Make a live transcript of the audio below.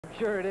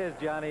Sure it is,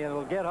 Johnny, and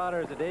it'll get hotter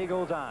as the day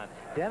goes on.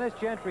 Dennis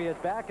Gentry is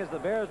back as the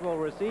Bears will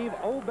receive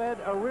Obed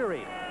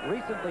Ariri,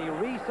 recently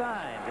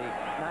re-signed. The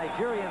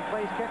Nigerian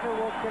place kicker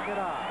will kick it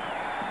off.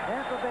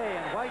 Tampa Bay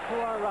in white to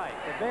our right.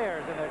 The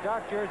Bears in their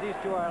dark jerseys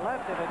to our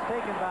left, and it's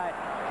taken by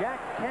Jack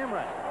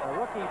Cameron, a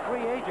rookie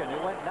free agent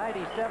who went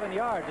 97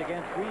 yards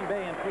against Green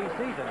Bay in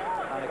preseason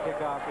on a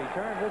kickoff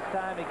return. This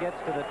time he gets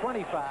to the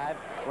 25,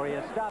 where he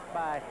is stopped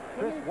by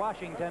Chris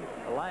Washington,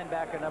 the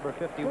linebacker number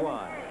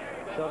 51.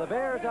 So the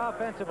Bears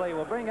offensively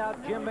will bring out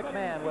Jim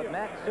McMahon with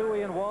Matt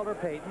Suhey and Walter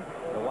Payton.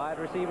 The wide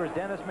receivers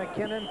Dennis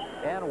McKinnon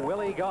and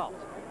Willie Galt.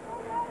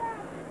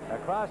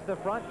 Across the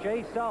front,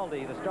 Jay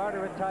Saldi, the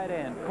starter at tight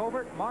end.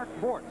 Covert, Mark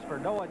Bortz for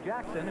Noah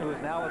Jackson, who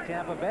is now at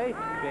Tampa Bay.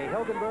 Jay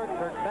Hilgenberg,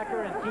 Kurt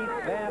Becker, and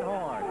Keith Van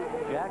Horn.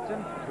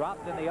 Jackson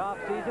dropped in the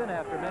offseason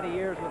after many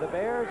years with the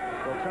Bears.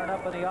 Will turn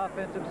up in the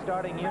offensive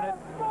starting unit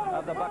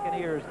of the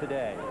Buccaneers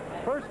today.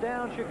 First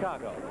down,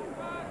 Chicago.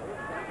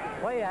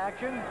 Play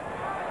action.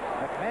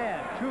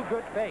 McMahon, 2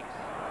 good fakes.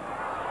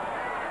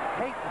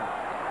 Payton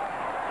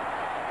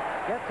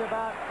gets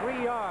about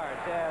 3 yards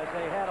as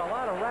they had a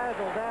lot of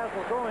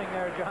razzle-dazzle going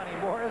there, Johnny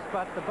Morris,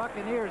 but the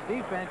Buccaneers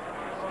defense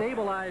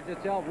stabilized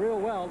itself real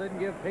well, didn't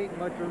give Payton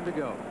much room to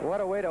go.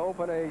 What a way to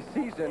open a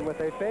season with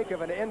a fake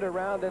of an end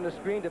around and a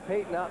screen to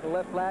Payton out in the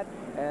left flat,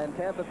 and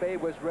Tampa Bay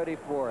was ready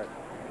for it.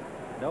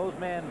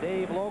 Noseman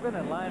Dave Logan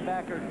and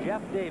linebacker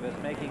Jeff Davis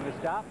making the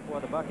stop for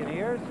the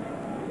Buccaneers.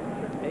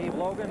 Dave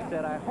Logan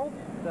said, "I hope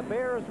the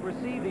Bears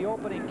receive the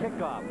opening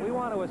kickoff. We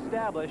want to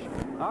establish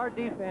our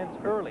defense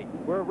early.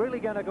 We're really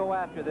going to go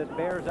after this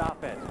Bears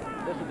offense.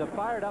 This is a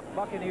fired-up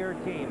Buccaneer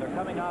team. They're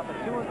coming off a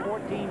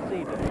 2-14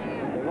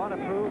 season. They want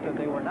to prove that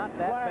they were not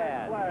that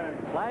bad."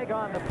 Flag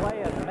on the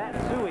play as Matt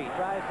Suhey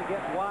tries to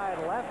get wide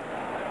left.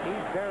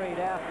 He's buried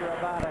after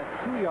about a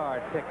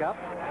 2-yard pickup.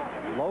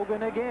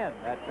 Logan again,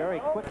 that very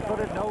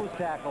quick-footed nose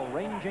tackle,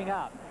 ranging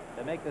out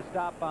to make the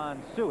stop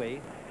on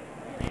Suhey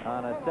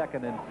on a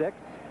 2nd and 6.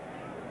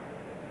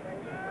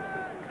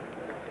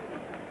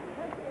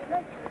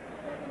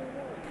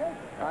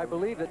 I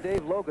believe that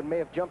Dave Logan may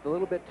have jumped a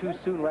little bit too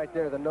soon right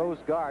there, the nose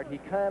guard. He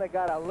kind of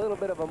got a little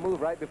bit of a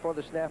move right before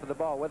the snap of the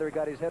ball. Whether he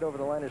got his head over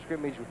the line of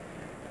scrimmage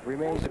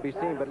remains to be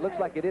seen, but it looks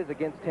like it is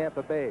against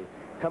Tampa Bay.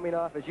 Coming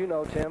off, as you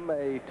know, Tim,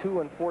 a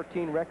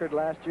 2-14 record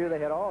last year. They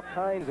had all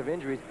kinds of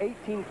injuries.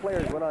 18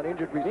 players went on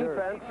injured reserve.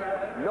 Defense,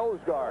 nose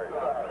guard.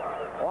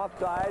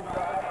 Offside,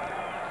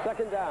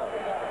 2nd down.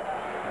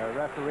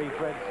 Referee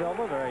Fred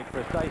Silva very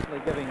precisely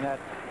giving that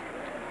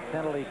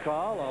penalty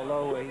call,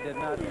 although he did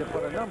not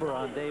put a number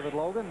on David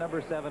Logan,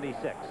 number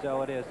 76.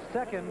 So it is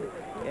 2nd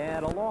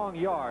and a long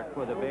yard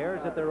for the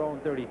Bears at their own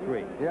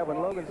 33. Yeah,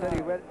 when Logan said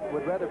he would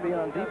rather be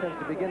on defense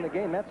to begin the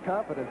game, that's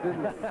confidence,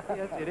 isn't it?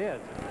 Yes, it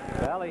is.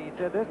 Well, he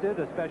said this is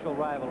a special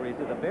rivalry.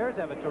 So the Bears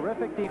have a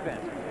terrific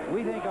defense.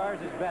 We think ours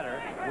is better.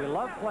 We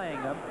love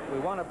playing them. We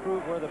want to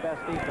prove we're the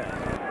best defense.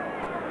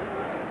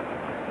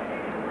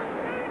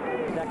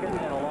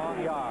 2nd and a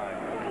long yard.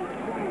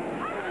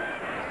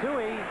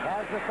 Suhey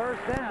has the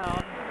first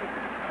down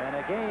and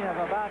a gain of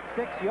about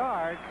 6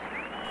 yards.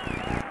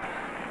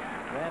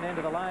 Ran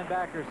into the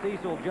linebacker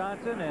Cecil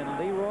Johnson, and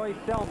Leroy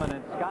Selman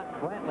and Scott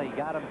Brantley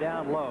got him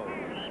down low.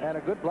 And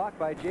a good block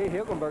by Jay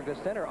Hilgenberg, the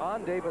center,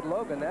 on David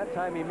Logan. That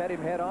time he met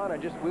him head on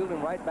and just wheeled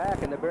him right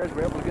back, and the Bears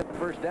were able to get the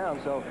first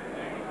down. So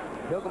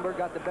Hilgenberg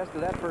got the best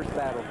of that first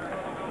battle.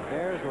 The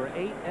Bears were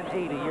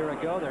 8-8 a year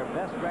ago, their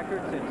best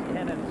record since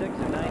 10-6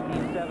 in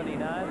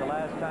 1979, the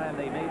last time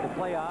they made the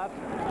playoffs.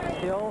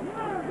 Still,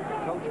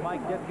 Coach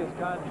Mike Ditka's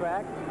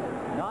contract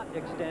not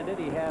extended.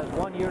 He has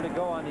 1 year to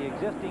go on the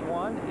existing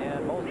one,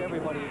 and most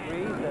everybody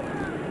agrees that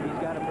he's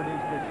got to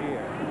produce this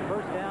year.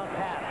 First down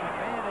pass.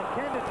 McMahon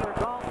intended for a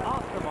goal,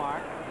 off the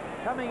mark.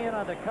 Coming in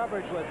on the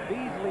coverage was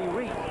Beasley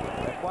Reese,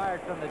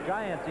 acquired from the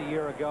Giants a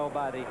year ago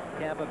by the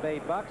Tampa Bay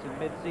Bucks in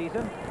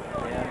midseason.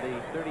 And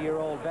the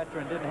 30-year-old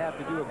veteran didn't have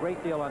to do a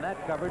great deal on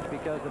that coverage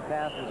because the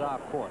pass was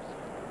off course.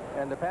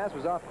 And the pass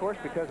was off course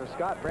because of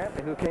Scott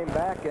Brantley, who came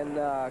back and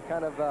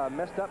kind of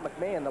messed up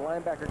McMahon. The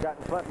linebacker got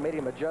in front and made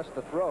him adjust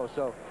the throw.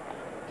 So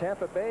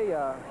Tampa Bay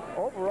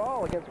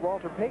overall against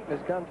Walter Payton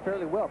has done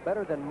fairly well,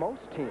 better than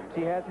most teams.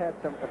 He has had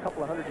a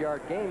couple of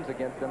 100-yard games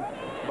against them,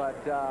 but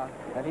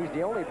and he's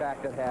the only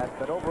back that has.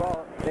 But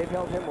overall, they've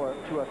held him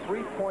to a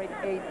 3.8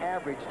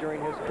 average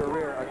during his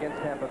career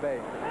against Tampa Bay.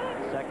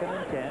 2nd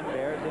and 10.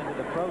 Bears into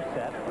the pro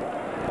set.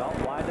 Belt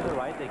wide to the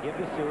right. They give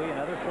to Suhey.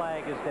 Another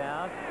flag is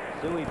down.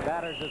 Suhey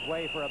batters his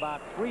way for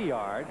about 3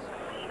 yards.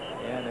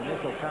 And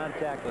initial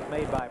contact was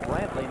made by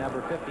Brantley,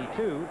 number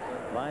 52.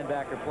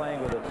 Linebacker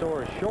playing with a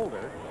sore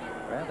shoulder.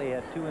 Brantley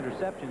had 2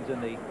 interceptions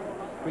in the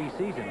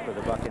preseason for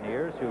the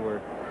Buccaneers, who were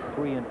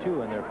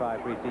 3-2 in their 5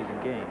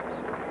 preseason games.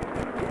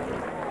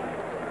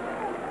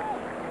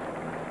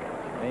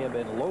 May have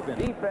been Logan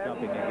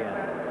jumping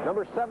again.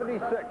 Number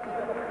 76.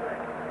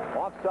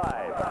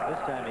 Offside. This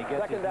time he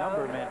gets his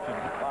number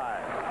mentioned.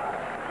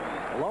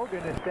 5.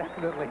 Logan is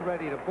definitely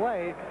ready to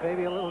play,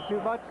 maybe a little too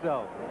much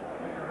though.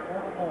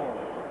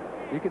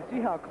 You can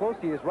see how close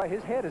he is. Right,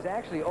 his head is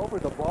actually over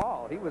the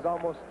ball. He was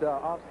almost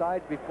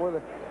offsides before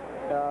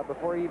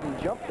before he even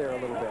jumped there a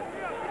little bit.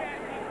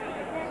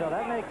 So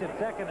that makes it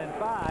 2nd and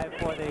 5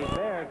 for the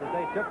Bears as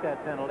they took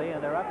that penalty,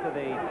 and they're up to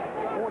the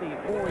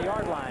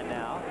 44-yard line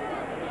now.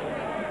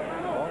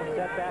 Home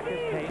setback is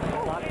Payton.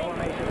 Slot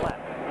formation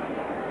left.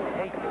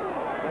 Payton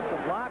with the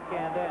block,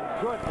 and then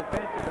good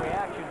defensive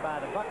reaction by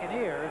the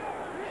Buccaneers.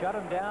 Shut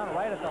him down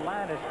right at the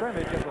line of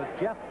scrimmage. It was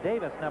Jeff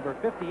Davis, number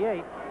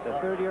 58, the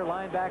third-year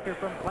linebacker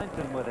from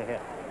Clemson, with a hit.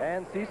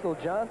 And Cecil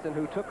Johnson,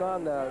 who took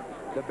on the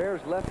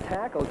Bears' left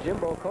tackle,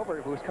 Jimbo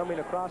Covert, who was coming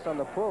across on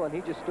the pull, and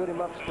he just stood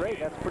him up straight.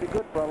 That's pretty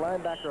good for a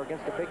linebacker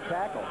against a big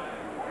tackle.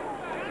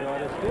 So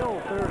it is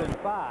still 3rd and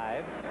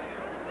 5.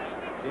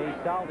 Jay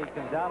Salty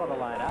comes out of the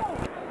lineup.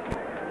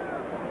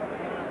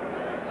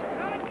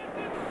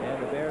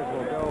 And the Bears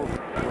will go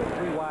with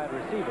 3 wide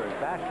receivers.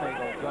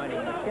 Baschnagel joining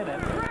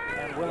McKinnon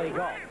and Willie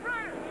Galt.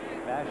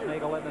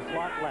 Baschnagel in the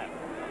slot left.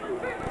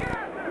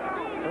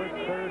 First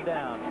 3rd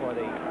down for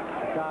the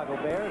Chicago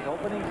Bears,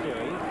 opening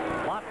series.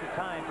 Lots of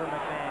time for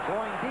McMahon.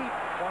 Going deep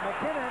for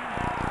McKinnon.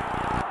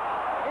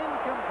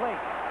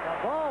 Incomplete. The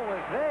ball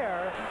was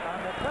there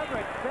on the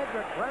coverage.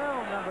 Cedric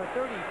Brown, number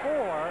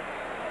 34.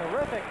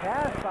 Terrific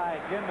pass by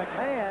Jim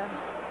McMahon,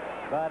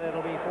 but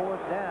it'll be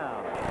 4th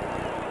down.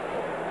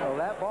 Well,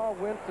 that ball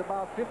went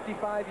about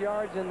 55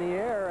 yards in the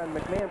air, and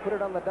McMahon put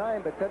it on the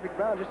dime, but Cedric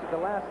Brown, just at the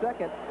last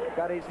second,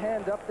 got his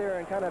hand up there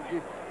and kind of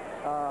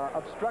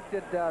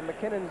obstructed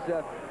McKinnon's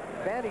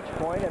vantage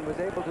point and was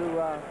able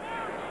to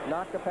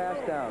knock the pass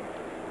down.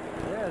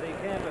 Yeah, the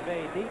Tampa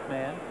Bay deep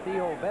men,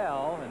 Theo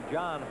Bell and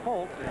John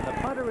Holt, and the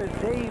punter is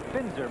Dave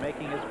Finzer,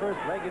 making his first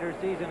regular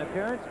season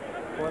appearance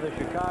for the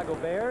Chicago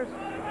Bears.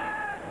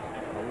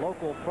 A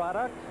local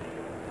product.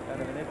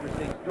 Kind of an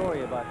interesting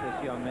story about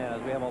this young man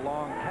as we have a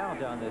long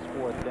count on this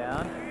 4th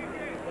down.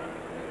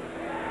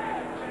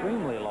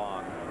 Extremely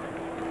long.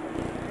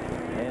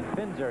 And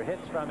Finzer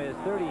hits from his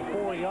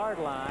 34-yard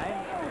line.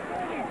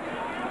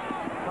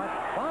 But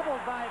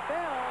fumbled by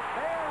Bell.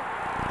 Bell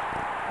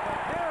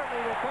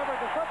apparently recovered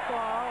the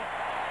football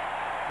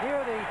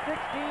near the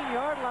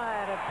 16-yard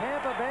line of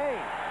Tampa Bay.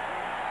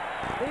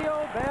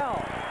 Theo Bell,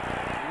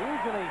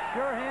 usually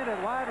sure-handed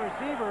wide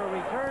receiver, a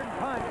return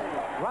punt,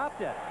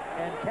 dropped it.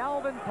 And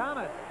Calvin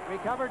Thomas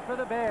recovered for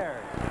the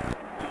Bears.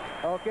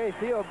 Okay,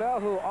 Theo Bell,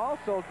 who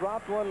also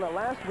dropped one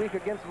last week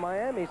against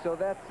Miami, so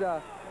that's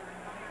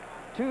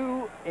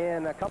 2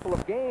 in a couple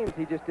of games.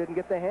 He just didn't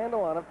get the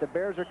handle on it. The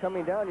Bears are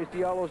coming down. You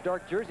see all those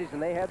dark jerseys,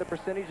 and they had the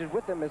percentages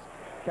with them as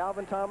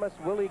Calvin Thomas,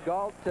 Willie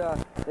Galt.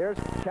 There's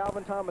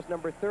Calvin Thomas,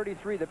 number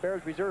 33, the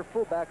Bears reserve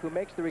fullback, who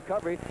makes the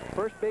recovery.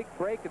 First big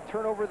break and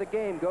turnover of the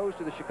game goes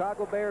to the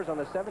Chicago Bears on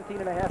the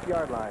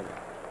 17.5-yard line.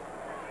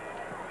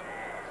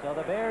 So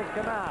the Bears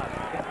come out,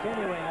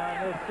 continuing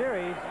on this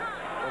series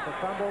with a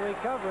fumble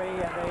recovery, and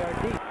they are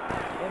deep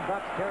in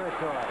Bucs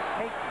territory.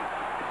 Payton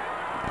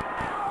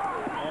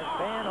has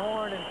Van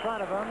Horn in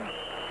front of him,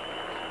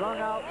 strung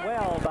out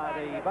well by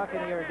the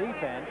Buccaneer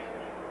defense,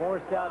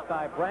 forced out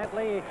by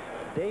Brantley,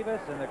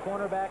 Davis, and the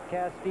cornerback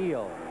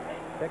Castile.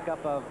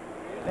 Pickup of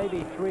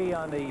maybe 3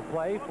 on the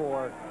play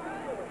for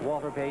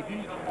Walter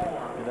Payton.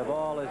 And the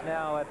ball is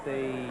now at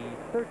the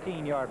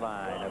 13-yard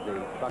line of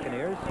the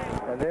Buccaneers.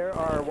 And there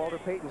are Walter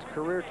Payton's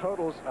career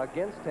totals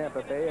against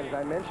Tampa Bay. As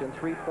I mentioned,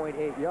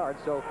 3.8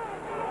 yards. So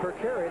per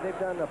carry, they've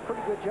done a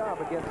pretty good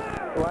job against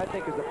who I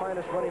think is the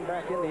finest running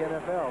back in the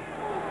NFL.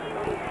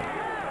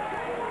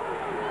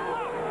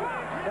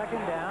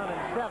 2nd down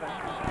and 7.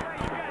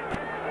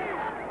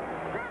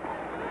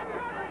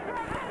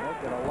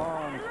 Making a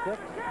long 6.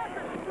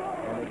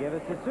 And they give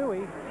it to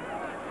Suey.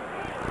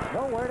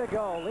 Nowhere to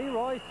go.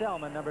 Leroy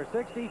Selman, number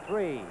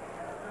 63,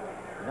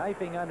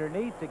 knifing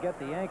underneath to get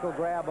the ankle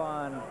grab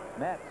on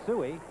Matt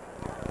Suey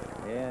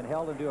and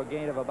held him to a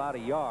gain of about a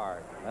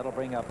yard. That'll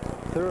bring up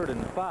 3rd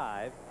and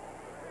 5.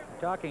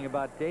 We're talking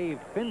about Dave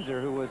Finzer,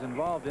 who was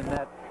involved in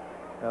that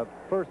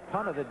first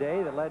punt of the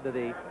day that led to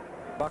the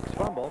Bucs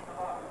fumble.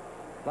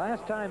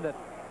 Last time that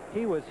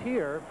he was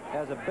here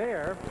as a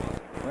Bear,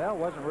 well, it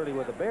wasn't really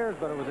with the Bears,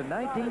 but it was in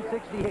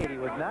 1968. He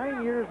was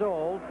 9 years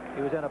old.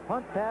 He was in a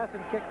punt, pass,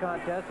 and kick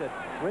contest at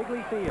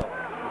Wrigley Field. It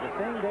was the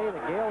same day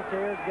that Gale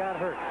Sayers got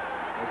hurt.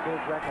 It's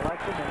his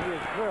recollection, and he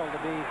is thrilled to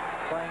be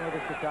playing with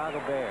the Chicago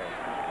Bears.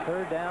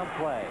 3rd down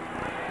play.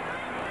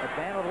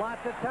 McMahon with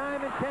lots of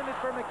time, intended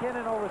for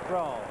McKinnon,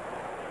 overthrown.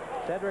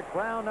 Cedric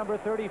Brown, number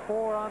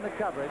 34, on the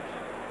coverage.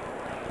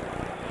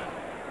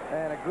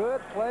 And a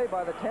good play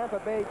by the Tampa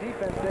Bay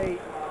defense. They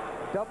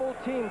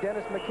double-team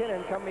Dennis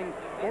McKinnon coming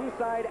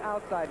inside,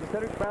 outside. And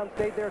Cedric Brown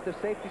stayed there at the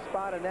safety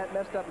spot, and that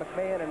messed up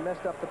McMahon and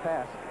messed up the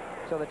pass.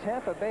 So the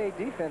Tampa Bay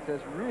defense has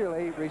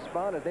really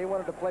responded. They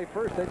wanted to play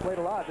first. They played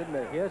a lot, didn't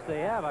they? Yes, they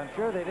have. I'm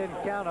sure they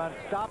didn't count on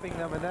stopping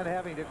them and then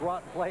having to go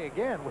out and play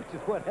again, which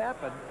is what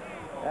happened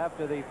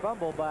after the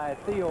fumble by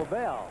Theo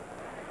Bell.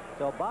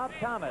 So Bob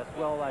Thomas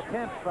will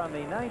attempt from the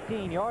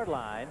 19-yard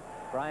line.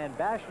 Brian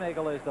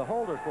Baschnagel is the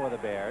holder for the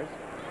Bears.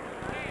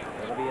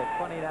 It'll be a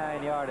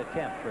 29-yard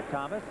attempt for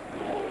Thomas. And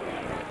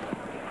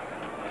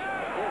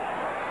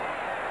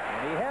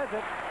he has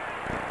it.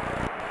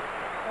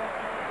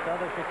 So So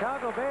the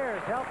Chicago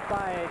Bears, helped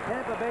by a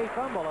Tampa Bay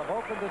fumble, have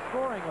opened the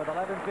scoring with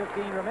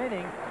 11:15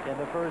 remaining in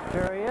the first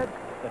period.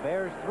 The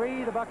Bears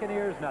 3, the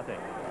Buccaneers nothing.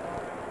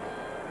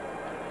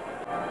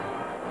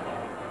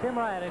 Tim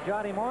Ryan and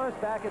Johnny Morris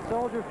back at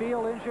Soldier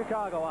Field in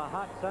Chicago. A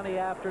hot, sunny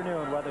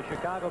afternoon where the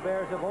Chicago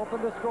Bears have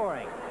opened the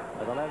scoring.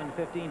 With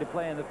 11:15 to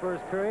play in the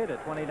first period, a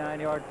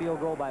 29-yard field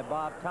goal by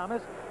Bob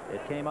Thomas.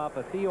 It came off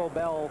a Theo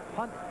Bell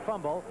punt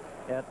fumble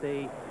at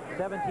the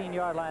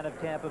 17-yard line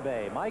of Tampa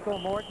Bay. Michael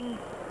Morton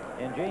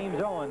and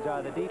James Owens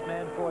are the deep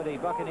men for the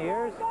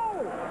Buccaneers.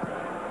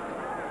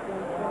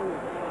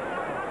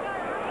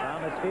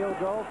 Thomas' field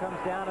goal comes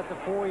down at the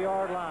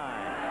 4-yard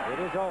line. It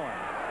is Owens.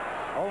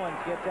 Owens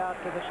gets out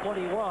to the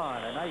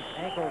 21. A nice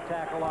ankle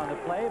tackle on the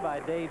play by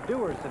Dave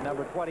Dewerson,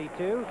 number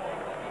 22.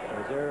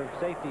 Reserve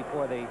safety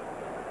for the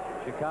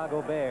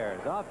Chicago Bears.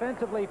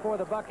 Offensively for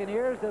the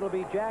Buccaneers, it'll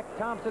be Jack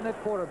Thompson at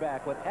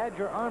quarterback with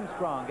Adger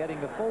Armstrong getting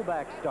the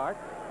fullback start.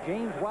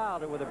 James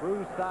Wilder with a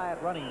bruised thigh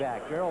at running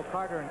back. Gerald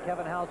Carter and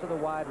Kevin House are the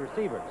wide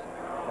receivers.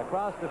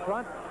 Across the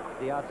front,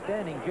 the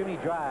outstanding Jimmy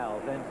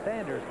Giles and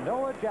Sanders,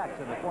 Noah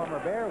Jackson, the former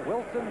Bear,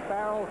 Wilson,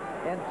 Farrell,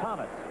 and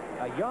Thomas.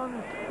 A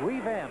young,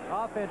 revamped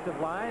offensive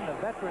line. The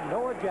veteran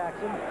Noah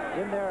Jackson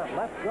in their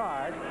left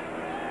guard.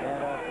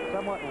 And a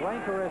somewhat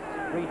rancorous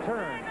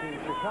return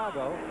to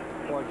Chicago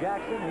for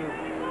Jackson, who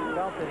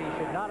felt that he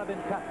should not have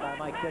been cut by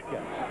Mike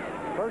Ditka.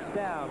 First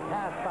down,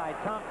 pass by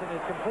Thompson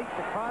is complete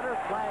to Carter.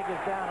 Flag is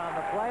down on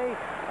the play.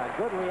 A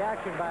good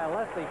reaction by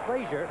Leslie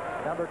Frazier,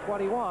 number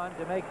 21,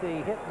 to make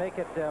the hit, make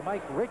it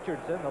Mike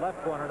Richardson, the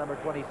left corner, number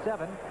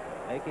 27,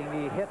 making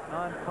the hit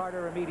on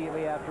Carter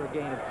immediately after a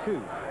gain of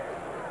 2.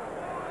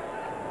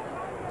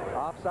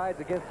 Offsides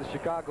against the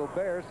Chicago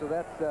Bears, so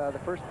that's the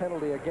first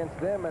penalty against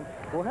them, and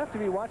we'll have to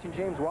be watching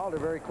James Wilder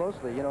very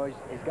closely. You know,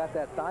 he's got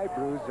that thigh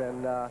bruise,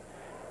 and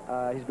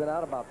he's been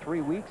out about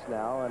 3 weeks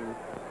now, and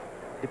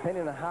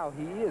depending on how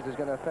he is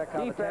going to affect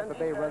how the Tampa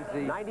Bay runs the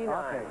 99.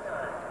 offense.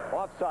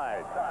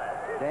 Offside.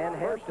 Dan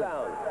First Hampton.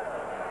 down.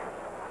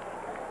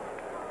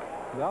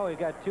 Well, we've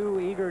got two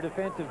eager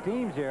defensive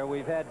teams here.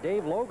 We've had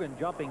Dave Logan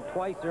jumping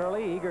twice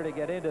early, eager to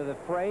get into the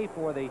fray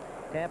for the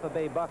Tampa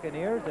Bay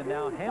Buccaneers, and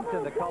now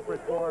Hampton, the culprit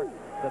for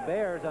the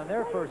Bears on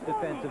their first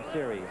defensive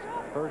series.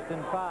 1st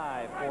and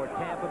 5 for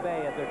Tampa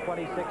Bay at their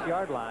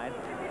 26-yard line.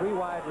 3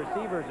 wide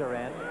receivers are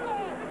in.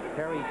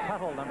 Terry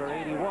Tuttle, number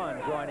 81,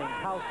 joining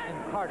House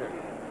and Carter.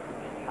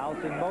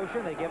 House in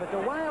motion. They give it to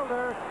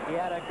Wilder. He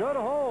had a good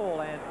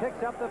hole and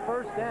picks up the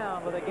first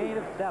down with a gain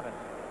of 7.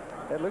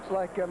 It looks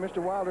like Mr.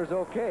 Wilder's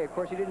okay. Of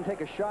course, he didn't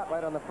take a shot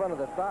right on the front of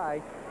the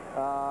thigh,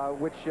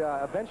 which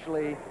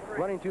eventually,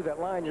 running through that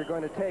line, you're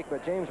going to take.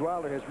 But James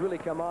Wilder has really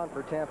come on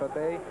for Tampa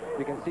Bay.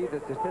 You can see the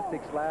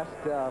statistics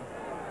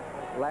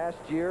last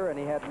year, and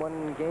he had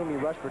one game he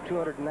rushed for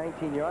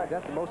 219 yards.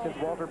 That's the most since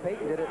Walter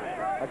Payton did it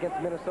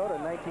against Minnesota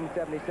in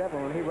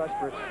 1977 when he rushed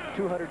for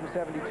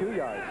 272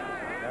 yards.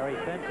 Larry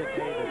Fensick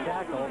made the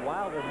tackle.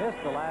 Wilder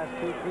missed the last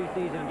 2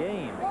 preseason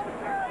games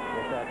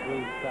with that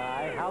bruised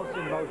thigh. House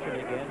in motion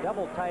again.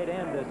 Double tight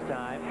end this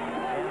time.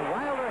 And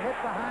Wilder hit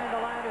behind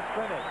the line of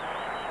scrimmage.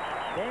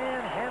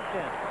 Dan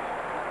Hampton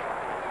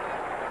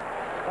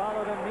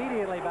followed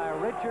immediately by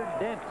Richard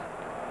Dent.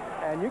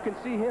 And you can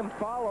see him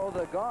follow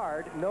the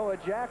guard, Noah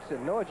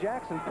Jackson. Noah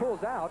Jackson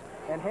pulls out,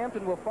 and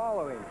Hampton will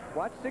follow him.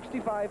 Watch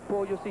 65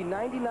 pull. You'll see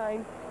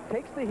 99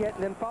 takes the hit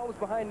and then follows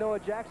behind Noah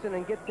Jackson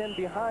and gets in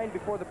behind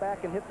before the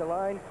back can hit the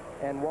line,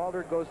 and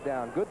Wilder goes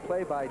down. Good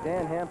play by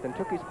Dan Hampton.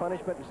 Took his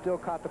punishment and still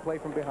caught the play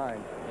from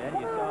behind. And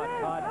you saw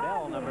Todd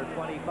Bell, number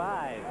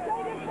 25,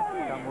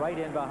 come right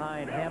in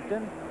behind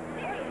Hampton.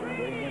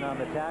 Getting in on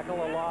the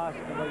tackle, a loss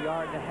of a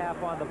yard and a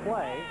half on the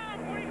play.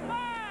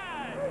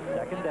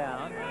 2nd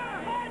down.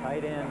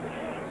 Tight end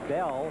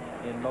Bell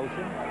in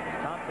motion.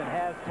 Thompson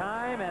has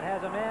time and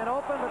has a man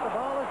open, but the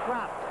ball is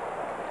dropped.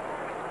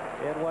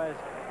 It was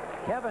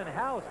Kevin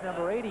House,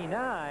 number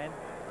 89.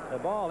 The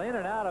ball in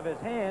and out of his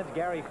hands.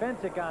 Gary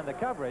Fensick on the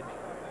coverage.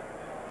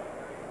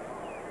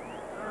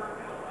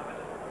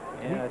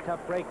 And a tough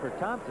break for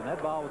Thompson.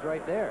 That ball was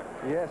right there.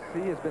 Yes,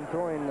 he has been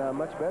throwing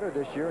much better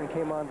this year and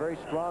came on very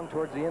strong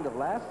towards the end of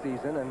last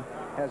season and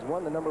has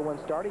won the #1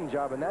 starting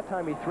job. And that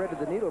time he threaded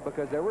the needle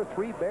because there were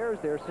 3 Bears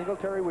there.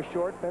 Singletary was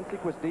short,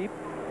 Fensick was deep,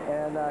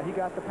 and he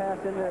got the pass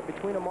in there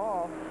between them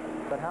all.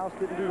 But House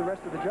didn't do the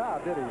rest of the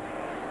job, did he?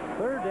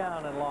 3rd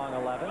down and long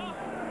 11.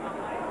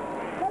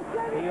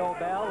 Theo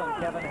Bell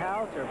and Kevin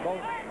House are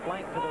both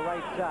flanked to the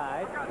right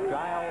side.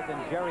 Giles and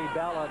Jerry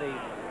Bell are the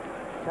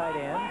tight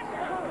ends.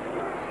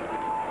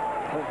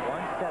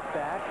 One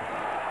setback.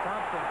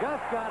 Thompson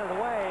just got it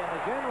away in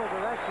the general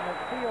direction of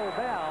Theo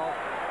Bell.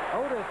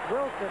 Otis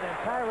Wilson and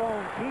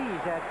Tyrone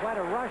Keys had quite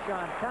a rush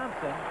on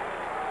Thompson.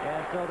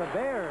 And so the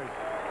Bears,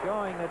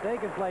 showing that they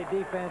can play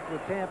defense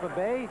with Tampa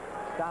Bay,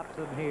 stops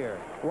them here.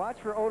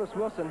 Watch for Otis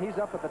Wilson. He's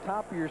up at the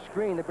top of your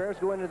screen. The Bears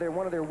go into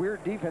one of their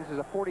weird defenses,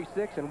 a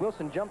 46, and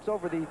Wilson jumps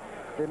over the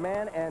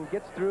man and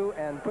gets through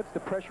and puts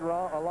the pressure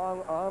on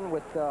along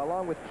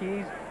with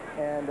Keys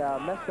and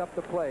messed up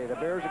the play. The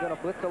Bears are going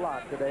to blitz a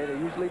lot today. They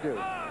usually do.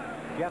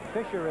 Jeff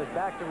Fisher is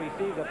back to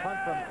receive the punt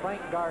from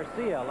Frank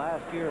Garcia,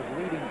 last year's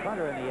leading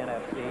punter in the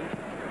NFC.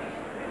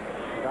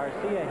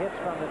 Garcia hits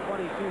from the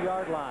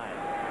 22-yard line.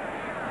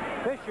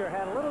 Fisher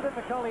had a little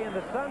difficulty in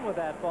the sun with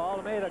that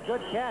ball, made a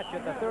good catch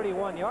at the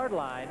 31-yard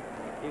line.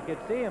 You could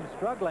see him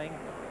struggling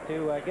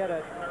to get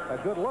a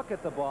good look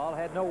at the ball,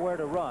 had nowhere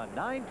to run.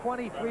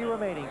 9:23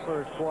 remaining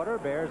first quarter.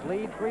 Bears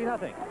lead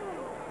 3-0.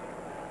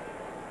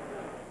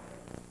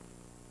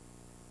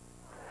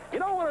 You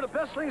know, one of the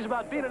best things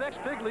about being an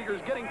ex-big leaguer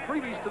is getting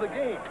freebies to the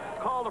game.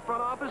 Call the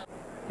front office.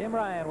 Tim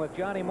Ryan with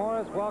Johnny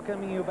Morris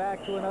welcoming you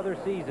back to another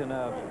season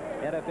of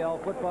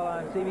NFL football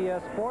on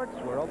CBS Sports.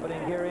 We're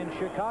opening here in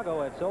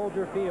Chicago at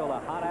Soldier Field, a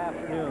hot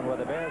afternoon where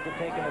the Bears have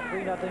taken a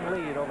 3-0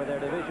 lead over their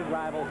division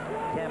rival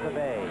Tampa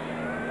Bay.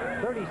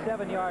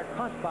 37-yard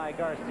punt by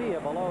Garcia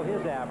below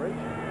his average.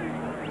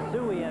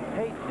 Suey and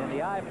Payton in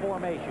the I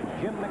formation.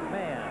 Jim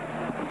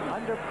McMahon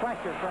under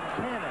pressure from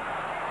Cannon.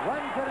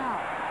 Runs it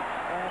out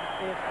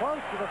and is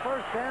close to the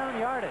first down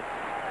yardage.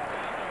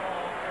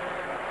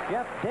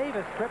 Jeff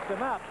Davis tripped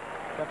him up.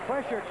 The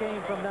pressure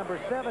came from number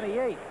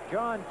 78,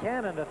 John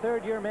Cannon, the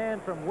third-year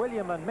man from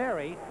William and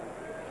Mary.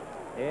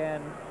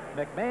 And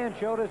McMahon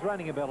showed his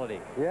running ability.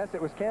 Yes,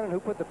 it was Cannon who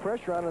put the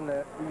pressure on, and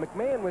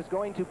McMahon was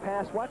going to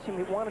pass. Watch him.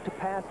 He wanted to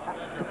pass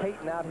to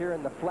Payton out here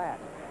in the flat.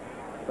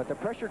 But the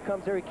pressure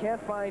comes there. He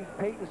can't find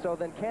Payton, so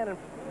then Cannon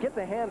gets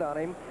a hand on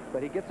him,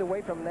 but he gets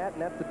away from that,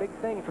 and that's the big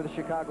thing for the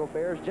Chicago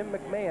Bears. Jim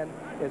McMahon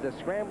is a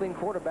scrambling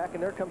quarterback,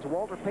 and there comes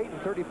Walter Payton,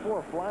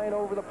 34, flying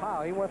over the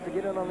pile. He wants to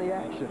get in on the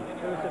action.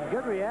 There was some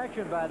good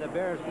reaction by the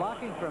Bears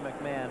blocking for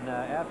McMahon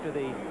after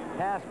the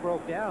pass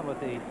broke down with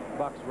the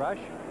Bucs rush.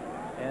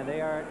 And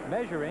they are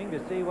measuring to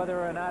see whether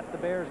or not the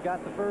Bears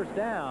got the first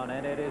down,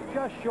 and it is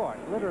just short,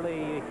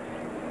 literally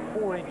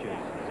 4 inches.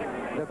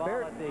 The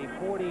ball at the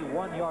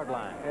 41-yard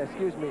line.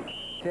 Excuse me,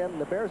 Tim,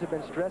 the Bears have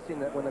been stressing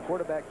that when the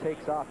quarterback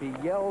takes off, he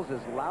yells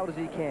as loud as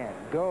he can,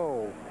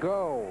 "Go,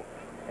 go."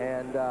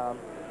 And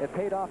it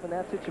paid off in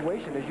that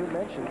situation, as you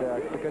mentioned,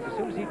 because as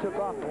soon as he took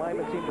off, the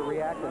lineman seemed to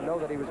react and know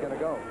that he was going to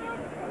go.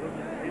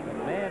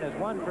 Man is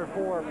 1 for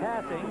 4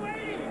 passing.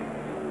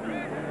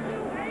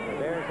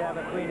 The Bears have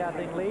a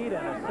 3-0 lead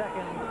and a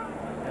second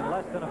and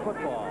less than a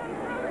football.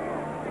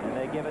 And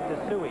they give it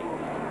to Suey.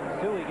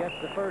 Suey gets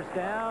the first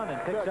down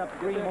and picks up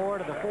 3 more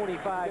to the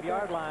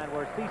 45-yard line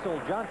where Cecil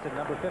Johnson,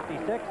 number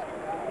 56,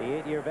 the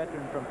 8-year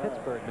veteran from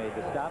Pittsburgh, made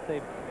the stop.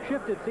 They've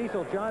shifted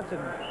Cecil Johnson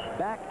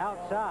back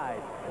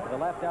outside to the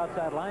left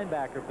outside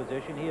linebacker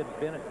position. He had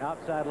been an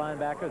outside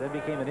linebacker, then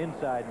became an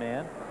inside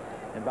man.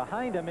 And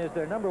behind him is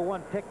their number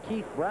 1 pick,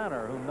 Keith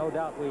Browner, whom no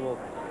doubt we will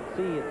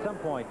see at some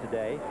point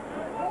today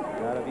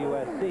out of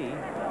USC.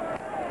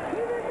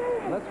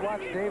 Let's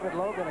watch David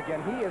Logan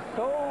again. He is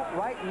so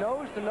right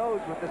nose to nose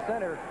with the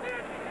center,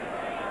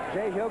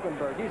 Jay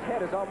Hilgenberg. His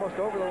head is almost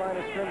over the line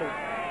of scrimmage.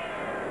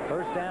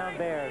 First down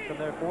Bears from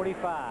their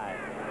 45.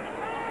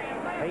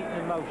 Payton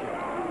in motion.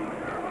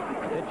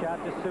 Pitch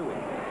out to Suey.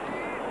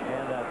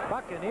 And the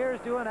Buccaneers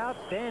do an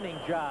outstanding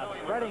job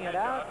spreading it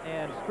out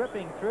and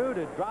stripping through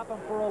to drop them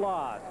for a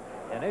loss.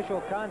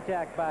 Initial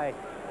contact by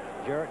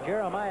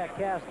Jeremiah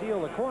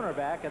Castile, the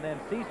cornerback, and then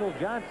Cecil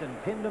Johnson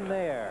pinned him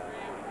there.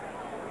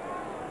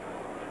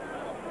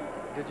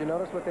 Did you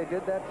notice what they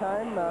did that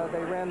time?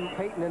 They ran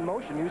Payton in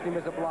motion, used him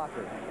as a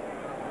blocker.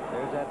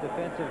 There's that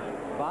defensive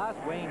boss,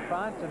 Wayne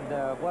Fonts,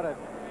 and what an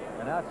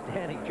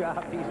outstanding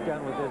job he's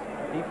done with this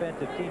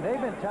defensive team. They've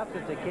been tough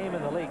since they came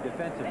in the league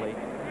defensively,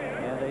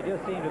 and they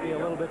just seem to be a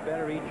little bit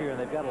better each year, and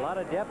they've got a lot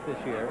of depth this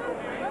year.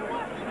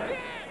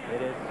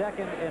 It is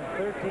 2nd and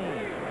 13.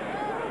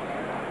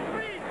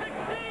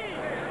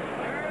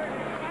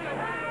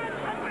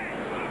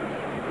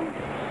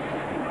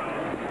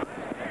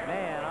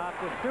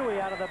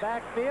 Suey out of the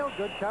backfield.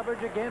 Good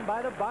coverage again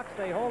by the Bucs.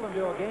 They hold him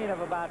to a gain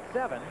of about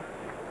 7.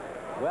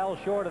 Well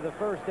short of the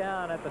first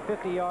down at the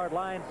 50-yard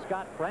line.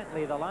 Scott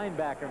Brantley, the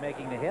linebacker,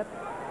 making the hit.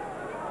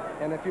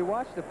 And if you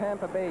watch the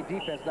Tampa Bay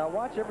defense, now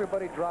watch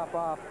everybody drop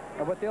off.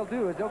 And what they'll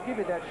do is they'll give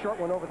you that short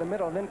one over the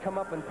middle and then come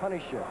up and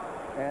punish you.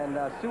 And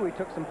Suey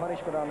took some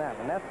punishment on that.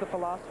 And that's the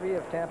philosophy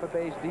of Tampa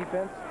Bay's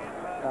defense.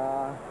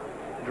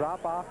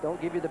 Drop off,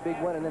 don't give you the big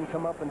one, and then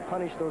come up and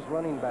punish those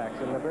running backs.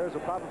 And the Bears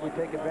will probably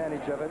take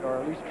advantage of it, or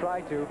at least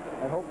try to,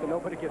 and hope that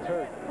nobody gets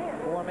hurt.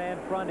 4-man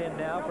front end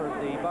now for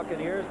the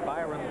Buccaneers.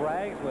 Byron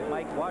Braggs with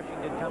Mike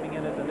Washington coming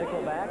in as a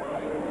nickel back.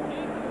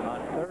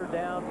 On 3rd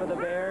down for the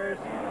Bears,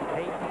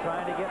 Payton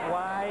trying to get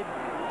wide,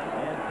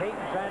 and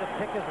Payton trying to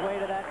pick his way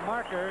to that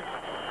marker.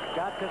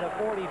 Got to the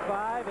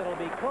 45. It'll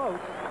be close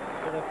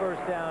to the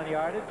first down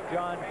yardage.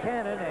 John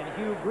Cannon and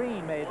Hugh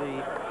Green made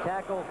the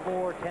tackle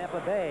for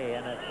Tampa Bay,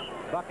 and the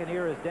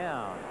Buccaneer is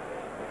down.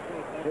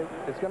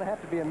 It's going to have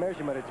to be a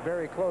measurement. It's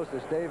very close,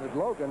 as David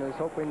Logan is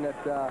hoping that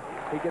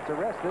he gets a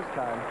rest this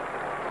time.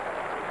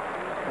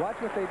 Watch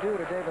what they do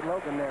to David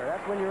Logan there.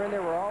 That's when you're in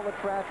there where all the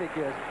traffic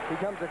is. He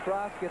comes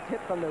across, gets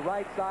hit from the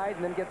right side,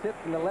 and then gets hit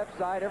from the left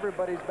side.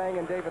 Everybody's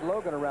banging David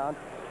Logan around.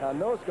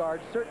 Nose guard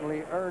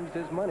certainly earns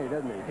his money,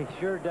 doesn't he? He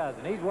sure does,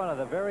 and he's one of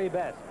the very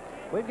best.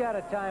 We've got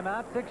a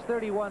timeout.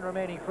 6:31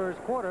 remaining first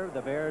quarter.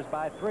 The Bears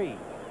by 3.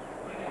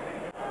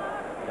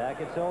 Back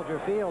at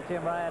Soldier Field,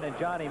 Tim Ryan and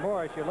Johnny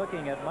Morris. You're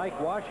looking at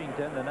Mike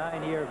Washington, the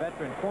 9-year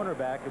veteran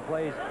cornerback who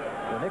plays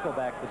the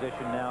nickelback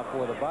position now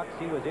for the Bucs.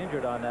 He was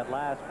injured on that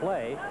last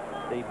play.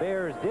 The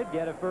Bears did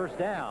get a first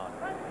down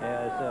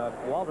as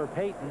Walter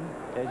Payton,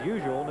 as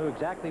usual, knew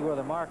exactly where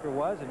the marker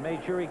was and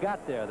made sure he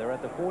got there. They're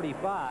at the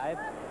 45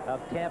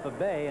 of Tampa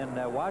Bay, and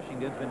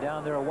Washington's been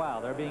down there a while.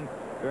 They're being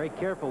very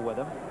careful with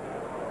him.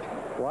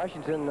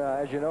 Washington,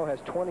 as you know, has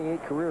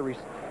 28 career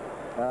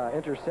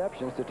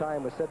interceptions to tie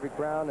him with Cedric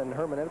Brown and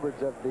Herman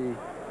Edwards of the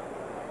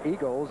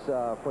Eagles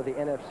for the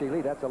NFC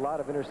lead. That's a lot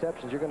of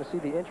interceptions. You're going to see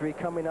the injury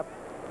coming up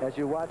as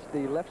you watch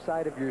the left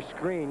side of your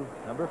screen.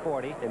 Number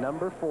 40. And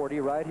number 40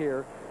 right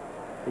here.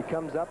 He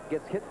comes up,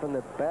 gets hit from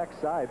the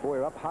backside.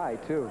 Boy, up high,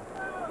 too.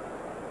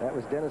 That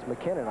was Dennis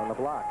McKinnon on the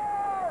block.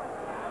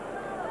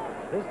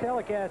 This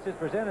telecast is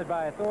presented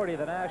by authority of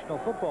the National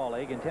Football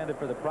League, intended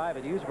for the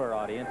private use of our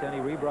audience. Any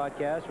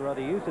rebroadcast or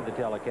other use of the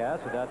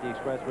telecast without the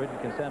express written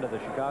consent of the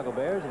Chicago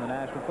Bears and the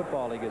National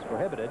Football League is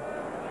prohibited.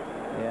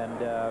 And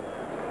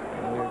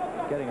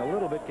we're getting a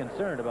little bit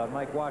concerned about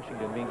Mike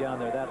Washington being down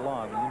there that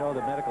long. You know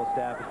the medical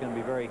staff is going to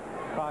be very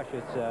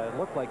cautious. It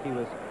looked like he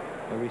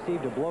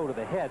received a blow to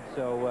the head,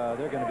 so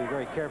they're going to be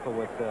very careful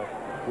with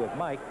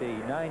Mike, the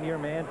 9-year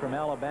man from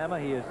Alabama.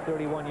 He is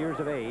 31 years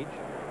of age.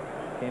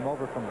 Came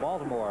over from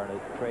Baltimore in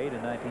a trade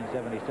in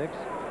 1976.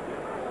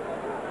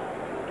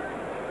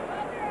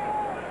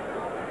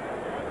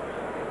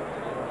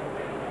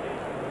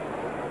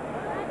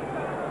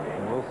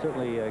 And we'll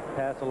certainly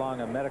pass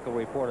along a medical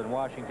report in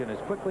Washington as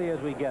quickly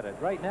as we get it.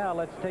 Right now,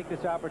 let's take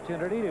this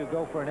opportunity to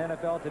go for an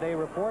NFL Today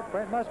report.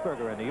 Brent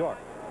Musburger in New York.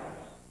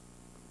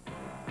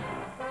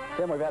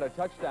 Tim, we've had a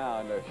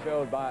touchdown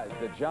showed by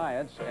the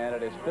Giants, and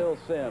it is Phil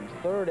Simms,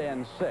 3rd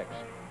and 6,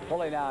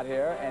 pulling out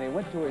here, and he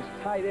went to his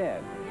tight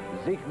end,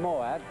 Zeke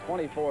Moat,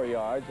 24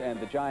 yards, and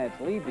the Giants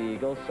lead the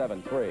Eagles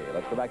 7-3.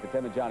 Let's go back to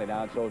Tim and Johnny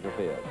now in Soldier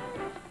Field.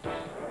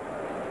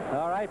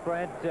 All right,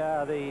 Brent,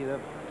 the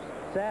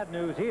sad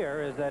news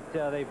here is that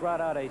they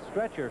brought out a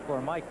stretcher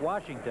for Mike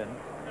Washington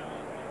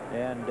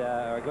and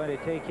are going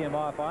to take him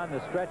off on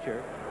the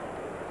stretcher.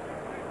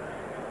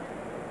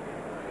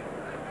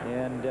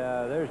 And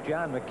there's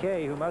John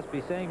McKay, who must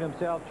be saying to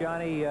himself,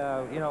 Johnny,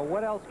 you know,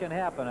 what else can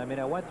happen? I mean,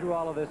 I went through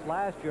all of this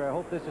last year. I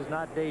hope this is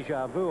not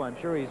deja vu. I'm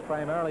sure he's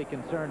primarily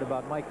concerned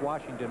about Mike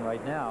Washington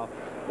right now.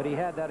 But he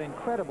had that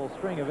incredible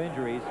string of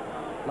injuries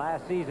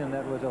last season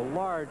that was in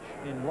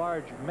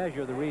large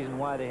measure the reason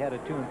why they had a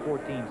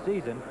 2-14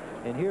 season.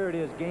 And here it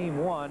is, game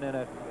 1, and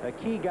a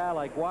key guy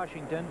like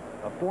Washington,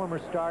 a former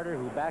starter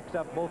who backs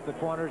up both the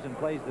corners and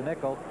plays the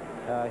nickel.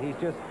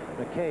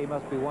 McKay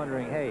must be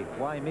wondering, hey,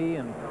 why me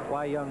and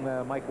why young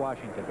Mike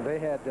Washington? They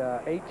had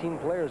 18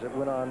 players that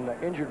went on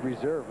injured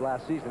reserve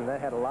last season, and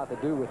that had a lot to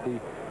do with the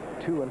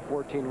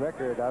 2-14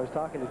 record. I was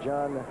talking to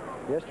John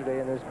yesterday,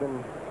 and there's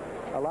been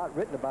a lot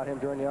written about him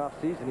during the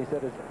offseason. He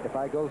said, if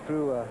I go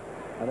through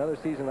another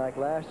season like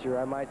last year,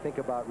 I might think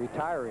about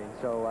retiring.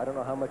 So I don't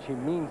know how much he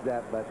means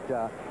that, but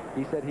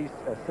he said he's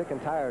sick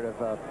and tired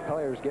of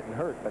players getting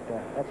hurt, but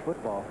that's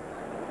football.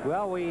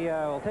 Well, we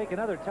will take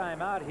another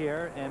time out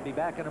here and be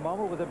back in a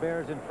moment with the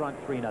Bears in front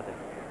 3-0.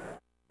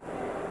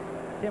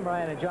 Tim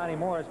Ryan and Johnny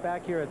Morris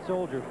back here at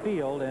Soldier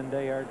Field, and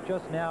they are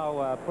just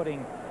now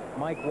putting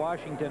Mike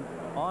Washington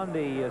on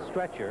the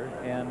stretcher.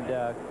 And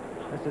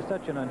this is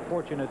such an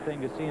unfortunate thing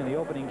to see in the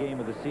opening game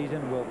of the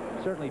season. We'll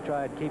certainly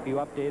try and keep you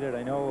updated.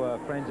 I know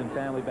friends and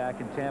family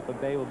back in Tampa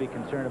Bay will be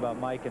concerned about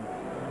Mike, and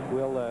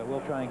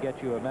we'll try and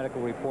get you a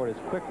medical report as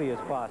quickly as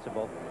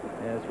possible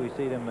as we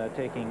see them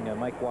taking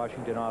Mike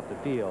Washington off the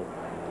field.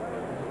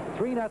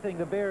 3-0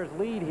 the Bears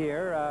lead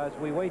here as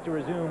we wait to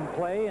resume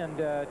play, and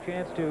a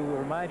chance to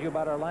remind you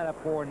about our lineup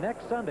for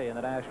next Sunday in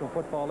the National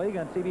Football League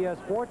on CBS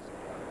Sports.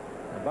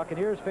 And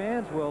Buccaneers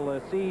fans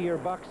will see your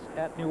Bucs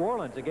at New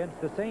Orleans against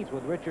the Saints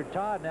with Richard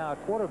Todd now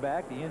at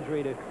quarterback. The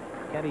injury to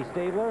Kenny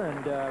Stabler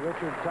and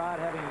Richard Todd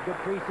having a good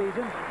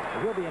preseason.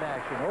 He'll be in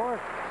action. Or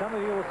some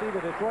of you will see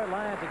the Detroit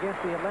Lions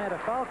against the Atlanta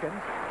Falcons.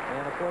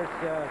 And, of course,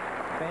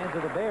 fans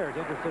of the Bears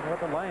interested in what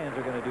the Lions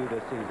are going to do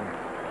this season.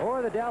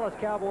 Or the Dallas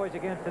Cowboys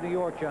against the New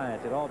York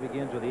Giants. It all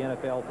begins with the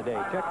NFL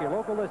Today. Check your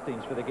local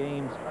listings for the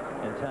games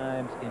and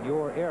times in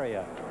your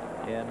area.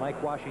 And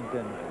Mike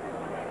Washington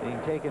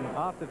being taken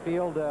off the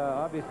field.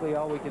 Obviously,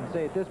 all we can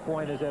say at this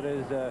point is that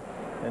it is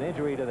an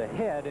injury to the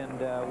head, and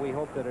we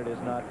hope that it is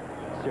not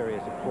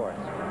serious, of course.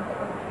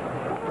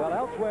 Well,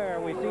 elsewhere,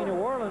 we see New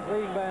Orleans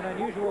leading by an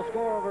unusual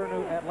score over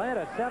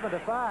Atlanta,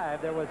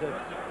 7-5. There was a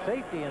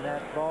safety in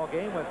that ball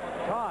game with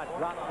Todd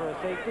dropped for a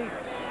safety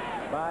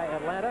by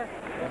Atlanta,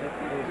 and it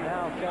is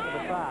now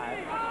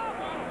 7-5.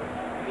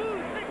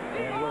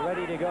 And we're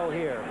ready to go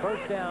here.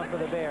 First down for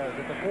the Bears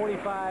at the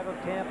 45 of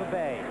Tampa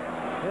Bay.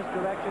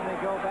 Misdirection, they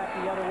go back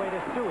the other way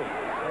to Suey.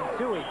 And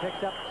Suey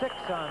picks up 6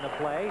 on the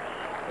play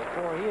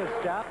before he is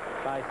stopped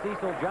by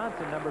Cecil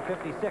Johnson, number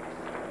 56,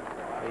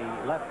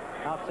 the left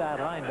outside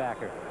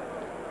linebacker.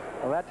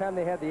 Well, that time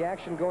they had the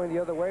action going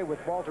the other way with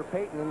Walter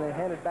Payton, and they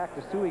handed back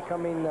to Suey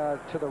coming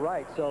to the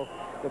right. So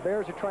the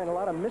Bears are trying a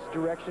lot of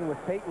misdirection with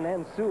Payton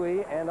and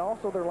Suey, and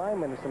also their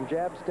linemen, some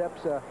jab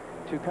steps to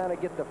kind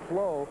of get the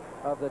flow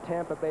of the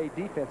Tampa Bay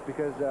defense,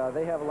 because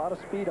they have a lot of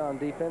speed on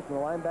defense, and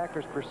the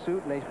linebackers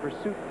pursuit, and they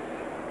pursue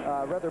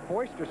rather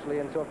boisterously,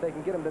 and so if they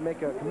can get them to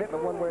make a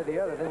commitment one way or the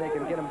other, then they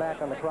can get them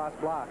back on the cross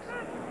blocks.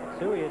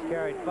 Suey has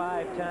carried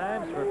 5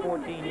 times for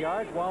 14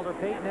 yards. Walter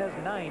Payton has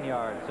 9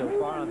 yards so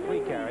far on 3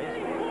 carries.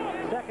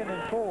 2nd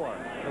and 4.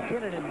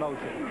 McKinnon in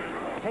motion.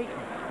 Payton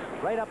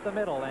right up the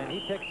middle, and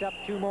he picks up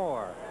 2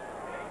 more.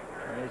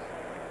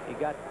 He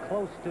got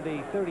close to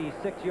the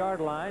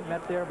 36-yard line,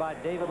 met there by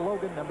David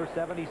Logan, number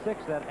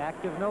 76, that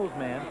active nose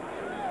man.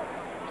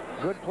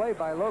 Good play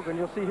by Logan.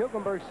 You'll see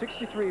Hilgenberg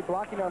 63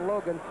 blocking on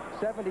Logan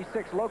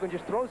 76. Logan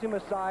just throws him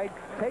aside,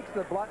 takes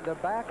the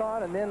back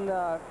on, and then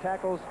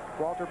tackles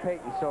Walter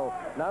Payton. So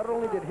not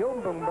only did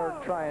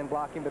Hilgenberg try and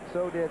block him, but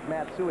so did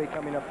Matt Suey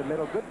coming up the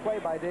middle. Good play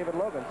by David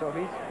Logan. So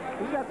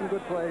he's got some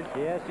good plays.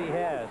 Yes, he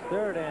has.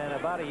 3rd and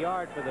about a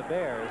yard for the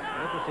Bears.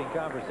 Interesting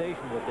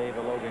conversation with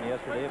David Logan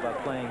yesterday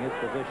about playing his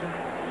position.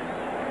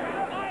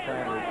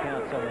 Trying to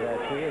recount some of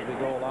that to you as we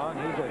go along.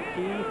 He's a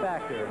key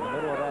factor in the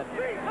middle of that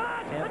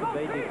Tampa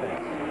Bay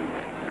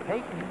defense.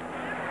 Payton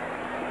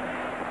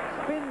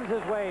spins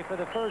his way for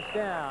the 1st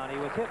down. He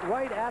was hit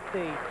right at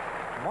the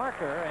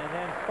marker and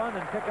then spun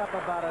and picked up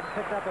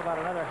about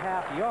another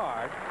half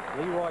yard.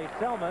 Leroy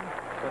Selman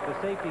with the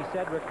safety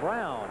Cedric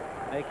Brown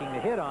making the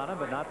hit on him,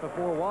 but not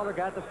before Walter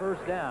got the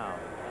 1st down.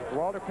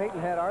 Walter Payton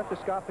had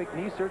arthroscopic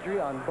knee surgery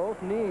on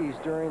both knees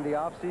during the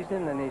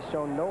offseason, and he's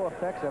shown no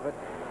effects of it.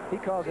 He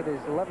calls it his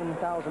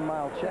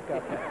 11,000-mile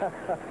checkup.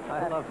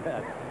 I love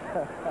that.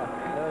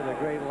 That was a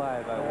great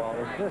line by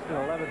Walter. Just an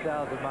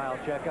 11,000-mile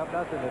checkup,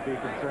 nothing to be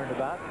concerned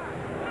about.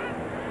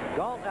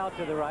 Galt out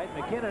to the right,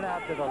 McKinnon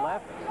out to the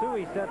left.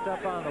 Suey sets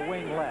up on the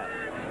wing left.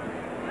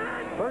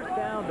 1st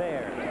down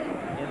Bears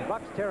in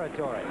Bucks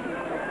territory.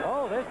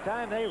 Oh, this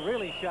time they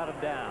really shut him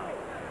down.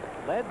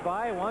 Led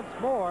by once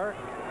more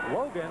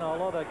Logan,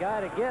 although the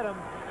guy to get him,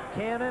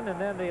 Cannon, and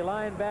then the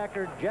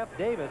linebacker Jeff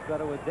Davis. But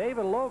it was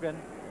David Logan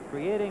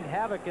creating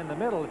havoc in the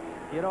middle.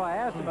 You know, I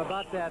asked him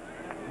about that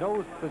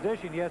nose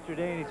position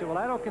yesterday, and he said, well,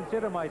 I don't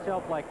consider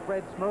myself like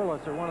Fred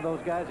Smirlis or one of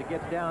those guys that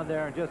gets down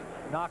there and just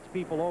knocks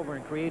people over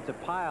and creates a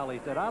pile.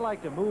 He said, I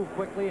like to move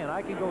quickly, and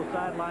I can go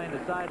sideline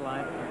to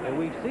sideline. And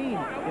we've seen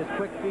his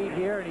quick feet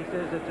here, and he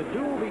says it's a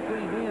duel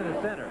between me and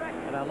the center,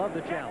 and I love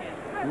the challenge.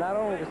 Not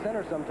only the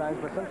center sometimes,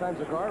 but sometimes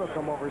the guard will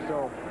come over,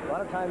 so a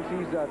lot of times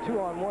he's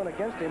 2-on-1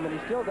 against him, and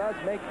he still does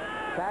make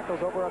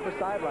tackles over at the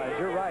sidelines.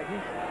 You're right,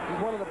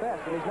 he's one of the best,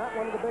 and he's not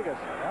one of the biggest.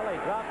 Well,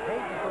 he dropped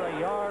Payton for a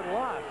yard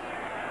loss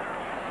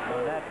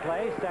on that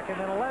play. 2nd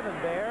and 11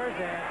 Bears,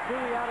 and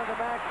Suey out of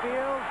the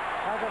backfield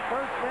has a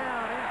 1st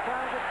down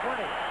inside the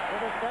 20 to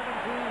the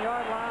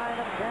 17-yard line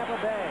of Tampa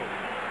Bay.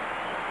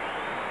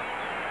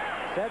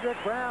 Cedric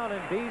Brown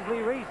and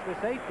Beasley Reese, the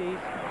safeties,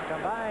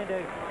 combined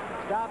to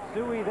stop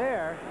Suey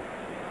there.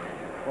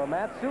 Well,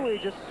 Matt Suey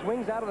just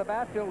swings out of the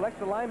backfield, lets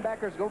the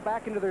linebackers go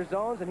back into their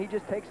zones, and he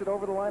just takes it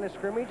over the line of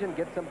scrimmage and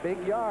gets some big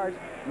yards.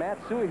 Matt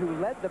Suey, who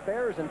led the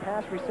Bears in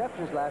pass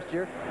receptions last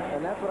year,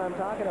 and that's what I'm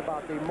talking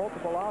about, the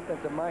multiple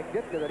offense of Mike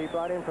Ditka that he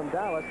brought in from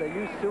Dallas. They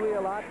use Suey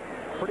a lot.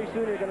 Pretty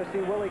soon you're going to see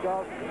Willie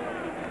Galt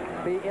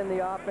be in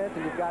the offense,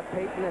 and you've got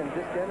Payton and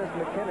Dennis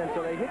McKinnon,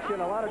 so they hit you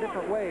in a lot of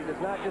different ways.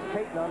 It's not just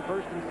Payton on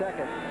 1st and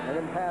 2nd, and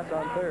then pass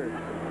on 3rd.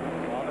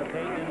 Walter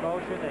Payton in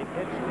motion. They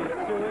pitched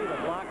to Suey.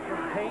 The block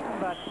from Payton,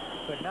 but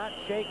could not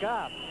shake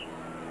off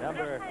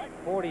number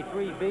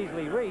 43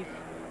 Beasley Reese,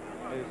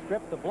 who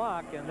stripped the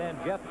block, and then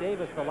Jeff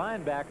Davis, the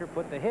linebacker,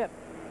 put the hit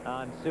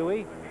on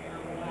Suey,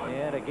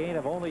 and a gain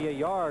of only a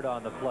yard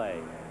on the play.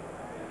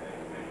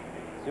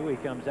 Suey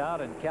comes out,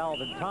 and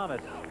Calvin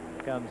Thomas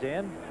comes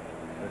in.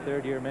 The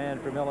 3rd-year man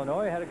from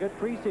Illinois had a good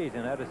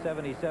preseason, had a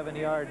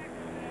 77-yard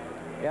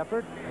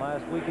effort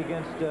last week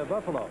against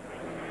Buffalo.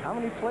 How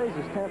many plays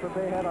has Tampa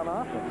Bay had on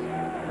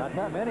offense?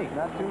 Not many.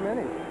 Not too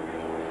many.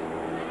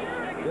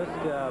 Just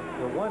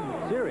the one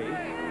series.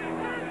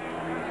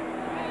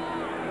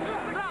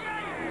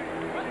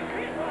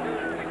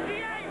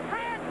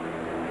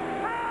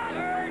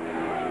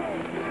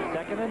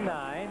 Second and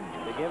 9.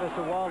 They give us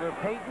to Walter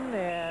Payton,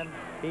 and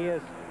he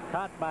is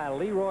caught by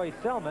Leroy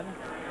Selman,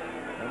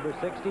 number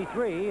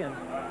 63, and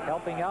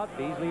helping out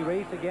Beasley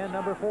Reese again,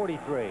 number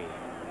 43.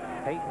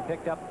 Payton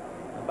picked up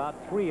about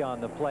 3 on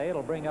the play.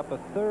 It'll bring up a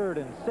 3rd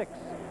and 6.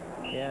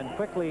 And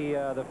quickly,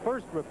 the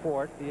first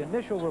report, the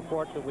initial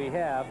report that we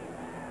have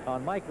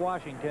on Mike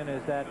Washington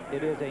is that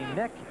it is a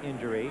neck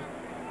injury.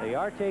 They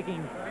are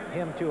taking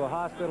him to a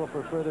hospital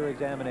for further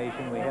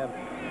examination. We have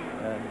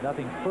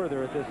nothing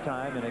further at this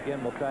time, and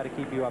again, we'll try to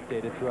keep you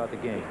updated throughout the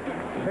game.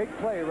 Big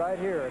play right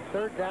here.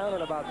 3rd down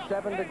and about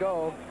 7 to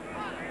go.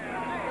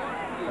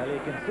 Well,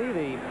 you can see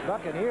the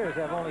Buccaneers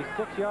have only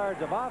 6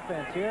 yards of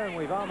offense here, and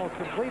we've almost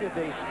completed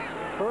the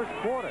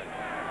 1st quarter.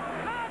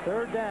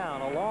 3rd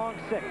down, a long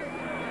 6.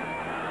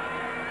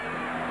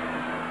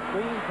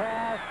 Screen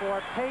pass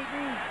for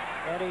Payton,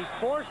 and he's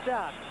forced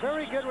out.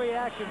 Very good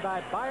reaction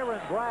by Byron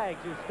Braggs,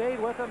 who stayed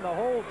with him the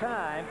whole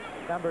time.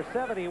 Number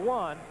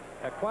 71,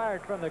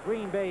 acquired from the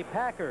Green Bay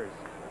Packers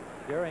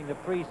during the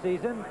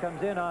preseason,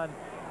 comes in on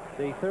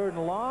the 3rd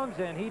and longs,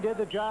 and he did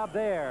the job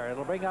there.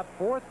 It'll bring up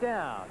 4th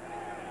down.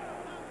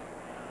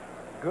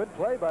 Good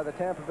play by the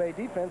Tampa Bay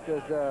defense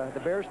as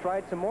the Bears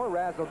tried some more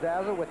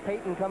razzle-dazzle with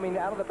Payton coming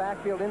out of the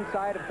backfield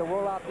inside to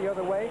roll out the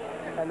other way,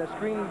 and the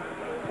screen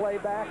play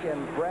back,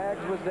 and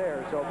Braggs was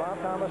there. So Bob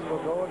Thomas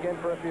will go again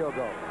for a field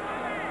goal.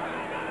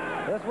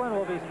 This one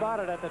will be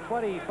spotted at the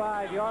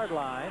 25-yard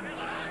line.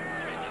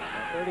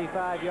 A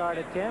 35-yard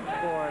attempt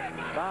for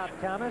Bob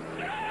Thomas.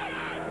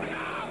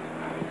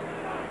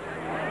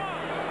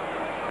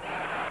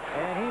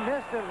 And he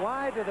missed it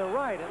wide to the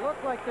right. It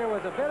looked like there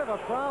was a bit of a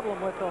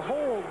problem with the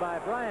hold by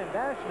Brian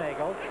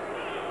Baschnagel.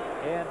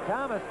 And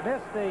Thomas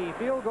missed the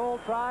field goal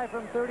try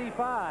from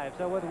 35.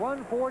 So with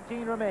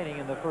 1:14 remaining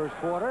in the first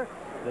quarter,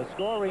 the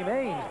score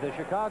remains the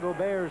Chicago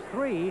Bears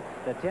 3,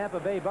 the Tampa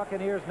Bay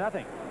Buccaneers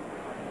nothing.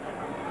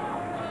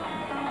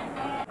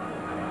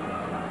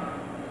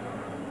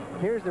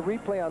 Here's the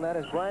replay on that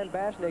as Brian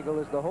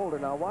Baschnagel is the holder.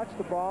 Now watch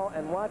the ball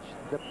and watch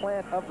the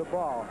plant of the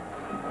ball.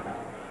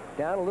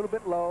 Down a little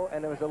bit low,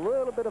 and there was a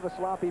little bit of a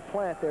sloppy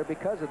plant there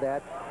because of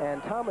that,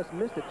 and Thomas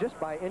missed it just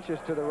by inches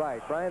to the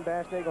right. Brian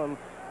Baschnagel and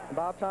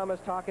Bob Thomas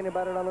talking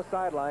about it on the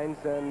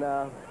sidelines, and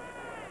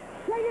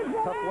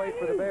tough wait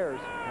for the Bears.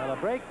 Well, a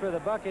break for the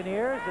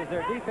Buccaneers as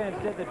their defense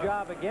did the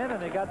job again,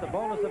 and they got the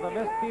bonus of a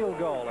missed field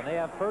goal, and they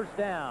have 1st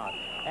down.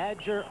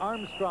 Adger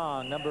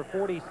Armstrong, number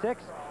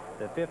 46,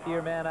 the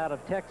 5th-year man out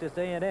of Texas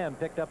A&M,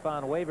 picked up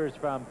on waivers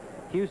from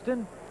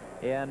Houston,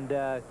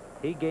 and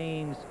he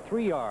gains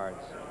 3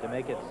 yards to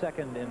make it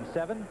 2nd and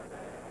 7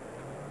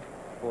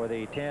 for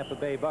the Tampa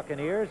Bay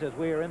Buccaneers as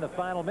we are in the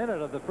final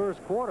minute of the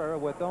first quarter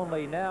with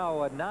only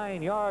now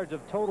 9 yards of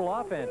total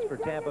offense for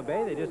Tampa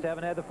Bay. They just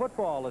haven't had the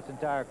football this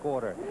entire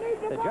quarter.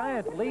 The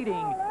Giants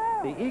leading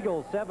the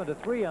Eagles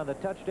 7-3 on the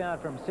touchdown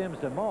from Sims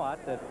to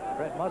Moat that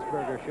Brett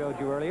Musburger showed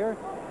you earlier.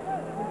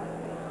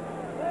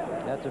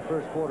 That's a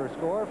first quarter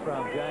score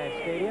from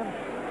Giant Stadium.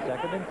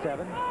 2nd and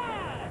 7.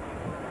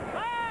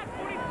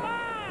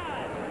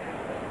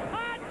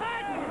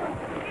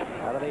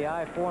 Out of the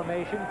I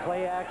formation,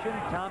 play action.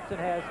 Thompson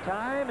has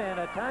time, and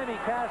a timing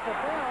cast of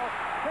Bell,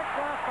 picked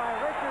off by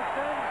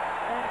Richardson,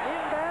 and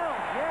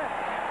inbound, yes.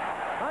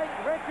 Mike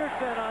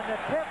Richardson on the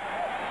tip.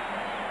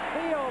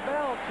 Theo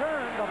Bell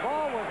turned. The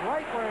ball was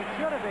right where it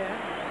should have been.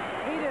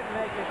 He didn't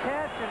make the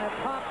catch, and it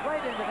popped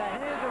right into the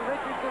hands of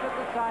Richardson at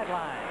the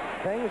sideline.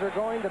 Things are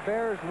going the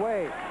Bears'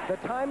 way. The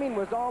timing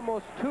was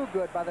almost too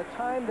good. By the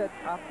time that,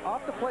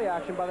 off the play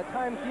action, by the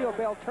time Theo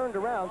Bell turned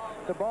around,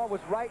 the ball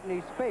was right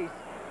in his face.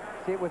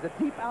 See, it was a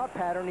deep out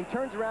pattern. He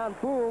turns around,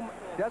 boom,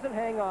 doesn't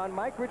hang on.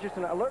 Mike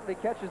Richardson alertly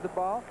catches the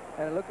ball,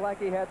 and it looked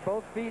like he had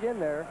both feet in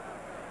there.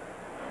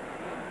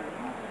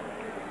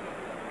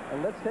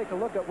 And let's take a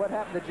look at what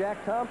happened to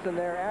Jack Thompson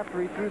there after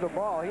he threw the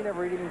ball. He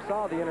never even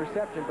saw the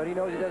interception, but he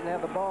knows he doesn't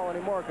have the ball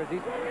anymore because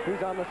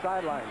he's on the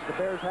sidelines. The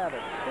Bears have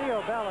it.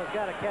 Theo Bell has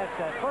got to catch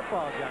that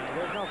football, Johnny.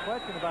 There's no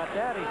question about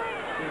that.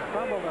 He's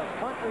fumbled a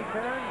punt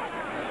return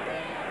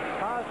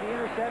and caused the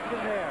interception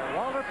there.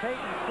 Walter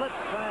Payton slipped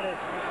trying to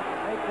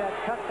make that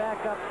cut back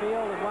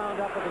upfield and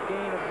wound up with a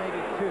gain of maybe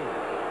 2.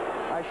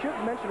 I should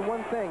mention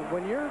one thing.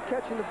 When you're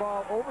catching the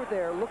ball over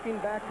there, looking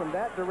back from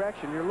that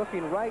direction, you're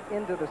looking right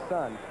into the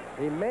sun.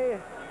 He may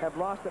have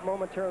lost it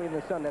momentarily in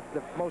the sun. That's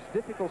the most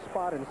difficult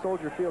spot in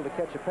Soldier Field to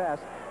catch a pass.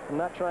 I'm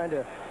not trying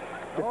to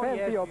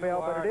defend Theo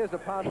Bell, but it is a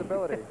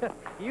possibility.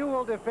 You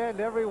will defend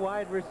every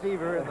wide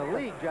receiver in the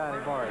league,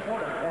 Johnny Morris.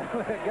 And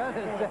when a gun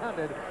is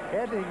sounded,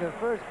 ending the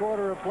first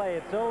quarter of play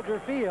at Soldier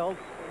Field,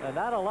 and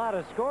not a lot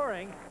of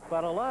scoring,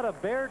 but a lot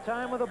of Bear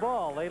time with the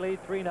ball. They lead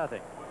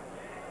 3-0.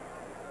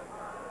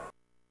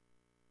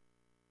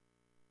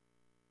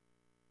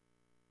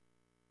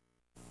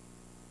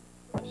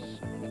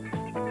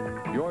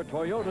 Your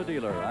Toyota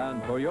dealer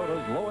and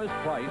Toyota's lowest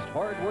priced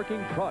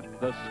hard-working truck,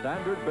 the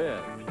Standard Bid.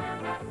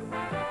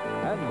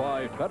 And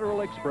by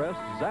Federal Express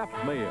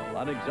Zapped Mail,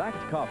 an exact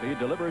copy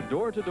delivered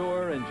door to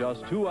door in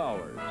just 2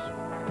 hours.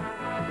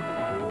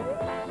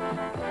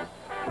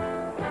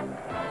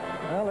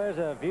 Well, there's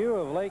a view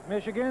of Lake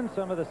Michigan.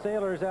 Some of the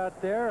sailors out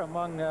there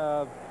among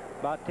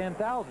about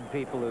 10,000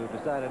 people who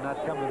decided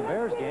not to come to the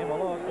Bears game,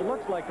 although it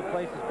looks like the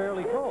place is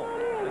fairly full.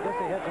 I guess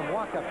they had some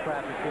walk-up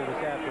traffic here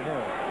this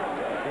afternoon.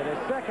 It is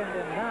 2nd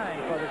and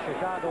 9 for the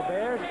Chicago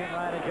Bears. Tim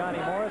Ryan and Johnny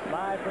Morris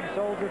live from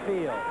Soldier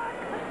Field.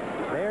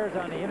 Bears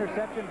on the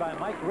interception by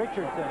Mike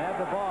Richardson have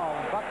the ball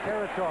in Buck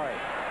territory.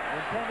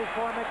 Intended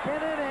for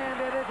McKinnon,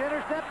 and it is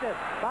intercepted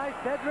by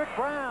Cedric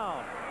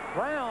Brown.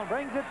 Brown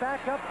brings it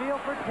back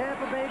upfield for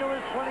Tampa Bay to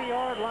his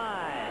 20-yard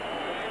line.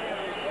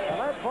 Well,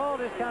 that ball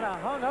just kind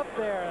of hung up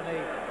there in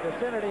the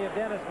vicinity of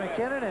Dennis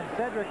McKinnon, and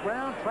Cedric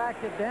Brown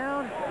tracked it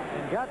down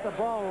and got the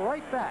ball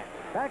right back.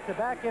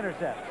 Back-to-back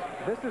intercepts.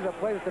 This is a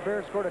play that the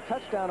Bears scored a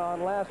touchdown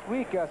on last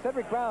week.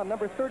 Cedric Brown,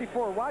 number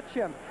 34, watch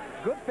him.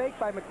 Good fake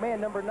by McMahon,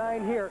 number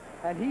 9 here,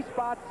 and he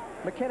spots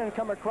McKinnon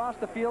come across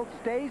the field,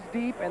 stays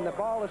deep, and the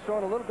ball is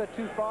thrown a little bit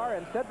too far,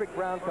 and Cedric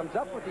Brown comes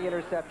up with the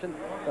interception.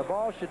 The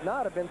ball should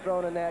not have been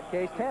thrown in that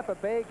case. Tampa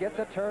Bay gets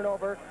a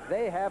turnover.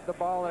 They have the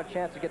ball and a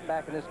chance to get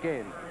back in this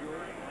game.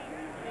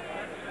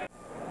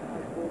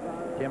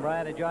 Tim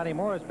Ryan and Johnny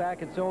Morris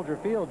back at Soldier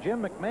Field.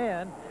 Jim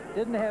McMahon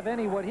didn't have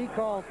any what he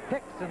calls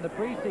picks in the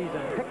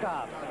preseason,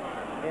 pickoffs,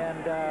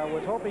 and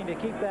was hoping to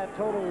keep that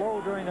total low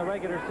during the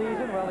regular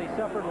season. Well, he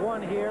suffered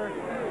one here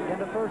in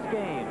the first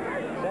game.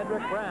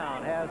 Cedric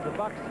Brown has the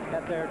Bucs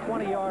at their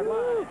 20-yard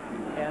line,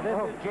 and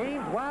this is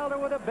James Wilder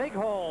with a big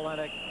hole and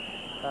a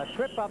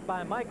trip up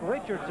by Mike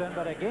Richardson,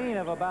 but a gain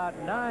of about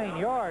 9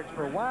 yards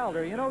for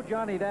Wilder. You know,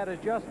 Johnny, that is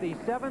just the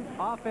 7th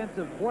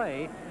offensive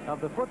play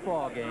of the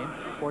football game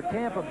for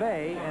Tampa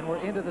Bay, and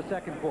we're into the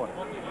second quarter.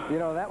 You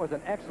know, that was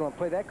an excellent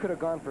play. That could have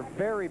gone for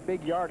very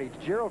big yardage.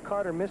 Gerald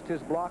Carter missed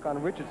his block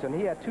on Richardson.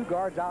 He had 2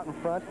 guards out in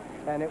front,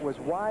 and it was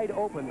wide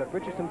open, but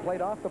Richardson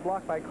played off the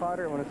block by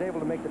Carter and was able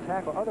to make the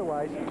tackle.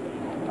 Otherwise,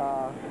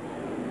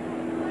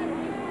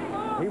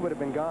 he would have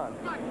been gone.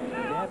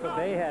 Tampa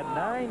Bay had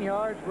 9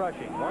 yards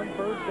rushing, 1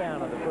 first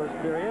down in the first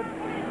period. 2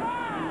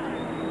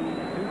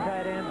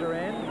 tight ends are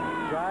in,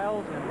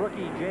 Giles and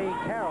rookie Jay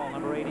Carroll,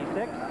 number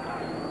 86.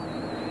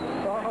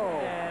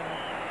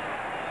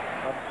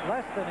 And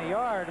less than a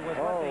yard was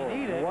what they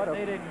needed, and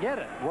they didn't get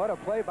it. What a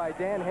play by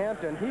Dan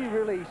Hampton. He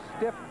really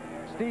stiffed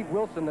Steve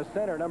Wilson, the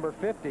center, number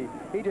 50.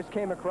 He just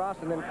came across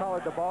and then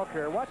collared the ball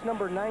carrier. Watch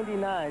number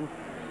 99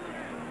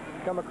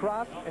 come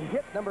across and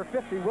hit number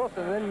 50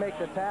 Wilson and then make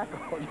the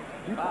tackle.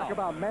 You talk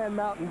about Man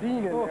Mountain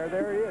Dean in there.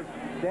 There he is,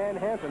 Dan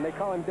Hampton. They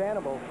call him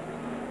Danimal.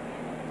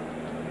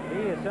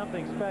 He is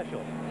something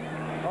special.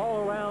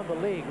 All around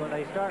the league, when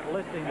they start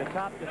listing the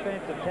top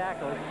defensive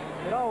tackles,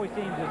 it always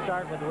seems to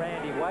start with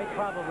Randy White,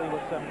 probably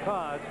with some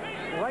cause.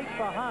 Right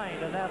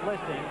behind in that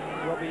listing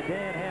will be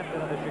Dan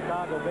Hampton of the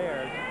Chicago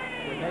Bears,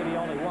 with maybe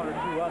only 1 or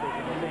 2 others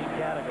in the same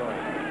category.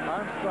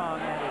 Armstrong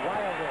and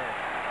Wilder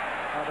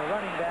are the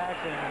running backs,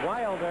 and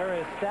Wilder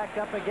is stacked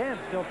up again,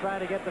 still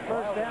trying to get the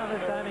first down. This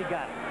time he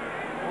got it.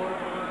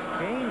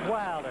 James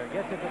Wilder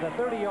gets it to the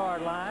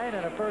 30-yard line,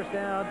 and a first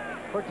down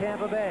for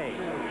Tampa Bay.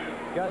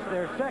 Just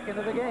their second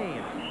of the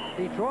game.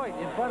 Detroit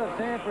in front of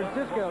San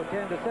Francisco,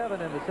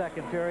 10-7 in the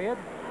second period.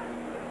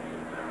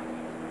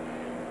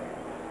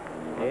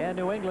 And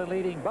New England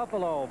leading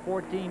Buffalo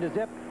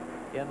 14-0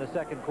 in the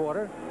second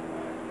quarter.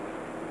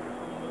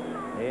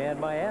 And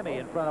Miami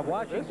in front of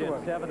Washington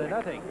 7-0 in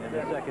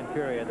the second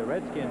period. The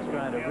Redskins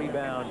trying to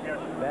rebound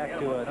back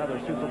to another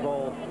Super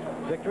Bowl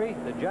victory.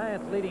 The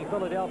Giants leading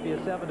Philadelphia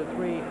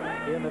 7-3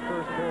 in the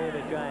first period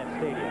at Giant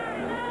Stadium.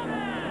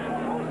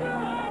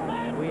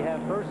 And we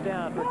have first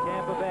down for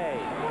Tampa Bay.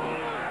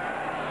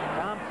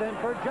 Thompson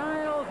for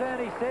Giles, and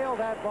he sailed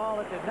that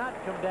ball. It did not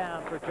come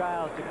down for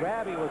Giles to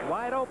grab. He was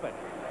wide open.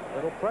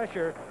 Little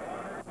pressure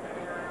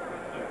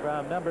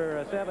from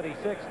number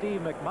 76,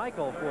 Steve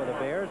McMichael, for the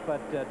Bears, but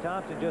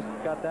Thompson just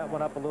got that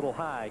one up a little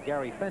high.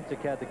 Gary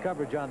Fensick had the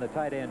coverage on the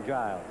tight end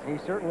Giles. He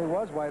certainly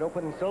was wide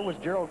open, and so was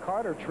Gerald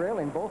Carter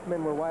trailing. Both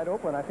men were wide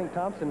open. I think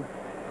Thompson,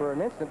 for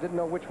an instant, didn't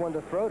know which one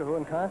to throw to,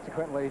 and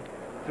consequently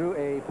threw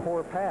a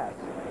poor pass.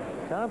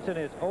 Thompson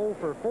is 0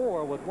 for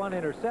 4 with 1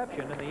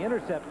 interception, and the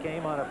intercept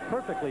came on a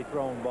perfectly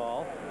thrown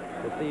ball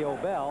to Theo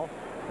Bell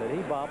that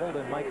he bobbled,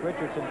 and Mike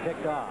Richardson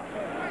picked off.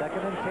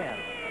 2nd and 10.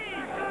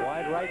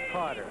 Wide right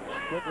Carter.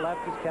 Split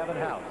left is Kevin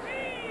House.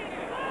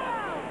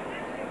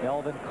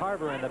 Melvin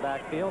Carver in the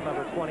backfield,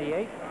 number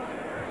 28.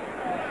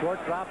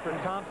 Short drop for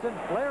Thompson,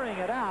 flaring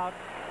it out.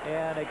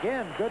 And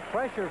again, good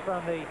pressure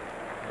from the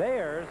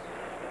Bears.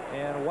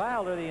 And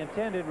Wilder, the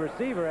intended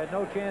receiver, had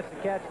no chance to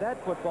catch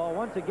that football.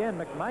 Once again,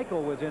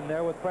 McMichael was in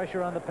there with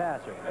pressure on the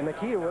passer. And the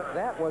key to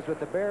that was that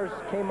the Bears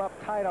came up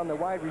tight on the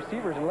wide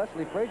receivers, and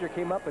Leslie Frazier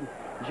came up and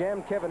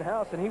jammed Kevin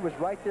House, and he was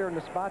right there in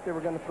the spot they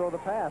were going to throw the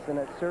pass, and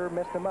it sure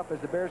messed them up. As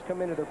the Bears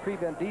come into their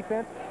prevent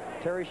defense,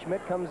 Terry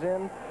Schmidt comes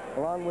in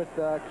along with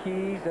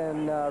Keys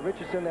and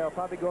Richardson. They'll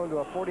probably go into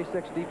a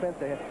 46 defense.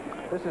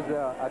 This is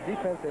a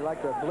defense they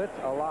like to blitz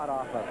a lot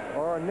off of,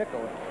 or a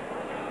nickel.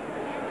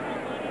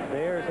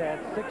 Bears had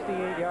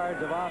 68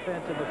 yards of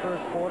offense in the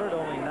first quarter, to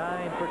only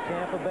 9 for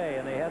Tampa Bay,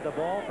 and they had the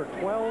ball for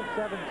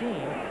 12-17.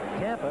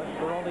 Tampa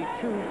for only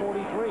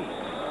 2:43.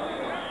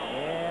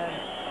 And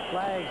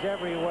flags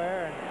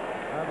everywhere,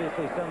 and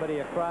obviously somebody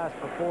across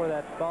before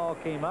that ball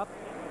came up,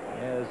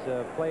 as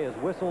play is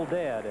whistle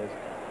dead as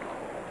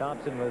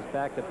Thompson was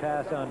back to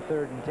pass on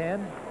 3rd and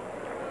 10.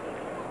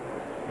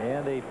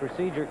 And the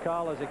procedure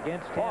call is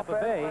against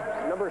Tampa Bay.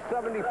 Number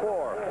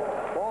 74.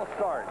 Ball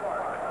start.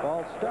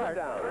 Ball start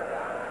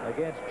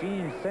against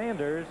Gene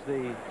Sanders,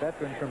 the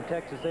veteran from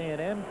Texas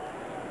A&M,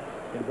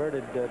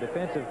 converted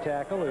defensive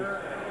tackle, who's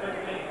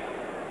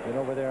been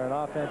over there on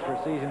offense for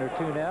a season or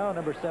 2 now.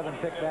 Number 7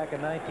 picked back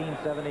in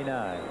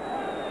 1979.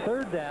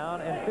 3rd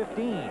down and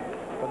 15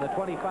 from the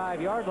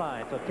 25-yard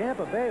line. So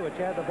Tampa Bay, which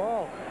had the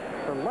ball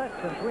for less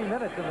than 3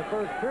 minutes in the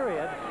first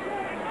period,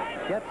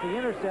 gets the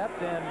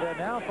intercept and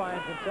now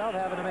finds himself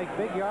having to make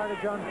big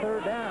yardage on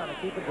 3rd down to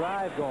keep a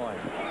drive going.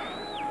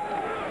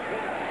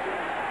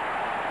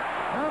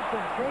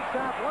 Thompson takes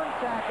off one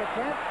sack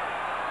attempt.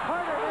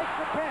 Carter makes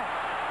the catch.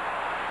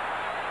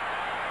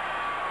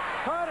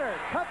 Carter,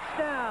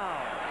 touchdown.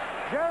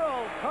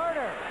 Gerald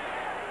Carter.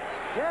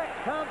 Jack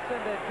Thompson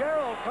to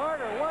Gerald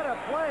Carter. What a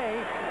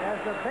play as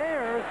the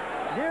Bears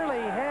nearly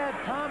had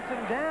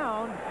Thompson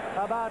down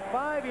about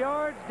 5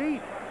 yards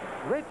deep.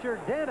 Richard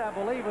Dent, I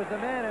believe, was the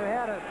man who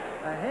had a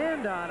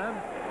hand on him.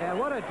 And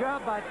what a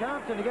job by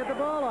Thompson to get the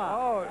ball off.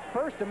 Oh,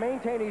 first to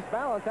maintain his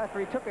balance after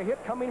he took a hit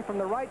coming from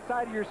the right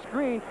side of your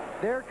screen.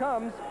 There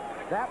comes.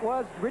 That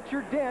was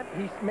Richard Dent.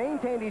 He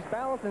maintained his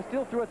balance and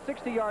still threw it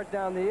 60 yards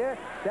down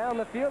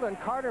the field, and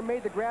Carter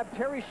made the grab.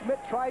 Terry Schmidt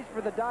tries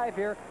for the dive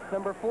here,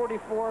 number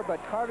 44, but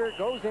Carter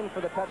goes in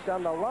for the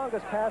touchdown, the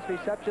longest pass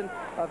reception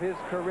of his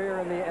career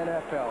in the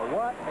NFL.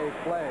 What a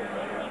play.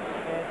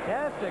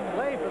 Fantastic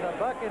play for the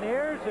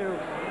Buccaneers, who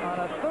on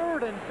a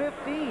 3rd and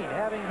 15,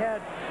 having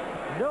had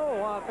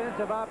no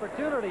offensive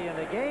opportunity in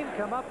the game,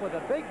 come up with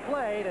a big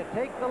play to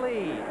take the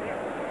lead.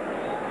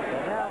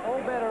 And now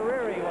Obed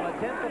Ariri will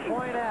attempt the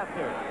point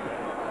after.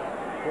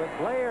 With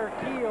Blair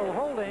Keel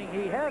holding,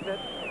 he has it.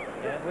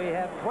 And we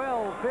have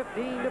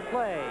 12:15 to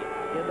play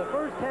in the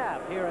first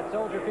half here at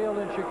Soldier Field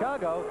in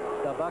Chicago.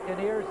 The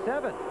Buccaneers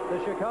 7,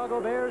 the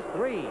Chicago Bears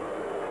 3.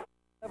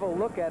 Have a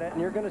look at it,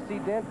 and you're going to see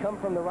Dent come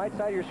from the right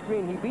side of your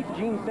screen. He beats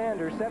Gene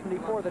Sanders,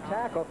 74, the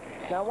tackle.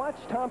 Now watch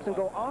Thompson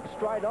go off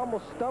stride,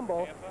 almost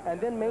stumble,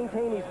 and then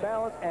maintain his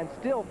balance and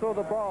still throw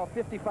the ball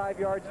 55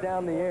 yards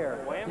down the air.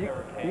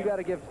 You got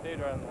to give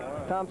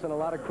Thompson a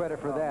lot of credit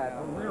for that.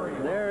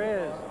 There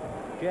is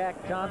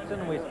Jack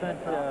Thompson. We spent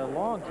a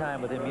long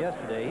time with him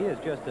yesterday. He is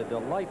just a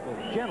delightful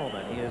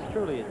gentleman. He is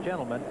truly a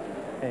gentleman,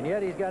 and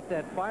yet he's got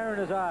that fire in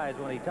his eyes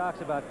when he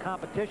talks about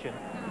competition.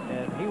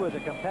 And he was a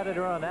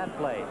competitor on that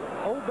play.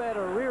 Obed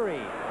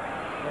Ariri,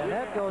 and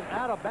that goes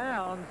out of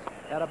bounds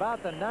at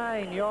about the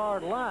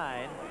 9-yard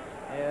line,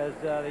 as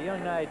the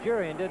young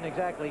Nigerian didn't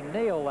exactly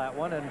nail that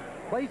one, and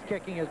place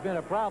kicking has been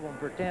a problem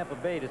for Tampa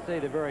Bay, to say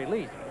the very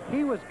least.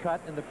 He was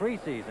cut in the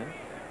preseason.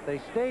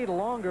 They stayed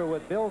longer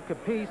with Bill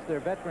Capice,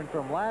 their veteran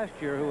from last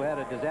year, who had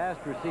a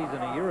disastrous season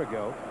a year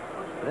ago.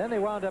 Then they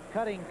wound up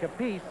cutting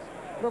Capice,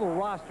 little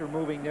roster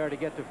moving there to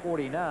get to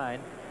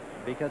 49.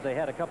 Because they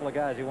had a couple of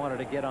guys who wanted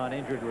to get on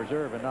injured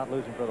reserve and not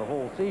lose him for the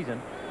whole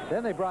season.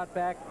 Then they brought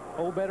back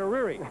Obed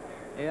Ariri.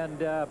 And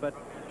but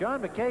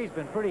John McKay's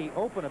been pretty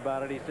open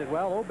about it. He said,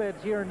 well,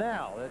 Obed's here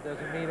now. That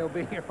doesn't mean he'll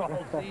be here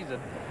all season.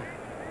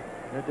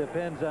 It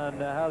depends on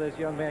how this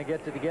young man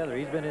gets it together.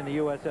 He's been in the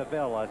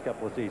USFL last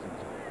couple of seasons.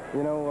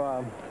 You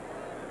know,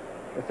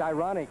 it's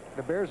ironic.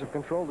 The Bears have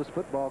controlled this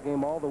football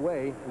game all the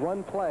way.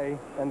 One play,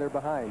 and they're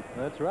behind.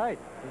 That's right.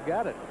 You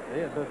got it.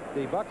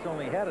 The Bucks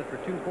only had it for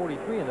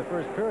 2:43 in the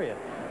first period.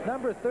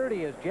 Number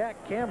 30 is Jack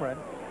Cameron,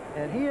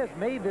 and he has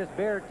made this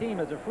Bear team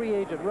as a free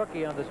agent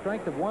rookie on the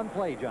strength of one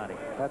play, Johnny.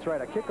 That's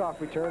right. A kickoff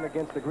return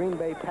against the Green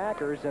Bay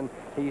Packers, and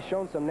he's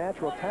shown some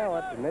natural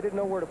talent, and they didn't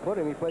know where to put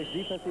him. He plays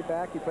defensive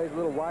back. He plays a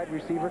little wide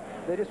receiver.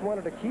 They just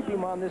wanted to keep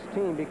him on this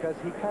team because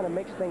he kind of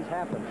makes things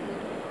happen.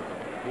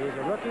 He is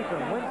a rookie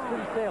from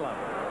Winston-Salem.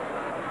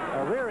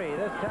 Ariri,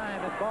 this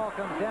time the ball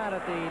comes down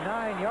at the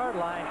 9-yard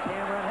line.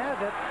 Cameron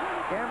has it.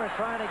 Cameron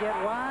trying to get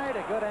wide.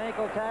 A good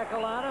ankle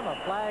tackle on him. A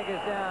flag is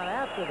down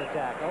after the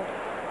tackle.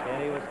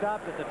 And he was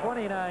stopped at the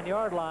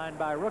 29-yard line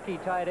by rookie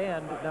tight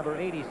end number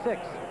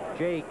 86,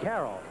 Jay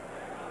Carroll.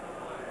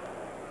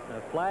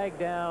 A flag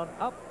down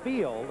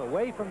upfield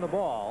away from the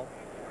ball.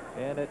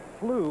 And it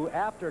flew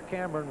after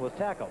Cameron was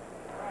tackled.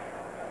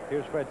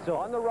 Here's Fred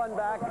Silver. On the run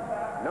back,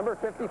 number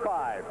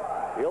 55.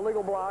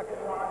 Illegal block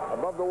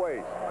above the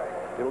waist.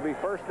 It'll be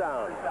first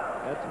down.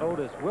 That's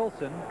Otis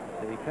Wilson,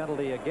 the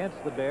penalty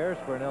against the Bears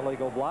for an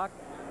illegal block.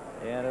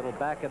 And it'll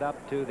back it up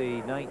to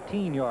the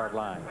 19-yard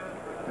line.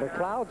 The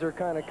clouds are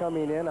kind of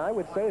coming in. I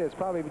would say it's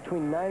probably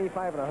between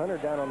 95 and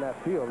 100 down on that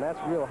field, and that's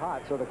real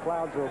hot, so the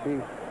clouds will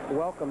be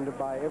welcomed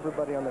by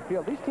everybody on the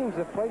field. These teams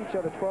have played each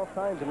other 12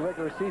 times in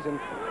regular season.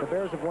 The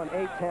Bears have won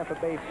 8, Tampa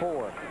Bay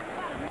 4.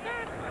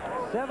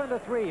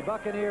 7-3,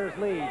 Buccaneers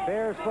lead.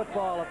 Bears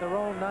football at their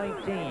own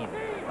 19.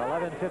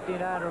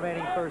 11:59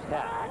 remaining first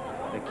half.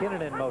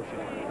 McKinnon in motion.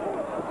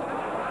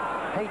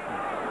 Payton.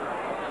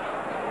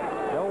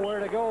 Nowhere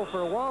to go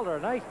for Walter.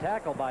 Nice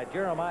tackle by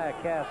Jeremiah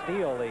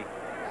Castile, the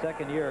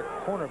second-year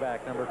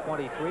cornerback, number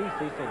 23.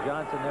 Cecil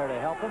Johnson there to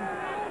help him.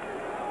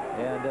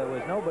 And there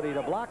was nobody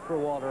to block for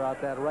Walter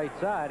out that right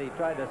side. He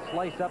tried to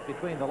slice up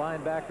between the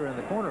linebacker and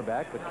the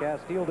cornerback, but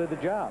Castile did the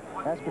job.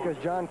 That's because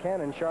John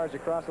Cannon charged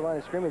across the line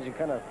of scrimmage and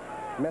kind of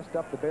messed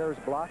up the Bears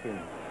blocking.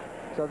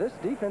 So this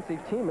defensive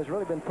team has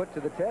really been put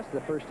to the test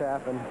the first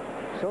half, and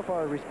so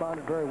far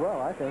responded very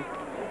well, I think.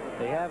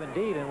 They have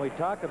indeed, and we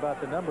talked about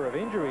the number of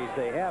injuries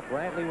they have.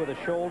 Brantley with a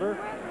shoulder,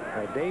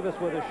 Davis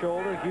with a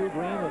shoulder, Hugh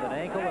Green with an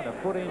ankle and a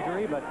foot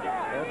injury, but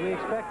as we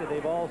expected,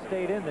 they've all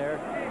stayed in there.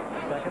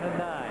 2nd and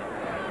 9.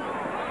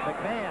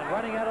 McMahon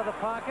running out of the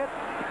pocket,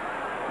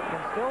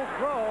 can still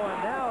throw,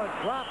 and now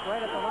it's dropped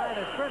right at the line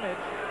of scrimmage.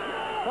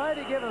 Tried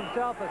to give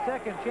himself a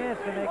second chance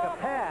to make a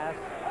pass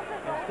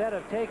instead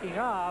of taking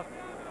off,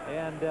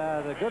 And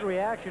the good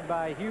reaction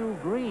by Hugh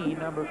Green,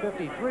 number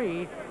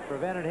 53,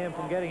 prevented him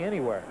from getting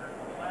anywhere.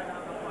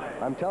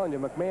 I'm telling you,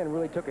 McMahon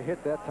really took a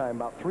hit that time.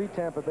 About 3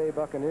 Tampa Bay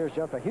Buccaneers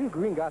jumped. Hugh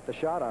Green got the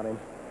shot on him.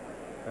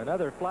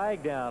 Another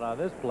flag down on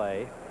this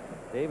play.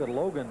 David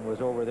Logan was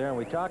over there, and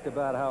we talked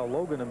about how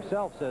Logan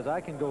himself says, I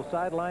can go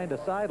sideline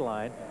to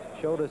sideline.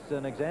 Showed us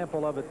an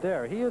example of it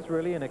there. He is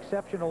really an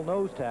exceptional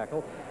nose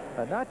tackle,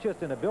 not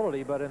just in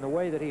ability, but in the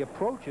way that he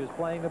approaches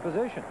playing the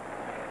position.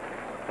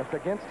 That's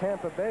against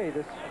Tampa Bay,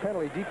 this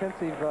penalty,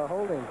 defensive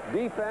holding.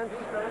 Defense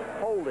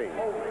holding.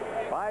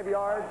 5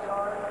 yards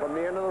from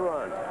the end of the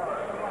run.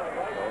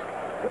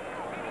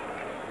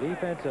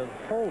 Defensive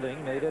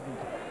holding. They didn't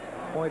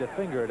point a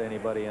finger at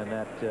anybody in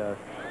that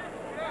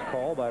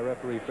call by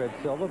referee Fred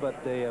Silva,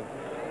 but they have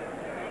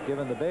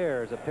given the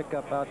Bears a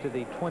pickup out to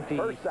the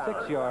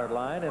 26-yard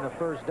line and a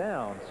first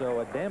down.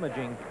 So a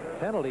damaging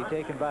penalty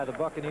taken by the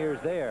Buccaneers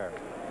there.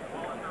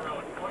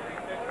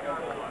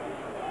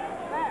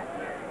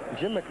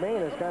 Jim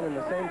McMahon is kind of in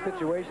the same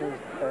situation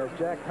as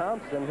Jack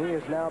Thompson. He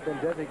has now been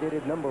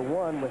designated number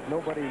 1 with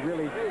nobody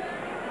really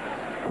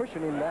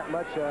pushing him that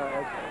much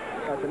as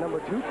the number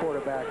 2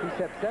 quarterback. He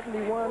set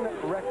 71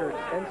 records,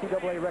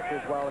 NCAA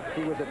records, while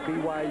he was at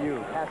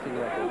BYU, passing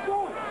records.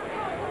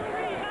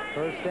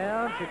 First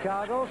down,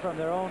 Chicago from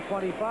their own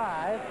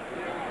 25.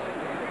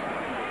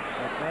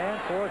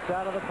 McMahon forced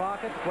out of the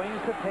pocket,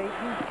 swings to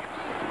Payton.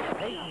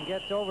 Payton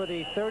gets over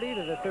the 30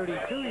 to the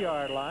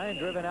 32-yard line,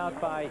 driven out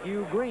by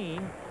Hugh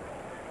Green,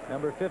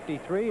 number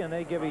 53, and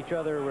they give each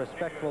other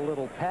respectful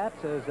little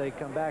pats as they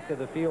come back to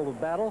the field of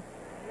battle.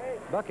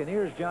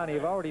 Buccaneers, Johnny,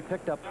 have already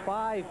picked up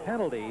 5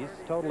 penalties,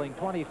 totaling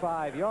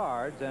 25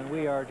 yards, and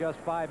we are just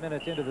 5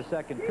 minutes into the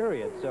second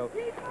period. So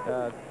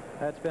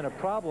that's been a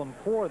problem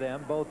for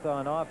them, both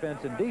on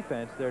offense and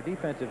defense. Their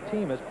defensive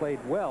team has played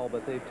well,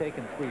 but they've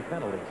taken 3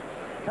 penalties.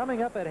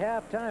 Coming up at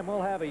halftime,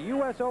 we'll have a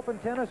U.S. Open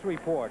tennis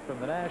report from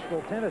the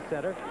Nashville Tennis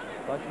Center,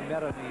 Flushing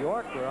Meadow, New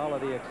York, where all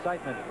of the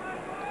excitement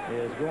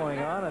is going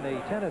on in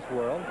the tennis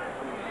world.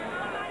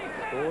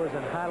 Scores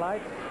and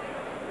highlights.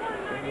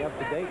 Bring you up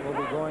to date. We'll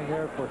be going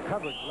there for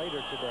coverage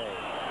later today.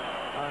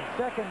 On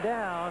second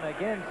down,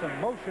 again, some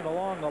motion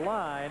along the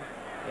line,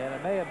 and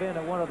it may have been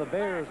that one of the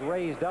Bears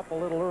raised up a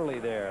little early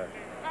there.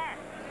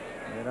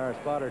 And our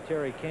spotter,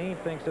 Terry Kane,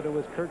 thinks that it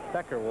was Kurt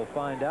Becker. We'll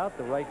find out.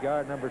 The right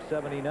guard, number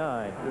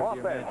 79.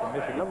 Offense,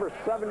 number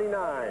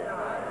 79.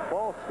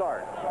 False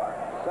start.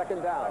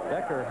 Second down.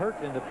 Becker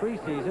hurt in the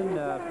preseason,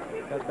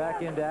 got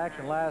back into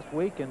action last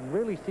week and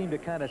really seemed to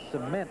kind of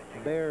cement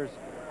the Bears'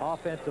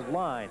 offensive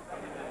line.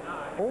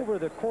 Over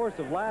the course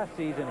of last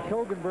season,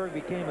 Hilgenberg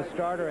became a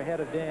starter ahead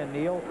of Dan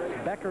Neal.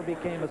 Becker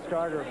became a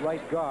starter at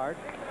right guard.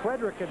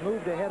 Frederick had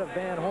moved ahead of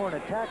Van Horn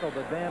at tackle,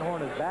 but Van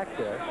Horn is back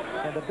there.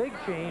 And the big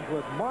change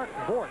was Mark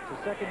Bortz,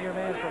 a second-year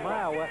man from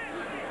Iowa,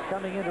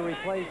 coming in to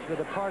replace the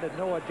departed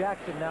Noah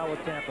Jackson, now with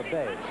Tampa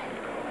Bay.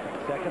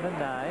 Second and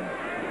 9.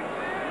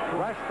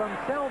 Rush from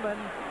Selman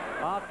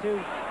off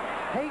to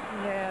Payton,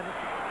 and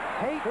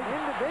Payton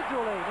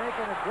individually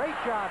making a great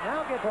job.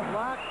 Now gets a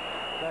block,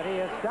 but he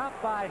is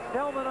stopped by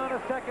Selman on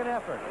a second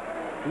effort.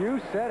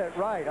 You said it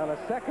right. On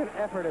a second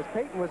effort, as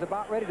Payton was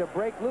about ready to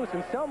break loose,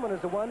 and Selman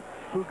is the one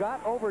who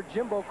got over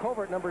Jimbo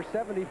Covert, number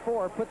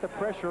 74, put the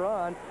pressure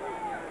on.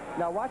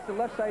 Now watch the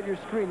left side of your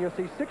screen. You'll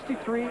see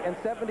 63 and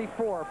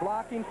 74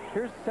 blocking.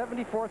 Here's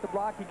 74 at the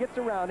block. He gets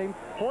around him,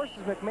 forces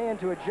McMahon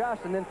to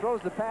adjust, and then throws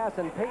the pass,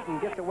 and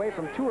Payton gets away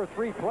from 2 or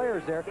 3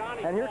 players there.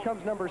 And here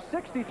comes number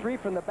 63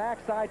 from the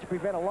backside to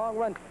prevent a long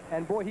run.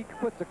 And boy, he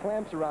puts the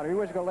clamps around him. He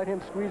wasn't going to let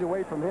him squeeze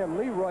away from him.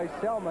 Leroy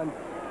Selman,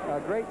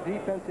 a great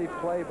defensive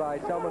play by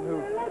Selman,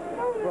 who,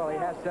 well, he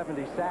has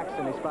 70 sacks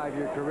in his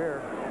 5-year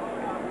career.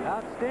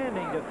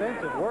 Outstanding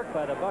defensive work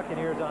by the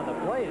Buccaneers on the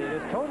play. They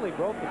just totally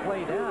broke the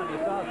play down. You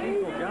saw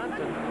Cecil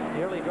Johnson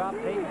nearly drop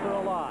Payton for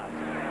a loss.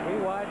 3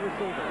 wide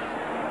receivers.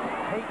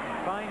 Payton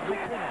finds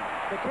McKinnon.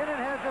 McKinnon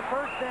has the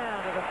first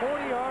down to the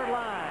 40-yard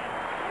line.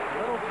 A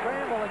little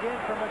scramble again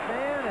from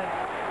McMahon, and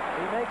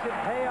he makes it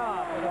pay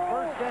off with a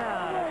first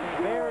down at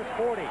the Bears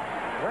 40.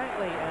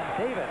 Brantley and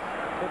Davis,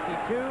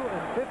 52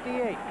 and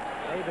 58,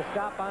 made the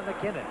stop on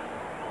McKinnon.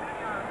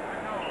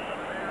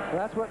 Well,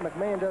 that's what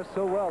McMahon does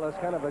so well, is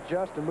kind of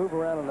adjust and move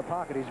around in the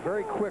pocket. He's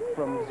very quick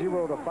from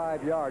 0 to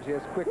 5 yards. He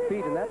has quick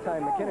feet, and that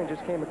time McKinnon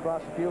just came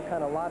across the field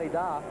kind of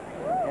la-di-da,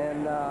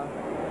 and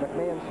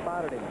McMahon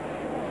spotted him.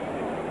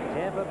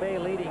 Tampa Bay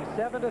leading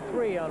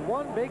 7-3 on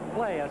one big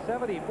play, a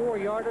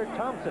 74-yarder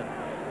Thompson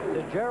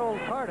to Gerald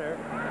Carter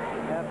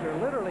after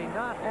literally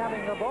not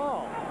having the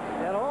ball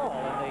at all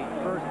in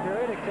the first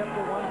period except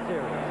for one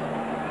series.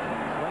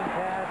 Swing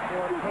pass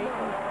for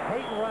Payton.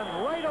 Payton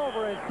runs right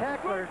over his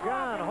tackler,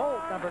 John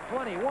Holt, number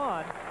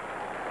 21.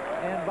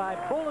 And by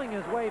bulling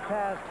his way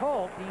past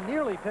Holt, he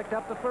nearly picked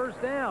up the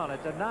first down.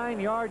 It's a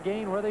 9-yard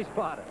gain where they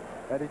spotted.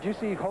 Did you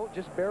see Holt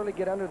just barely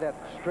get under that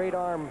straight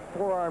arm,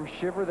 forearm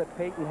shiver that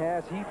Payton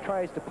has? He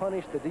tries to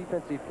punish the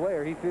defensive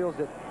player. He feels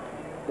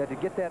that to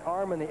get that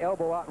arm and the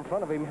elbow out in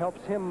front of him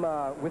helps him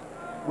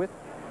with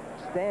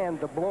withstand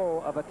the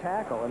blow of a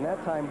tackle. And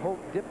that time, Holt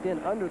dipped in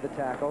under the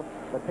tackle,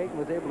 but Payton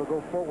was able to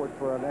go forward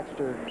for an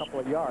extra couple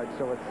of yards.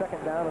 So it's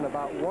 2nd down and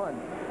about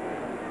 1.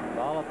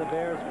 Ball at the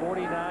Bears'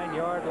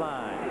 49-yard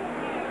line.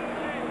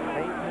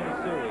 Payton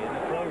and Suey in the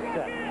close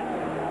set.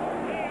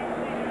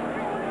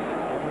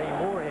 Henry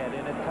Moorhead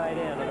in at tight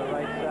end on the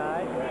right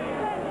side.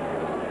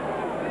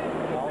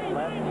 Alt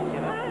left,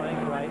 Kenneth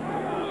Frank right.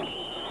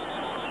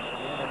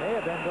 And there may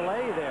have been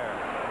delay there.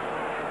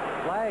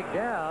 Flag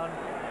down.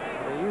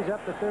 They use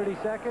up to 30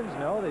 seconds.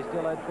 No, they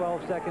still had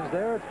 12 seconds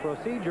there. It's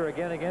procedure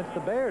again against the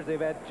Bears. They've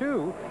had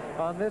 2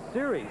 on this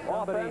series.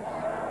 Somebody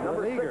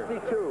number illegal.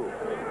 62.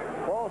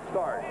 Ball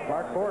start.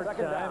 Mark Bort's 2nd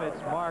time. down.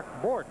 It's Mark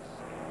Bortz,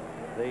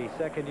 the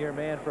 2nd-year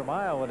man from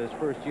Iowa in his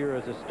first year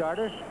as a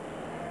starter.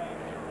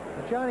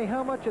 Now, Johnny,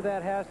 how much of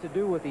that has to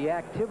do with the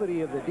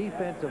activity of the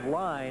defensive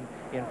line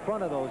in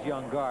front of those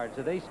young guards?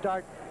 Do they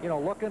start,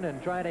 looking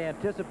and trying to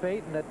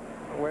anticipate and that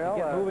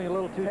get moving a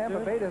little too Tampa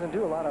soon? Bay doesn't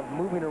do a lot of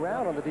moving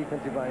around on the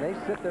defensive line. They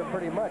sit there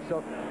pretty much.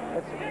 So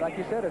it's like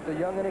you said, it's a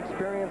young,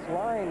 inexperienced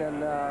line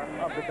and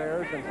of the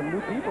Bears and some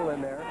new people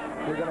in there.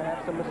 You're going to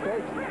have some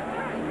mistakes.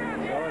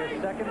 So it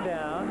is 2nd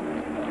down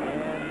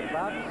and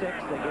about 6.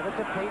 They give it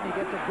to Payton. He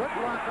gets a good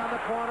block on the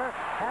corner.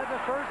 Has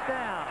a 1st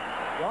down.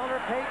 Walter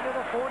Payton to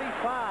the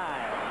 45.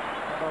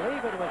 I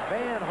believe it was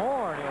Van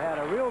Horn who had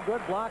a real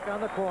good block on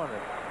the corner.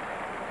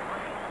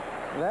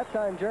 That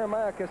time,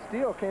 Jeremiah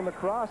Castile came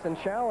across and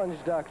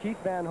challenged Keith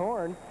Van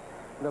Horn,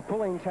 the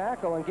pulling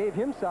tackle, and gave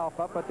himself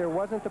up, but there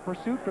wasn't the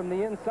pursuit from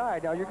the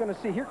inside. Now, you're going to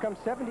see, here comes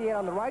 78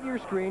 on the right of your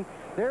screen.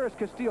 There is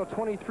Castile,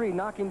 23,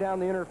 knocking down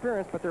the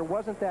interference, but there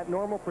wasn't that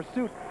normal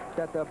pursuit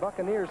that the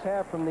Buccaneers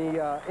have from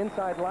the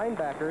inside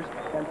linebackers,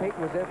 and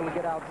Payton was able to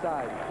get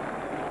outside.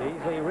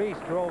 Beasley Reese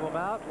drove him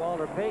out.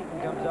 Walter Payton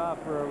comes off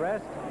for a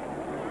rest.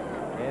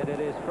 And it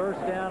is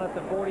 1st down at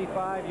the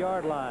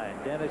 45-yard line.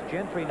 Dennis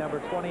Gentry, number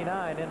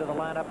 29, into the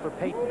lineup for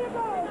Payton.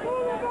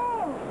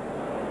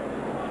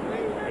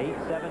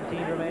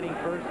 8:17 remaining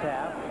first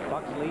half.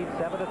 Bucks lead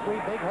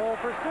 7-3. Big hole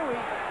for Suey.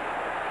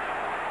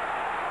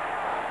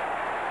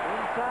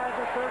 Inside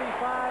the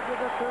 35 to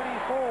the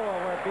 34,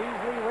 where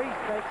Beasley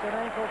Reese makes an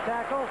ankle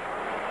tackle.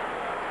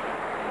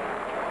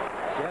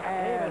 Jeff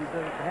Davis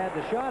had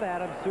the shot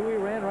at him. Suey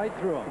ran right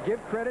through him.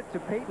 Give credit to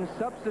Payton's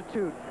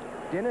substitute,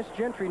 Dennis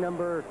Gentry,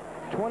 number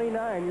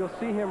 29. You'll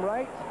see him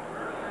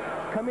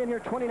come in here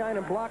 29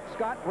 and block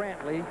Scott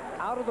Brantley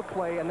out of the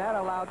play, and that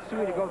allowed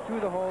Suey to go through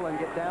the hole and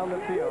get down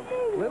the field.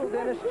 Little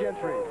Dennis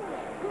Gentry.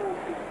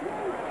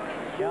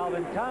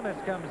 Calvin Thomas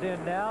comes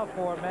in now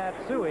for Matt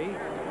Suey.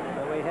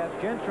 So we have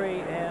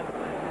Gentry and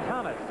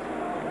Thomas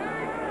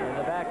in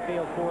the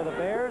backfield for the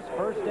Bears.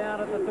 1st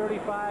down at the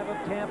 35 of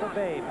Tampa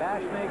Bay.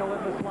 Bashmagel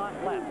in the slot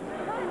left.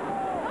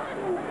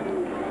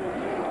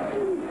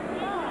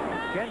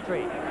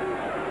 Gentry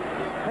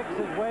picks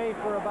his way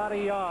for about a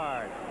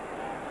yard.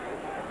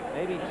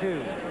 Maybe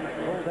 2.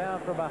 Pulled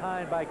down from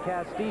behind by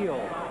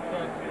Castile.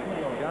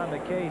 John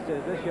McKay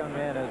says this young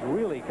man has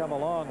really come a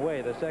long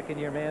way. The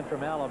 2nd-year man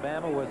from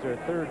Alabama was their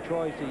 3rd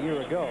choice a year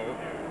ago.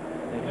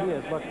 And he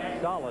has looked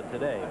solid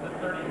today.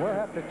 We'll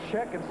have to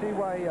check and see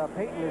why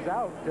Payton is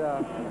out.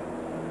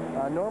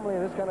 Normally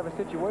in this kind of a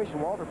situation,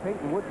 Walter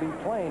Payton would be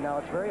playing. Now,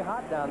 it's very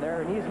hot down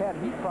there, and he's had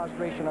heat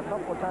frustration a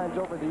couple of times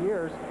over the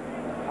years.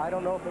 I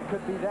don't know if it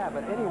could be that,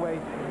 but anyway,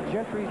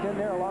 Gentry's in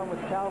there along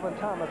with Calvin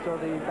Thomas, so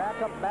the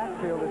backup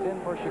backfield is in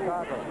for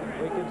Chicago.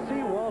 We can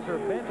see Walter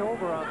bent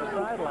over on the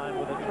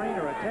sideline with a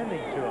trainer attending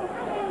to him.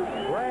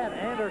 Brad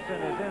Anderson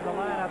is in the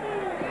lineup,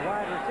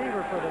 wide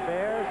receiver for the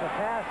Bears. The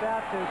pass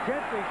out to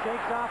Gentry,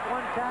 shakes off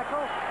 1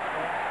 tackle,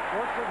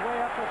 and works his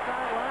way up the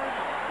sideline.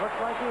 Looks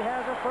like he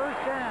has a 1st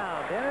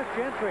down. Dennis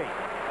Gentry.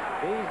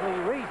 Beasley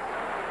Reese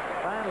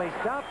finally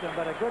stopped him,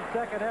 but a good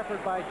 2nd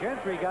effort by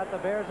Gentry got the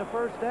Bears a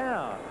 1st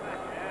down.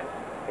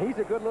 He's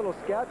a good little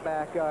scout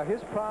back.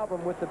 His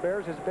problem with the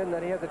Bears has been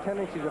that he has a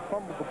tendency to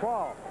fumble the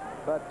ball.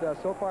 But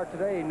so far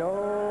today,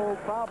 no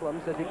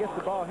problems. As he gets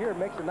the ball here,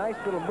 makes a nice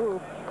little move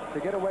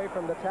to get away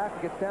from the tackle,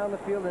 gets down the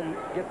field, and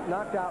gets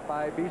knocked out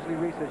by Beasley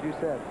Reese, as you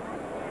said.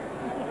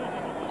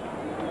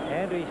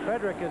 Andy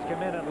Frederick has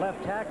come in at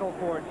left tackle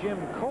for Jim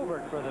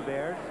Covert for the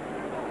Bears.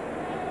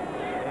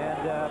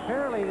 And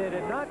apparently they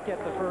did not get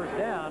the 1st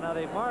down. Now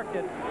they've marked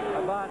it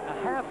about a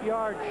 ½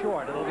 yard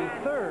short. It'll be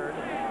 3rd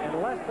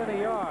and less than a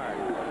yard.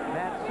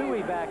 Matt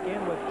Suey back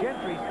in with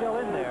Gentry still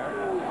in there.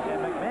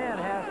 And McMahon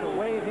has to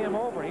wave him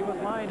over. He was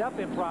lined up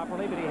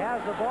improperly, but he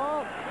has the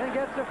ball and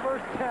gets the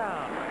 1st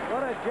down.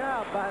 What a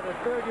job by the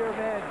 3rd-year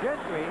man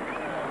Gentry.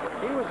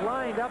 He was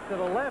lined up to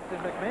the left,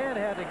 and McMahon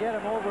had to get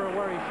him over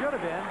where he should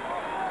have been.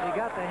 He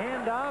got the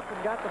handoff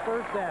and got the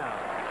 1st down.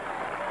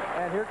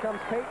 And here comes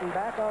Payton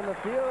back on the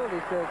field. He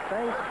says,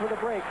 thanks for the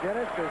break,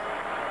 Dennis.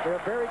 They're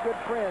very good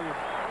friends,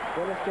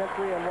 Dennis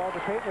Gentry and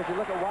Walter Payton. As you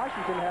look at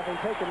Washington having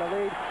taken the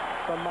lead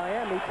from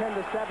Miami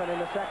 10-7 in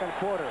the 2nd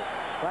quarter.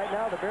 Right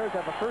now, the Bears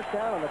have a 1st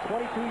down on the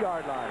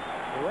 22-yard line.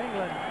 New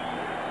England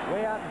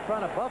way out in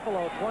front of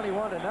Buffalo,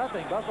 21-0.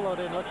 Buffalo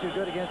didn't look too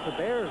good against the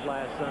Bears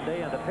last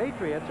Sunday, and the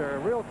Patriots are a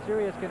real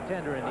serious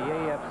contender in the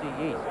AFC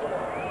East.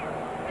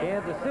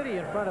 Kansas City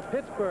in front of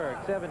Pittsburgh,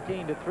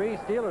 17-3.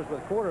 Steelers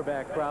with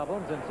quarterback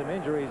problems and some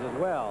injuries as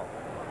well.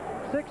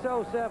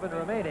 6:07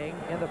 remaining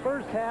in the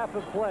first half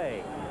of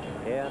play,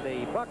 and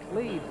the Bucs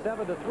lead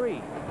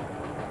 7-3.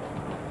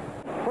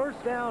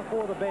 First down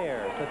for the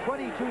Bears, the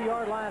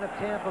 22-yard line of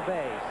Tampa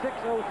Bay.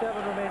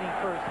 6:07 remaining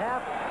first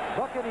half.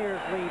 Buccaneers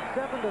lead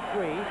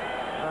 7-3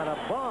 on a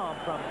bomb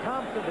from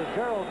Thompson to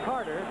Gerald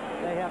Carter.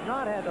 They have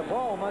not had the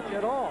ball much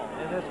at all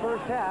in this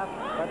first half,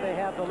 but they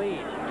have the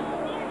lead.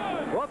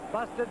 Whoop,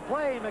 busted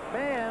play.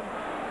 McMahon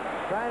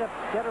trying to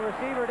get a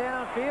receiver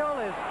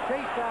downfield, is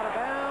chased out of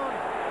bounds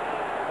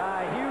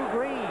by Hugh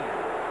Green.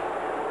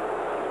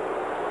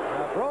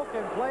 A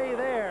broken play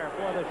there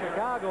for the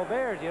Chicago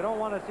Bears. You don't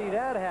want to see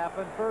that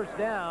happen. First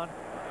down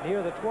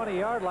near the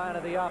 20-yard line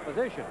of the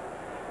opposition.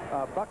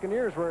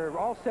 Buccaneers were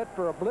all set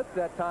for a blitz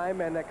that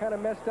time, and that kind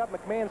of messed up.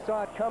 McMahon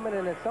saw it coming,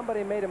 and then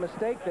somebody made a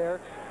mistake there,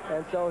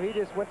 and so he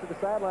just went to the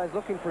sidelines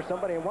looking for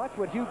somebody. And watch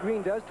what Hugh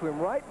Green does to him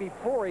right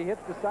before he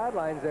hits the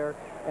sidelines there,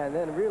 and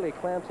then really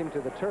clamps him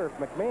to the turf.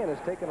 McMahon has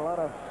taken a lot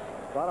of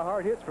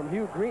hard hits from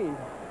Hugh Green.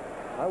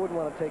 I wouldn't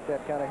want to take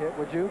that kind of hit,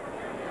 would you?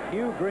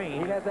 Hugh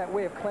Green. He has that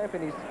way of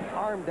clamping his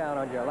arm down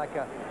on you like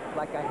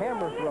a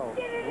hammer throw.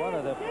 One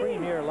of the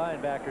premier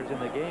linebackers in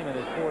the game in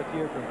his 4th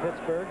year from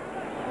Pittsburgh.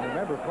 I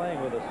remember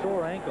playing with a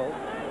sore ankle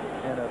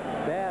and a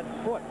bad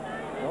foot.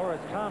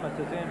 Norris Thomas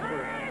is in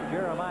for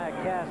Jeremiah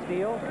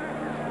Castile.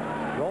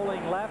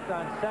 Rolling left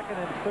on 2nd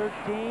and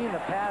 13. The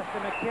pass to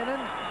McKinnon.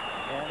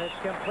 And it's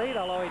complete,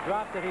 although he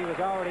dropped it. He was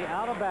already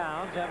out of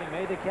bounds, having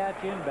made the catch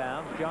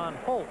inbounds. John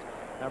Holt,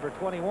 number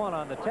 21,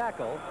 on the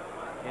tackle.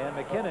 And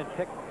McKinnon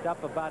picked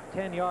up about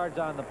 10 yards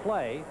on the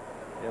play.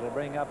 It'll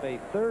bring up a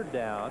 3rd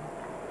down.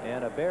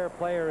 And a Bear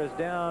player is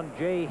down,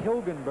 Jay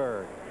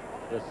Hilgenberg,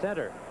 the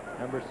center,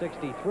 number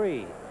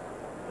 63.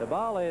 The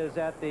ball is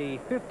at the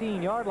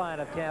 15-yard line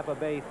of Tampa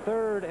Bay,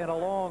 3rd and a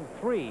long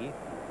 3.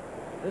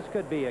 This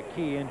could be a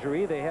key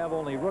injury. They have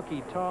only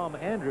rookie Tom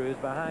Andrews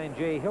behind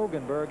Jay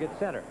Hilgenberg at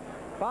center.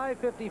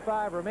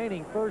 5:55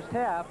 remaining first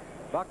half.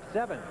 Bucs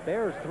 7,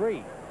 Bears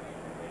 3.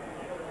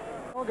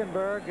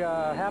 Hilgenberg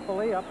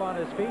happily up on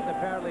his feet and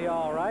apparently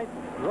all right.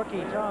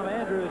 Rookie Tom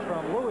Andrews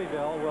from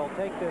Louisville will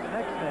take this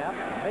next snap,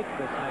 make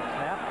this next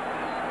snap.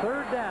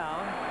 3rd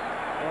down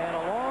and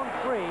a long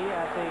 3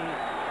 at the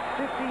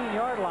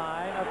 15-yard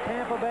line of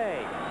Tampa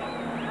Bay.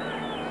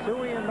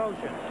 Suey in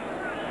motion.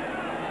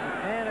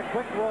 And a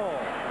quick roll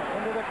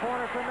into the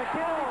corner for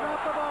McKinnon. He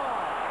dropped the ball.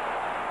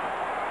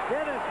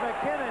 Dennis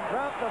McKinnon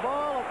dropped the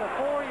ball at the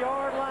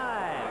 4-yard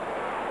line.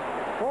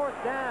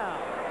 4th down.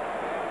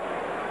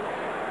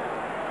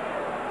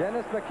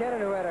 Dennis McKinnon,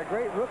 who had a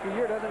great rookie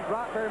year, doesn't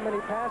drop very many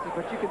passes,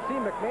 but you can see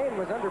McMahon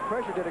was under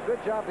pressure, did a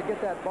good job to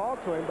get that ball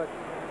to him, but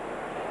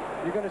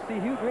you're going to see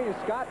Hugh Green and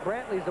Scott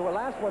Brantley's the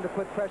last one to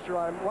put pressure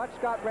on him. Watch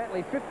Scott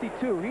Brantley,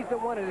 52. He's the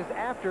one that is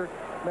after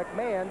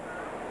McMahon.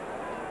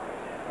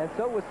 And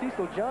so was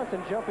Cecil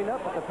Johnson jumping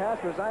up, but the pass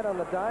was right on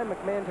the dime.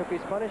 McMahon took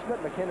his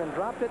punishment. McKinnon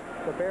dropped it.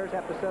 The Bears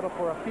have to settle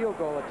for a field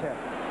goal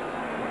attempt.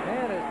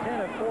 McMahon is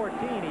 10 of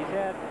 14. He's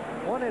had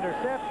 1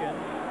 interception,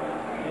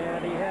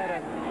 and he had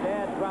a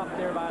bad drop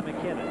there by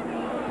McKinnon.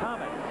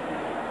 Thomas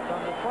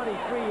from the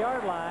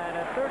 23-yard line.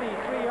 A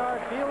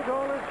 33-yard field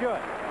goal is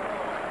good.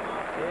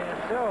 And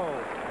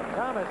so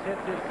Thomas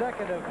hits his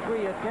 2nd of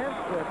 3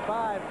 attempts with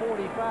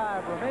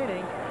 5:45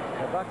 remaining.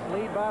 The Bucs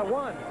lead by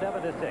 1,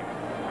 7-6.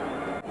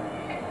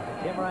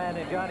 Tim Ryan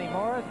and Johnny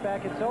Morris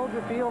back at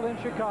Soldier Field in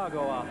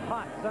Chicago. A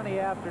hot, sunny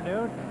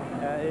afternoon.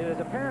 It is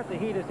apparent the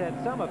heat has had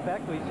some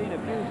effect. We've seen a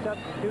few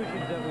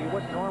substitutions that we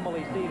wouldn't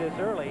normally see this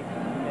early.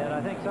 And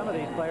I think some of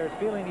these players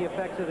feeling the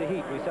effects of the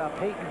heat. We saw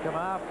Peyton come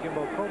off.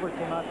 Jimbo Covert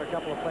came out for a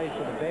couple of plays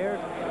for the Bears.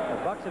 The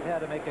Bucs have had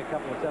to make a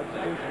couple of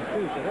substitutions,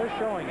 too, so they're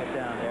showing it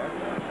down there.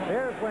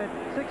 Bears went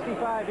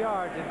 65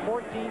 yards in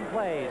 14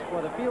 plays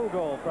for the field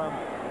goal from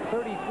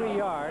 33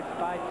 yards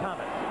by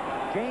Thomas.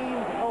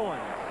 James Owens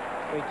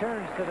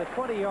returns to the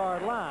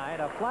 20-yard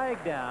line. A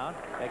flag down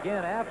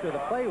again after the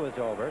play was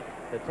over.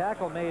 The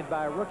tackle made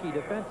by rookie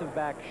defensive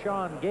back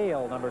Sean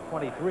Gale, number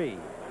 23.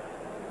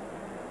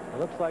 It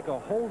looks like a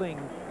holding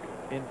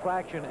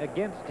infraction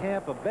against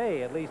Tampa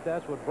Bay. At least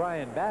that's what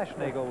Brian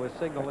Bashnagel was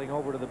signaling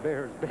over to the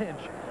Bears bench.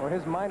 Or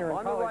his minor in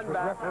college was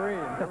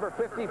refereeing. Number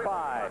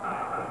 55,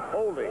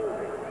 holding.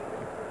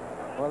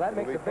 Well, that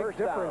makes a big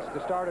difference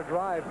to start a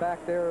drive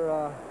back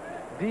there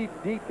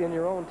deep in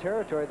your own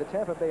territory. The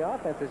Tampa Bay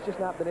offense has just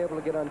not been able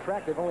to get on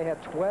track. They've only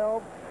had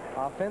 12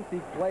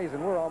 offensive plays,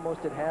 and we're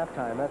almost at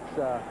halftime.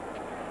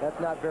 That's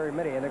not very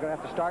many, and they're going to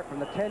have to start from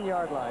the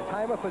 10-yard line.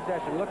 Time of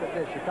possession, look at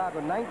this. Chicago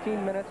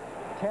 19 minutes,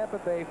 Tampa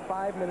Bay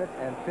 5 minutes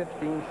and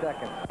 15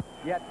 seconds.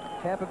 Yet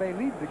Tampa Bay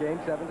leads the game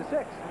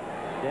 7-6.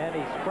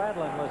 Danny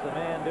Spradlin was the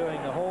man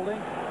doing the holding.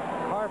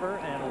 Carver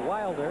and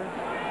Wilder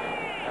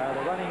are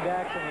the running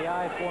backs in the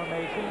I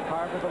formation.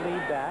 Carver the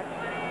lead back.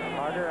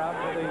 Carter out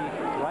to the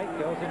right,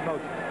 goes in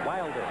motion.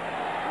 Wilder.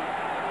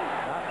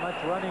 Not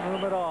much running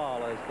room at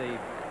all as the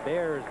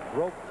Bears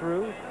broke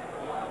through.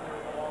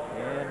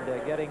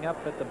 And getting up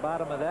at the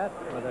bottom of that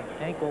with an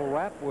ankle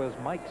wrap was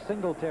Mike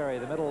Singletary,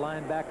 the middle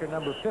linebacker,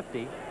 number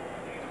 50.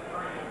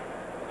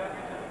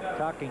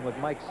 talking with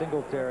Mike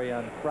Singletary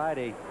on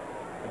Friday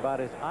about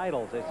his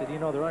idols. They said, you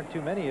know, there aren't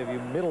too many of you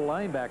middle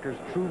linebackers,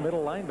 true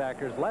middle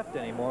linebackers left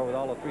anymore with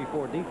all the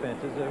 3-4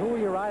 defenses. Who are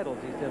your idols?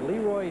 He said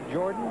Leroy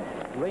Jordan,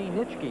 Ray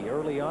Nitschke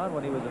early on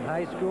when he was in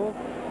high school,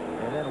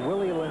 and then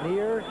Willie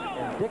Lanier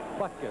and Dick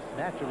Butkus.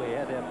 Naturally, he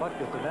had to have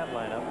Butkus in that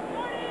lineup.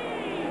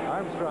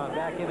 Armstrong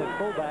back in at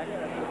fullback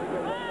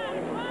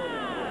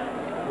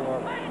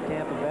for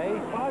Tampa Bay.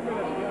 5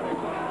 minutes.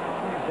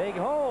 Big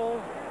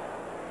hole.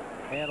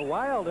 And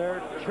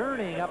Wilder,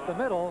 churning up the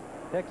middle,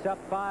 picks up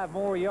 5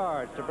 more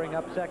yards to bring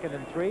up 2nd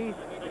and 3.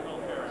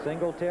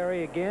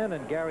 Singletary again,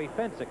 and Gary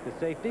Fensick, the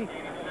safety,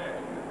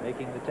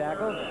 making the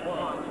tackle.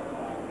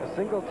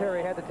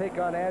 Singletary had to take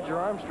on Adger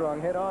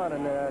Armstrong head on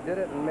and did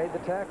it and made the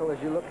tackle.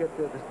 As you look at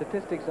the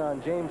statistics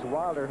on James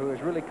Wilder, who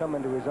has really come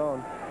into his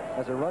own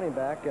as a running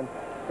back, and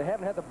they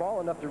haven't had the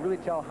ball enough to really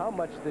tell how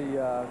much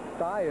the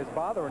thigh is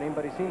bothering him,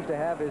 but he seems to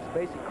have his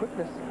basic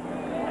quickness.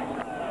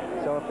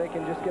 So if they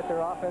can just get their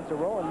offense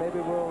rolling, maybe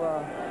we'll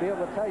be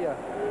able to tell you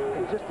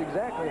just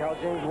exactly how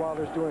James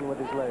Wilder's doing with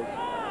his legs.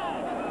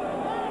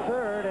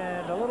 3rd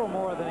and a little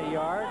more than a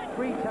yard.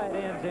 3 tight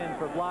ends in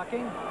for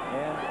blocking,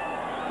 and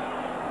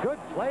good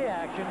play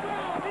action.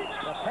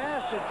 The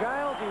pass to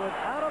Giles, he was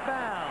out of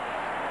bounds.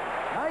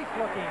 Nice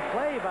looking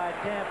play by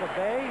Tampa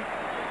Bay.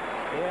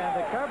 And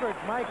the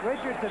coverage, Mike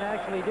Richardson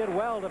actually did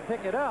well to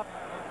pick it up,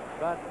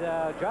 but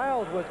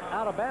Giles was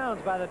out of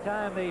bounds by the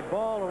time the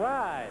ball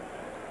arrived.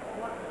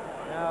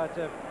 Now it's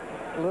a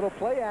little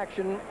play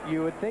action.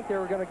 You would think they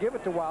were going to give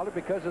it to Wilder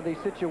because of the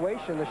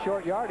situation, the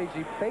short yardage.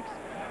 He fakes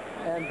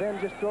and then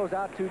just throws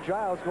out to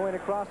Giles going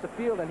across the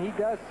field, and he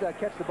does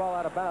catch the ball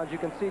out of bounds. You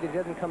can see that he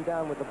doesn't come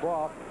down with the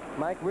ball.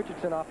 Mike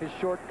Richardson, off his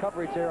short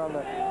coverage there on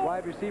the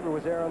wide receiver,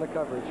 was there on the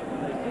coverage.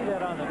 They see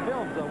that on the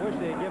films. I wish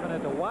they had given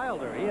it to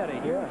Wilder. He had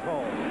a huge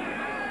hole.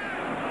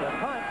 The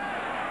punt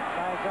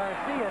by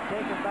Garcia,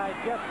 taken by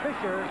Jeff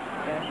Fisher,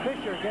 and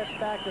Fisher gets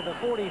back to the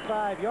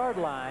 45-yard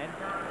line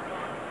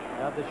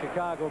of the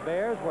Chicago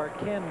Bears, where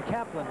Ken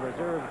Kaplan,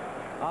 reserve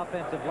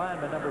offensive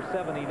lineman number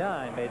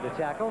 79, made the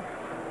tackle.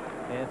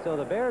 And so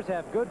the Bears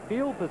have good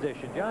field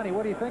position. Johnny,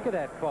 what do you think of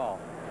that call?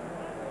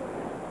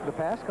 The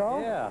pass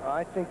call? Yeah.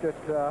 I think that,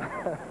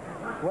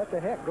 what the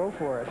heck, go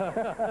for it.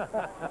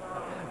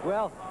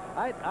 Well,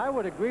 I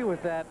would agree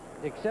with that,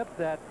 except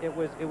that it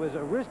was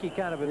a risky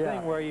kind of a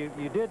thing where you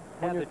did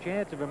have the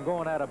chance of him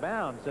going out of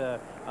bounds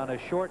on a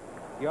short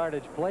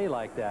yardage play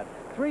like that.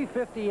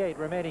 3:58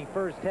 remaining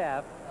first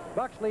half.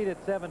 Bucks lead at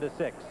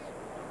 7-6.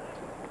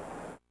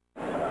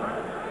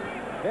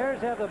 Bears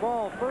have the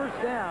ball first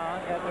down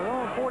at their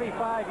own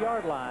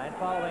 45-yard line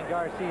following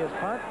Garcia's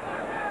punt.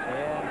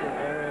 And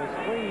there is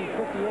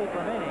 3:58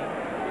 remaining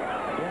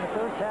in the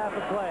first half of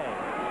play.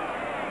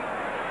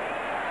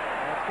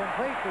 That's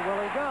complete to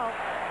Willie Galt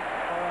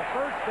for a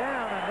first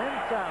down and then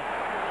some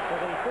to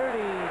the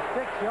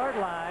 36-yard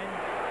line.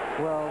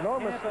 Well,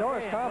 Norris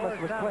Thomas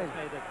was playing.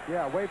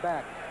 Yeah, way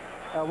back.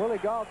 Willie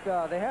Galt,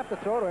 they have to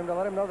throw to him to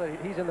let him know that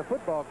he's in the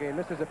football game.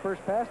 This is the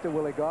first pass to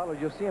Willie Galt.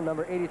 You'll see him,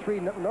 number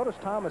 83. Notice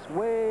Thomas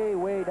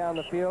way down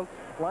the field.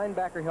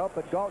 Linebacker help,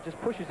 but Galt just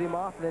pushes him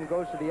off and then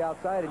goes to the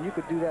outside, and you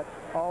could do that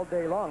all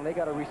day long. They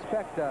got to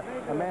respect a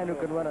man who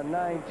can run a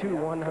 9.2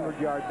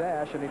 100-yard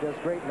dash, and he does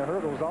great in the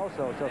hurdles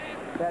also. So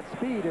that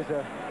speed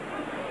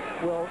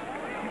will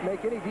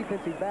make any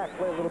defensive back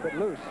play a little bit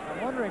loose.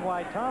 I'm wondering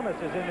why Thomas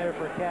is in there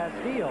for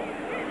Castile.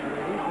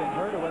 Whether he's been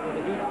hurt or whether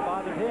the heat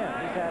bothered him.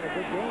 He's had a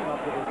good game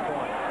up to this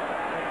point.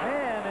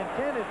 McMahon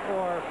intended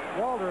for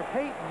Walter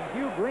Payton.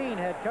 Hugh Green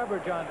had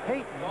coverage on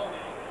Payton.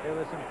 There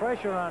was some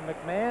pressure on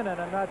McMahon,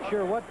 and I'm not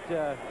sure what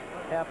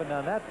happened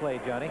on that play,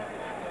 Johnny.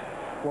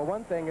 Well,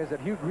 one thing is that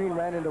Hugh Green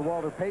ran into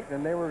Walter Payton,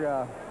 and they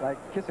were like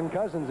kissing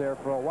cousins there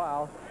for a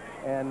while.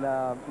 And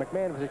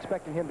McMahon was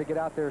expecting him to get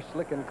out there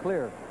slick and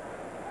clear.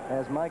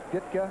 As Mike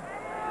Ditka,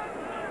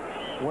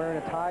 wearing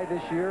a tie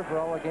this year for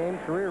all the game,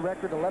 career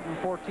record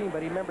 11-14,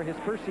 but remember his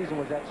first season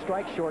was that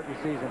strike-shortened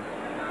season.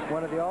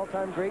 One of the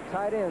all-time great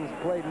tight ends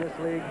played in this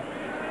league.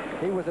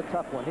 He was a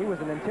tough one. He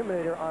was an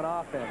intimidator on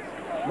offense.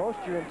 Most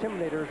of your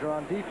intimidators are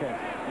on defense,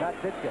 not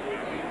Ditka.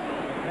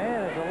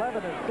 Man is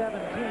 11 of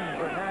 17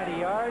 for 90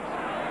 yards.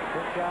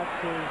 Pitch out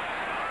to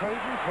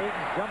Payton.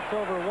 Payton jumps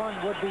over one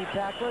would-be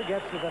tackler,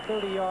 gets to the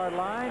 30-yard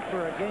line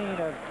for a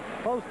gain of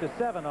close to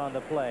 7 on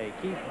the play.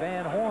 Keith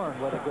Van Horn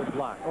with a good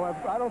block. Well,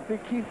 I don't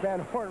think Keith Van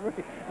Horn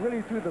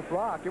really threw the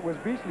block. It was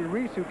Beasley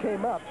Reese who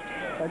came up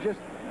and just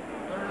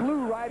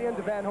flew right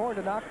into Van Horn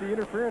to knock the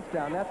interference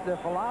down. That's the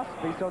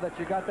philosophy, so that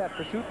you got that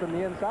pursuit from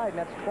the inside, and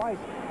that's twice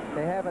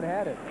they haven't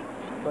had it.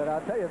 But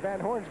I'll tell you,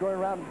 Van Horn's going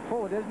around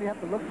full. It doesn't have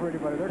to look for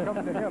anybody. They're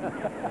coming to him.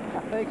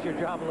 Makes your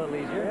job a little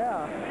easier.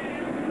 Yeah.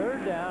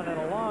 Third down and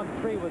a long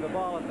 3 with the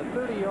ball at the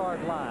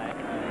 30-yard line.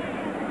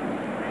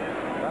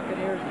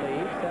 Buccaneers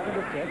lead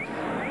 7-6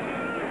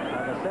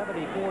 on a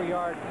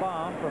 74-yard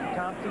bomb from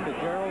Thompson to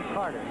Gerald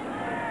Carter. The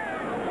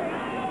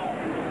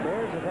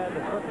Bears have had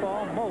the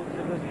football most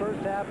in this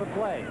first half of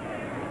play.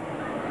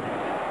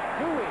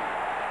 Dewey.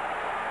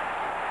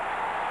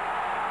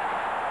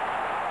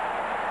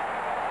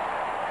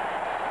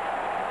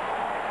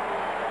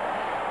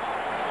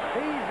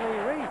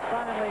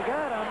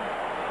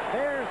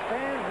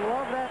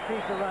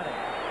 piece of running.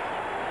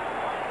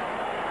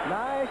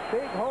 Nice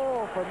big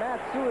hole for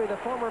Matsui, the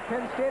former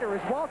Penn Stater,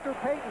 as Walter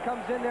Payton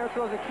comes in there,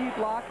 throws a key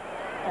block,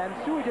 and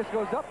Sui just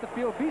goes up the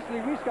field. Beasley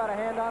Reese got a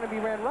hand on him. He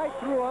ran right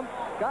through him,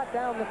 got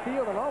down the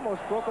field, and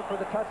almost broke it for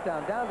the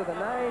touchdown, down to the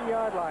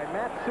 9-yard line.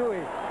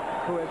 Matsui,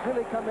 who has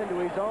really come into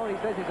his own. He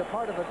says he's a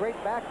part of a great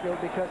backfield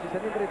because he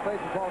said anybody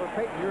plays with Walter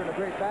Payton, you're in a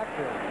great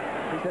backfield.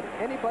 He said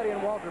anybody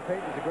in Walter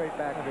Payton is a great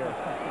backfield.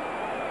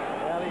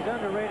 Well, he's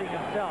underrating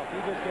himself. He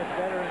just gets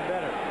better and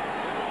better.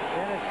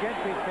 Dennis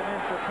Gentry's come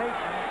in for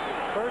Payton.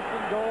 First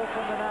and goal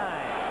from the 9.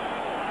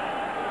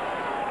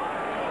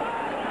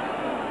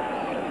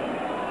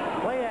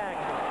 Play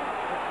action.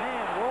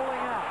 McMahon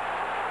rolling out.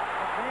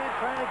 McMahon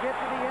trying to get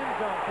to the end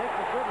zone. Takes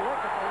a good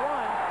look at the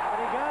one, but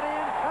he got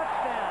in.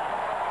 Touchdown.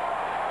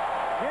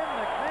 Jim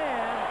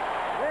McMahon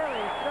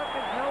really stuck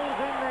his nose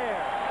in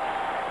there.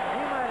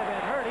 He might have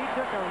been hurt. He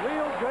took a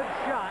real good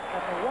shot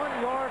at the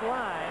 1-yard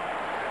line,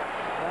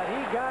 but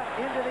he got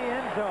into the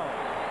end zone.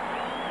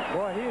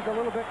 Boy, he's a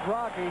little bit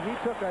groggy. He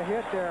took a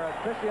hit there,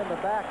 especially in the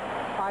back.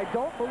 I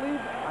don't believe,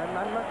 I'm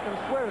not going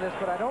to swear to this,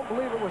 but I don't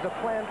believe it was a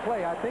planned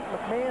play. I think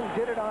McMahon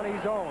did it on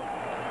his own.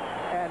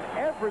 And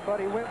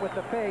everybody went with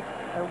the fake.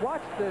 And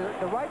watch the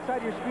right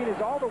side of your screen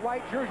as all the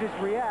white jerseys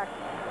react.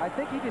 I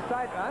think he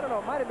decided, I don't know,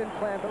 it might have been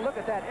planned, but look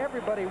at that.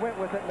 Everybody went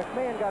with it.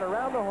 McMahon got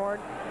around the horn,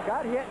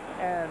 got hit,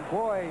 and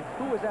boy,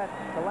 who was that?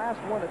 The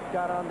last one that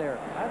got on there.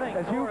 I think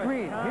that's Hugh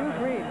Green. Hugh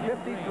Green,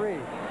 53.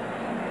 It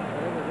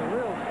was a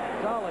real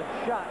solid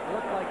shot.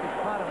 Looked like he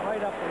caught him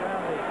right up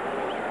around the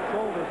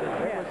shoulders and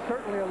It head. was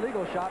certainly a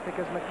legal shot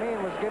because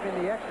McMahon was giving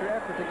the extra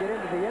effort to get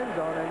into the end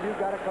zone, and you've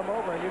got to come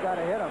over and you've got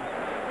to hit him.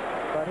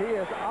 But he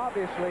is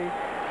obviously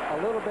a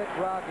little bit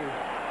groggy.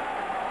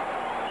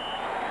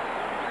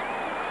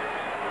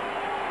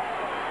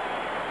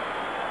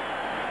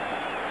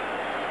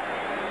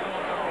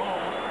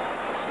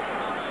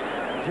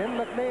 Jim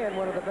McMahon,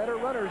 one of the better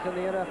runners in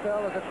the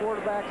NFL as the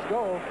quarterbacks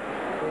go.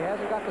 He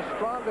hasn't got the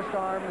strongest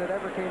arm that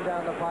ever came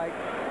down the pike,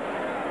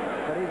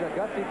 but he's a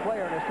gutsy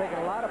player and has taken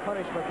a lot of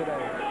punishment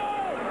today.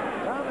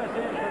 Thomas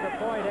in for the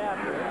point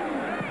after.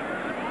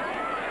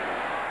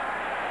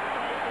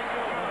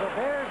 And the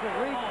Bears have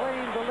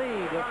reclaimed the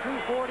lead with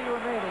 2:40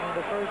 remaining in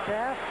the first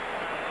half.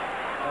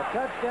 A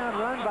touchdown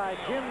run by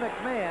Jim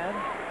McMahon.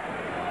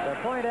 The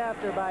point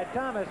after by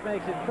Thomas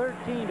makes it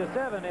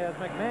 13-7 as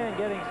McMahon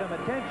getting some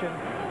attention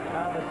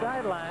on the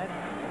sideline.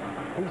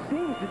 He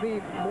seems to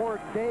be more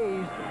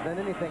dazed than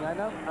anything.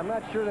 I'm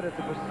not sure that it's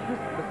a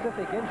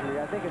specific injury.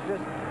 I think it's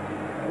just,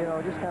 you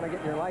know, just kind of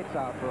getting your lights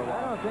out for a while.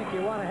 I don't think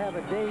you want to have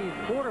a dazed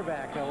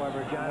quarterback,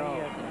 however, Johnny.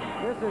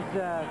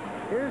 No.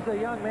 Here's a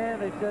young man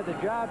that said the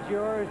job's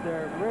yours.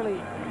 They're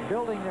really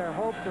building their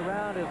hopes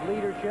around his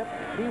leadership.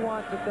 He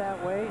wants it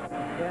that way,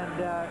 and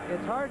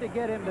it's hard to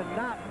get him to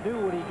not do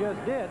what he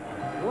just did.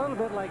 A little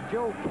bit like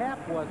Joe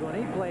Kapp was when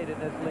he played in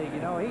this league.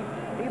 You know,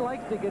 he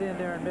likes to get in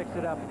there and mix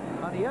it up.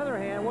 On the other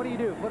hand, what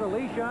do? Put a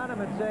leash on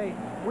him and say,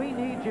 we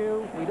need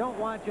you. We don't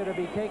want you to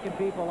be taking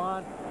people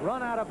on.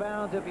 Run out of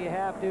bounds if you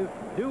have to.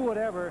 Do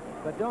whatever,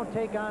 but don't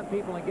take on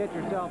people and get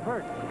yourself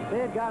hurt. They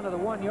had gotten to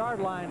the 1-yard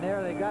line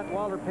there. They got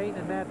Walter Payton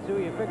and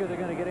Matsui. You figure they're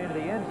going to get into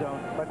the end zone.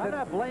 But I'm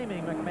not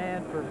blaming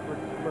McMahon for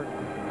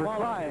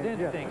following his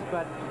instincts,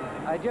 but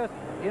I just,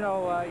 you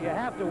know, you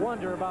have to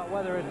wonder about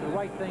whether it's the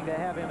right thing to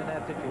have him in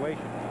that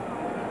situation.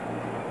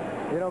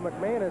 You know,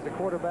 McMahon is a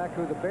quarterback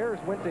who the Bears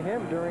went to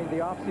him during the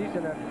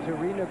offseason to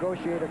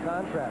renegotiate a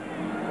contract.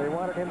 They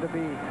wanted him to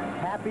be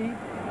happy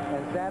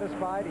and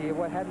satisfied. He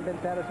hadn't been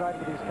satisfied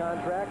with his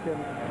contract, and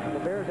the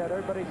Bears had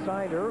everybody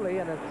signed early,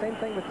 and the same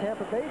thing with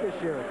Tampa Bay this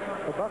year.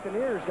 The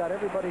Buccaneers got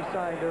everybody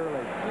signed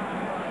early.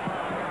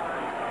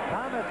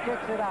 Thomas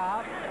kicks it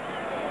out.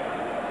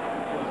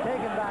 It's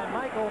taken by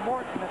Michael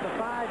Morton at the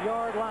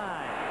 5-yard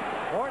line.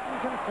 Morton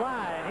can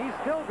fly, and he's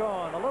still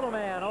going. The little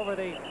man over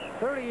the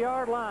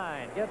 30-yard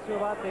line. Gets to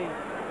about the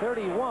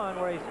 31,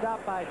 where he's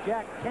stopped by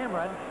Jack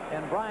Cameron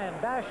and Brian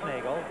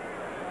Bashnagel.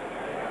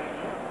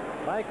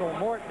 Michael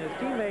Morton, his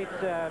teammates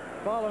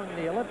following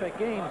the Olympic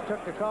Games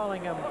took to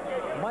calling him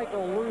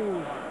Michael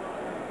Lou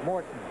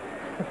Morton.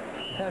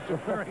 That's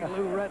referring to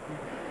Lou Retton.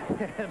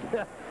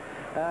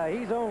 And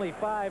he's only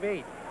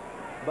 5'8",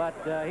 but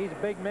he's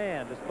a big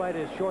man despite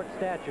his short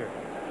stature.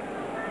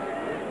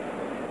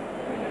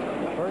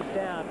 First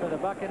down for the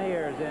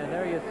Buccaneers, and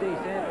there you see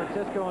San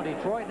Francisco and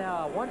Detroit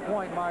now a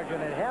 1-point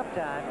margin at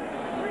halftime.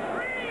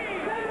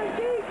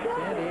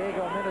 San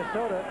Diego,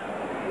 Minnesota.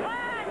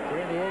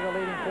 San Diego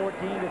leading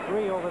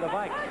 14-3 over the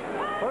Vikes.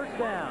 First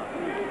down.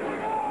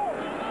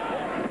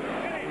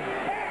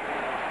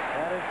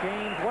 That is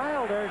James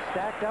Wilder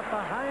stacked up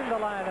behind the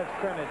line of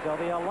scrimmage. There'll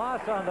be a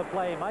loss on the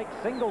play. Mike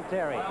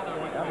Singletary,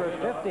 number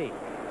 50,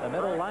 the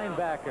middle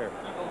linebacker.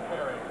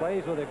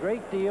 Plays with a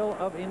great deal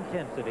of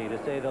intensity, to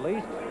say the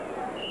least.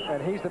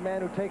 And he's the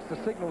man who takes the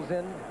signals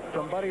in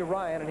from Buddy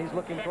Ryan, and he's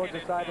looking towards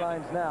the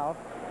sidelines now.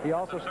 He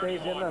also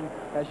stays in, on,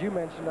 as you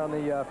mentioned, on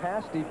the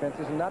pass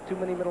defenses, and not too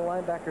many middle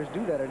linebackers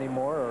do that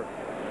anymore, or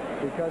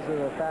because of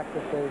the fact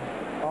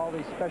that all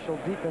these special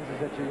defenses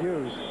that you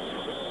use.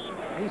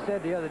 He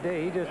said the other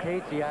day he just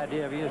hates the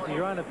idea of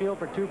you're on the field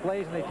for 2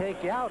 plays and they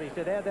take you out. He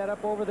said, add that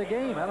up over the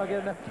game. I don't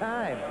get enough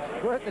time.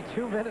 We're at the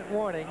 2-minute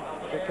warning.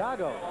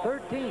 Chicago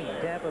 13,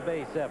 Tampa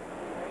Bay 7.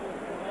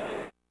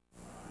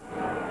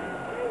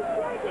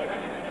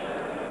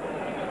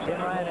 Tim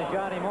Ryan and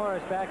Johnny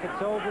Morris back at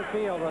Soldier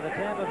Field where the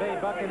Tampa Bay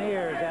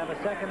Buccaneers have a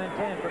 2nd and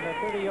 10 from the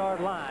 30-yard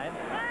line.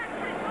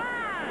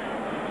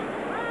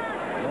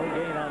 No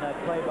gain on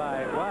that play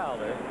by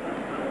Wilder.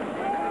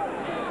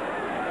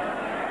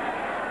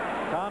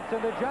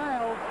 Thompson to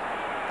Giles.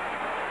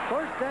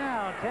 First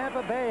down,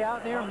 Tampa Bay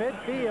out near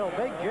midfield.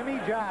 Big Jimmy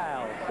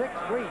Giles,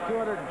 6'3",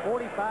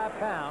 245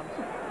 pounds.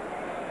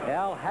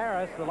 Al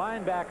Harris, the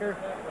linebacker,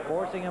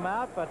 forcing him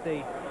out, but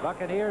the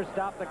Buccaneers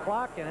stop the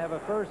clock and have a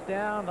first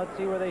down. Let's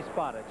see where they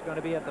spot it. It's going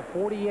to be at the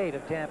 48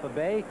 of Tampa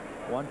Bay,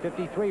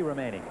 1:53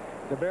 remaining.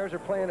 The Bears are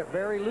playing it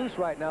very loose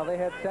right now. They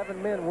had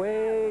 7 men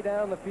way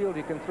down the field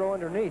you can throw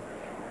underneath.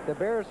 The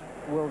Bears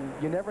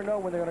you never know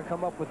when they're going to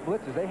come up with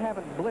blitzes. They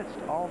haven't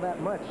blitzed all that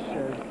much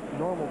as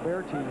normal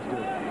Bear teams do.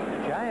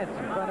 Giants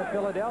in front of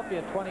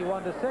Philadelphia,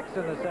 21-6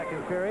 in the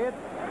second period.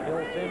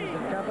 Bill Sims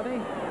and company.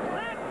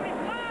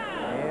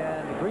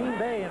 And Green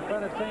Bay in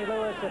front of St.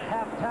 Louis at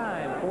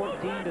halftime,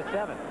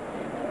 14-7.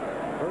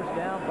 First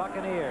down,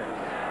 Buccaneers.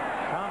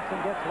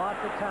 Thompson gets lots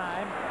of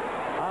time.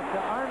 Off to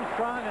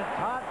Armstrong, and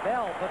Todd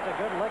Bell puts a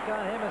good lick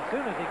on him as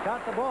soon as he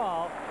caught the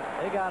ball.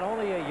 They got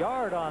only a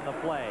yard on the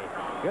play.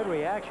 Good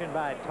reaction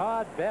by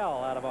Todd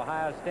Bell out of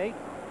Ohio State.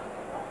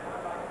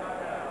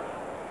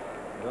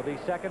 It'll be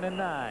 2nd and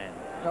 9.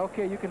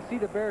 Okay, you can see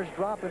the Bears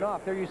dropping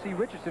off. There you see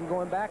Richardson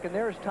going back, and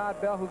there's Todd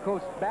Bell who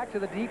goes back to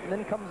the deep and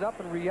then comes up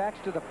and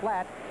reacts to the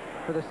flat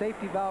for the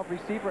safety valve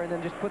receiver and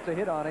then just puts a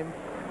hit on him.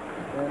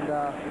 And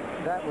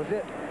that was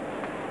it.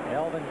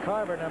 Elvin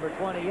Carver, number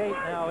 28,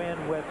 now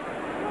in with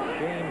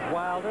James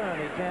Wilder in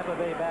the Tampa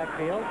Bay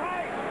backfield.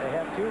 They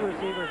have 2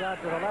 receivers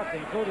out to the left,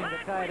 including the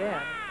tight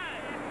end.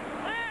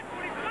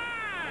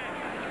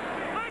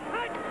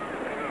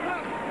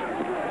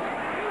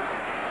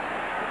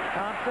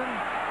 Thompson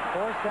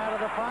forced out of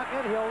the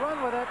pocket. He'll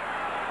run with it.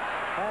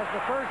 Has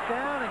the first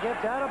down and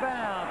gets out of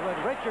bounds with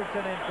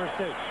Richardson in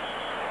pursuit.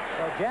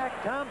 So Jack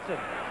Thompson,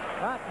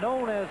 not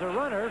known as a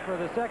runner for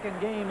the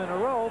 2nd game in a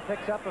row,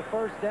 picks up a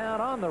first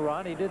down on the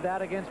run. He did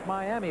that against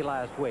Miami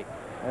last week.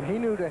 And he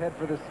knew to head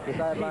for the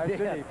sidelines,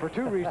 didn't he? For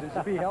 2 reasons,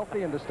 to be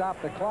healthy and to stop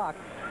the clock.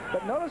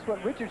 But notice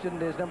what Richardson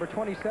does, number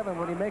 27,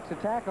 when he makes a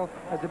tackle.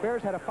 As the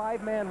Bears had a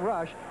 5-man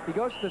rush, he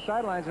goes to the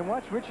sidelines, and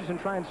watch Richardson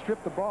try and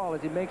strip the ball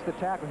as he makes the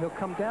tackle. He'll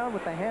come down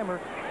with the hammer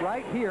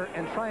right here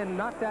and try and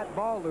knock that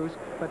ball loose,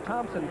 but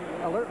Thompson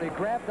alertly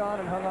grabbed on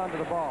and hung on to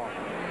the ball.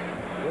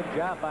 Good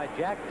job by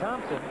Jack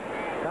Thompson.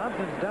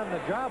 Thompson's done the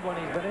job when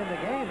he's been in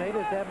the game. They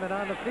just haven't been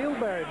on the field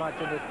very much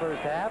in this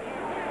first half.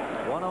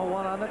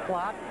 1:01 on the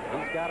clock.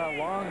 He's got a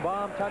long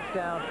bomb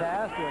touchdown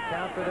pass to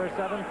account for their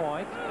 7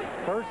 points.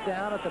 First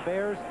down at the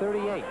Bears'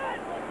 38.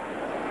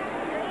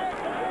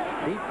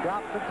 Deep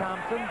drop for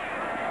Thompson.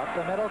 Up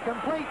the middle,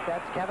 complete.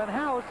 That's Kevin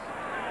House.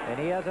 And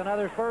he has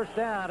another first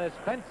down as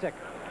Fensick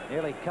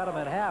nearly cut him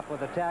in half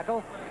with a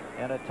tackle.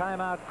 And a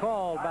timeout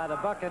called by the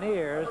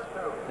Buccaneers.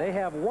 They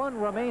have 1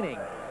 remaining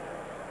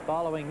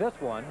following this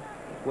one,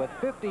 with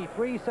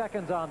 53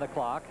 seconds on the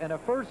clock and a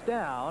first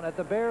down at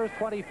the Bears'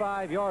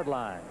 25-yard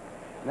line.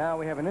 Now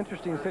we have an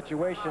interesting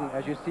situation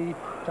as you see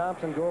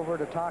Thompson go over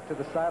to talk to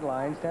the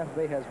sidelines. Tampa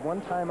Bay has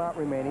 1 timeout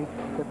remaining.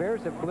 The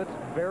Bears have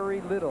blitzed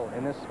very little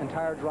in this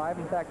entire drive.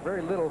 In fact,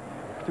 very little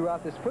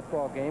throughout this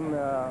football game,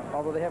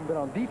 although they haven't been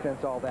on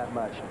defense all that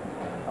much.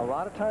 A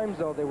lot of times,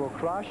 though, they will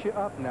cross you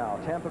up now.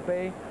 Tampa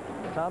Bay,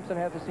 Thompson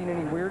hasn't seen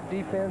any weird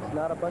defense,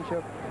 not a bunch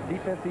of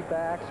defensive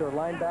backs or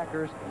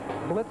linebackers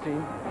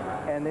blitzing,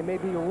 and they may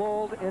be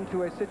lulled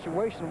into a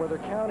situation where they're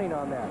counting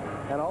on that.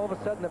 And all of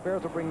a sudden, the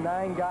Bears will bring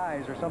 9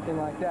 guys or something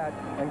like that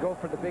and go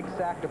for the big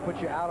sack to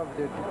put you out of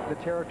the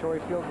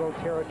territory, field goal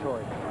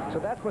territory. So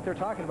that's what they're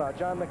talking about.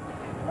 John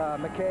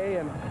McKay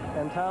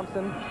and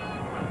Thompson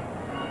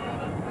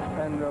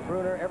and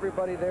Bruner,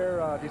 everybody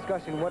there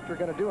discussing what they're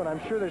going to do, and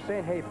I'm sure they're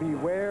saying, hey,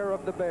 beware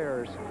of the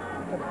Bears.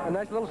 A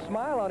nice little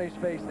smile on his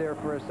face there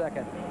for a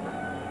second.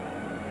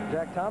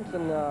 Jack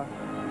Thompson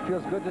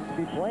feels good just to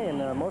be playing.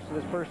 Most of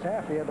this first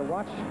half, he had to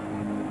watch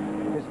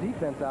his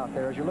defense out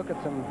there. As you look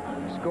at some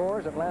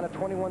scores, Atlanta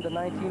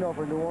 21-19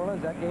 over New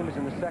Orleans. That game is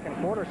in the second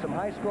quarter. Some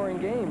high-scoring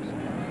games.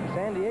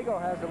 San Diego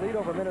has the lead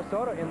over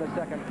Minnesota in the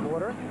second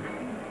quarter.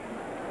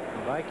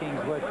 The Vikings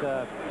with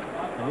a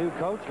new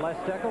coach, Les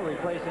Steckel,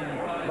 replacing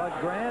Bud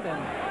Grant.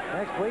 And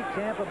next week,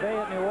 Tampa Bay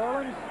at New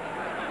Orleans.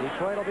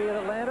 Detroit will be at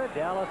Atlanta.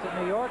 Dallas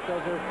at New York.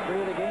 Those are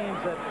 3 of the games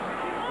that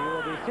we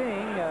will be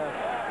seeing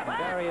in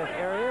various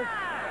areas.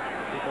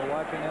 People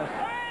watching us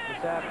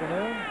this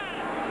afternoon.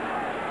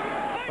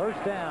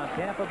 First down,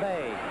 Tampa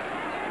Bay.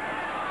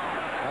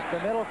 Up the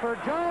middle for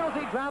Giles.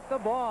 He dropped the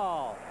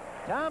ball.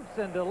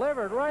 Thompson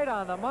delivered right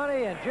on the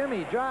money, and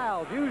Jimmy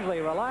Giles, usually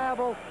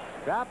reliable,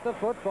 dropped the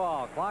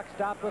football. Clock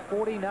stopped with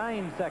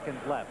 49 seconds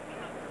left.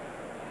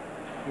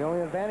 The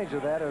only advantage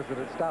of that is that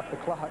it stopped the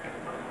clock.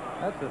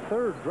 That's the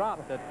 3rd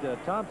drop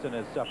that Thompson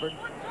has suffered.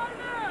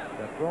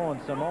 The throwing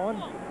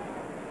Samoan.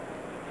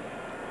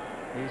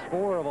 He's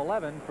 4 of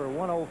 11 for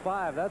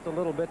 105. That's a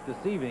little bit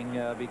deceiving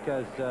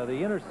because the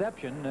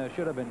interception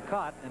should have been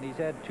caught, and he's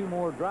had 2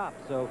 more drops.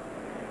 So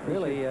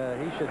really,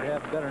 he should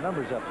have better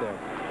numbers up there.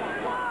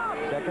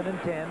 2nd and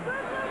 10.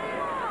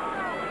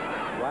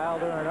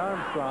 Wilder and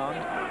Armstrong.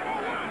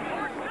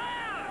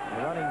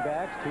 The running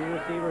backs, 2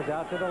 receivers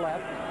out to the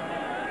left.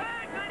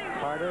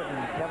 Carter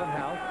and Kevin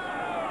House.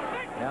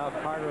 Now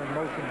Carter in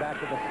motion back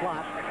to the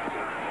slot.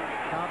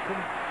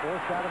 Thompson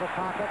forced out of the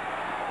pocket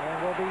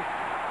and will be,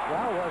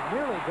 well, was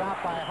nearly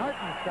dropped by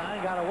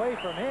Hartenstein, got away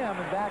from him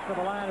and back to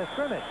the line of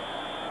scrimmage.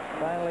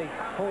 Finally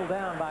pulled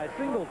down by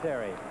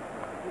Singletary.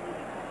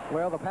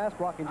 Well, the pass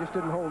blocking just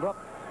didn't hold up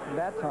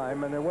that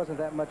time, and there wasn't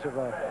that much of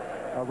a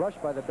rush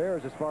by the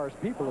Bears as far as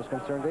people is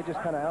concerned. They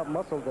just kind of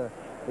outmuscled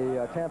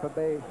the Tampa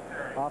Bay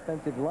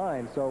offensive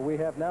line. So we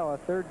have now a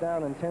 3rd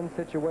down and 10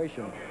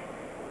 situation.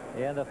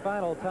 And the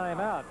final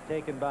timeout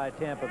taken by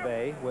Tampa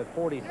Bay with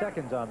 40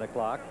 seconds on the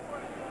clock.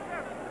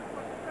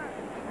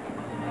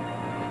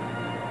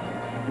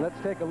 Let's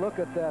take a look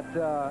at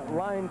that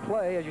line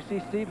play. As you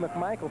see Steve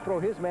McMichael throw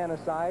his man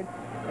aside,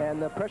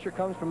 and the pressure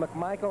comes from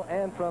McMichael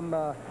and from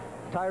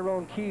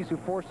Tyrone Keys, who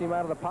forced him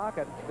out of the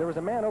pocket. There was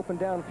a man open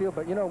downfield,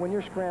 but you know, when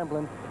you're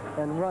scrambling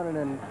and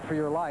running for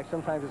your life,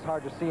 sometimes it's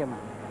hard to see him.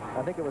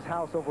 I think it was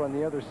House over on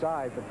the other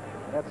side, but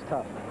that's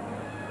tough.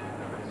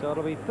 So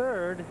it'll be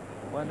 3rd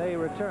when they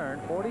return.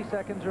 40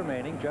 seconds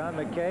remaining. John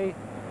McKay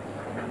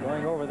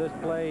going over this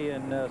play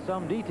in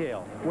some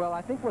detail. Well,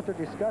 I think what they're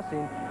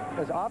discussing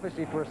is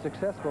obviously for a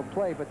successful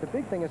play, but the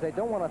big thing is they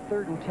don't want a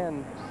 3rd and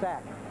 10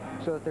 sack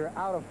so that they're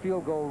out of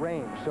field goal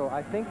range. So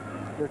I think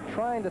they're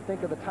trying to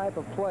think of the type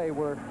of play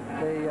where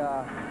they,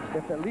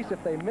 at least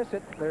if they miss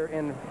it, they're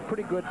in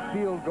pretty good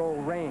field goal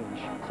range.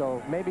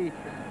 So maybe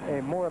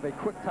more of a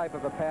quick type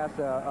of a pass,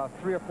 a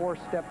 3 or 4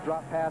 step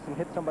drop pass and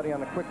hit somebody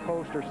on a quick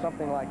post or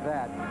something like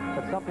that.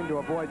 But something to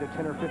avoid the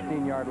 10 or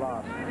 15 yard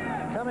loss.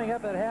 Coming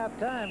up at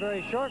halftime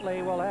very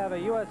shortly, we'll have a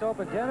U.S.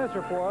 Open tennis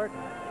report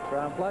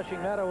from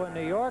Flushing Meadow in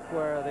New York,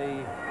 where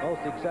the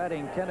most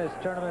exciting tennis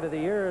tournament of the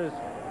year is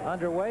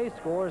underway.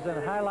 Scores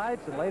and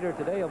highlights, and later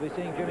today you'll be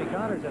seeing Jimmy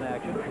Connors in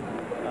action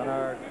on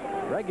our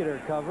regular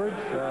coverage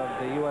of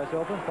the U.S.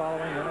 Open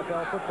following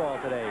NFL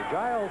football today.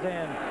 Giles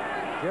and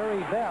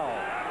Jerry Bell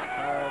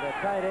are the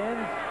tight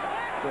ends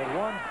with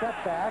 1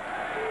 setback.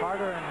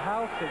 Carter and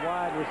House, the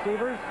wide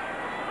receivers.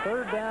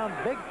 3rd down,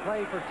 big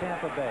play for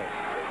Tampa Bay.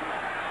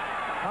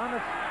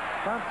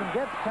 Thompson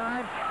gets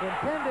time,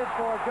 intended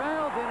for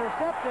Giles,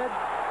 intercepted.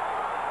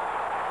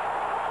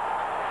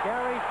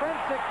 Gary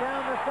Fensick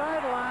down the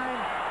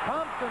sideline.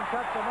 Thompson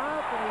cuts him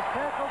off, and he's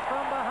tackled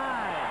from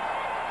behind.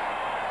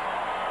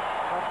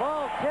 The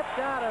ball tipped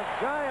out of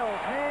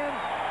Giles' hands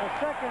the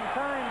 2nd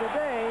time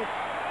today.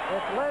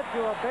 It's led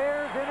to a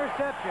Bears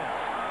interception.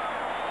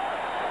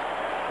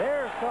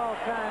 Bears call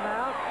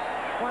timeout.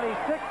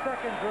 26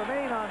 seconds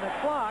remain on the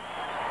clock,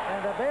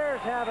 and the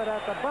Bears have it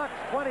at the Bucs'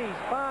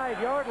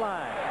 25-yard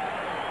line.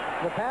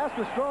 The pass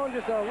was thrown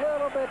just a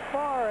little bit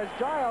far as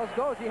Giles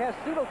goes. He has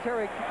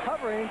Singletary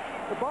covering.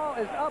 The ball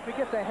is up. He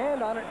gets a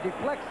hand on it,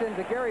 deflects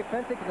into Gary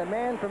Fensick, and the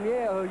man from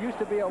Yale, who used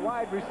to be a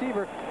wide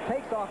receiver,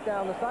 takes off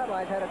down the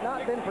sidelines. Had it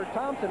not been for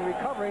Thompson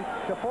recovering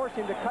to force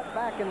him to cut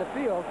back in the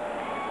field,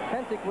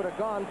 Fensick would have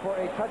gone for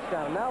a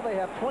touchdown. Now they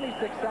have 26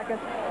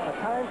 seconds, a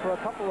time for a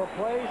couple of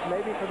plays,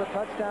 maybe for the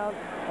touchdown,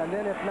 and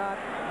then if not,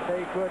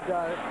 they could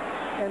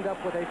end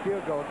up with a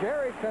field goal.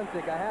 Gary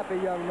Fensick, a happy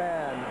young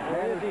man.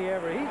 Where is he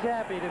ever? He's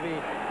happy to be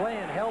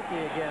playing healthy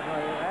again.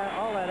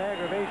 All that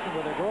aggravation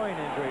with a groin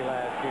injury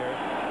last year.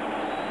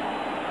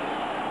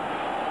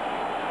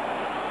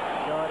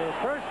 So it is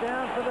 1st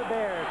down for the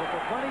Bears at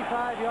the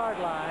 25-yard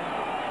line.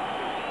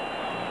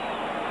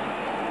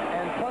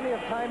 And plenty of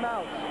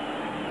timeouts.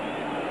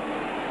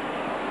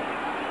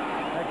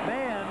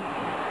 McMahon,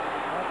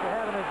 after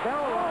having his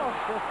bell rung,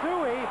 to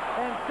Suey,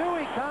 and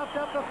Suey coughed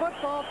up the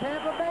football.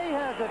 Tampa Bay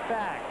has it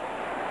back.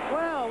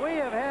 Well, we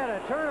have had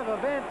a turn of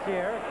events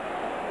here.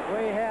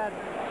 We had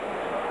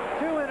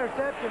 2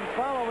 interceptions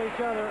follow each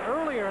other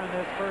earlier in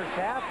this 1st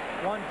half,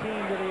 one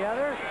team to the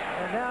other,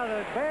 and now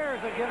the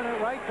Bears have given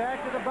it right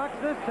back to the Bucs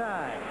this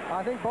time.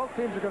 I think both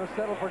teams are going to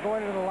settle for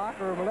going into the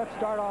locker room, and let's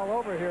start all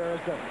over here.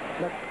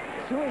 As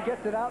Suey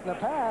gets it out in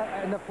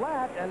the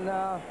flat and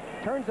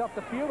turns up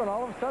the field, and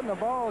all of a sudden the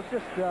ball is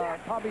just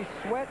probably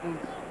sweat and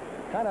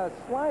kind of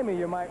slimy,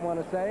 you might want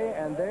to say,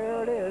 and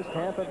there it is,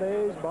 Tampa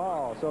Bay's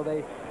ball. So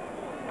they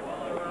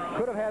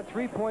could have had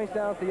 3 points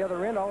down at the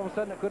other end. All of a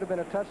sudden it could have been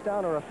a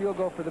touchdown or a field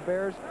goal for the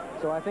Bears.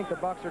 So I think the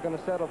Bucs are going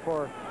to settle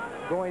for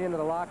going into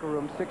the locker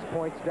room 6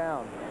 points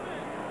down.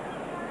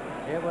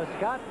 It was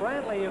Scott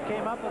Brantley who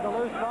came up with a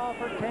loose ball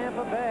for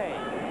Tampa Bay.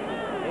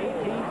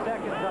 18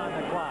 seconds on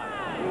the clock.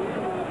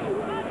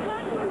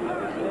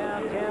 First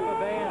down Tampa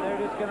Bay, and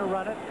they're just going to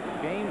run it.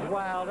 James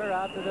Wilder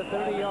out to the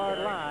 30-yard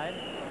line.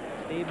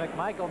 Steve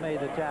McMichael made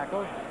the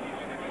tackle.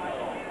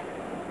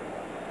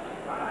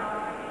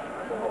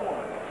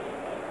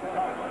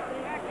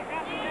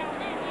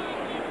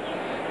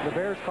 The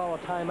Bears call a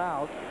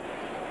timeout.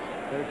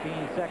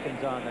 13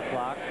 seconds on the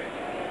clock.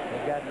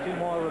 They've got 2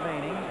 more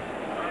remaining.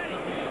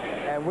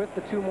 And with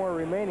the 2 more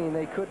remaining,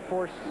 they could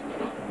force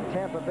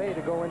Tampa Bay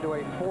to go into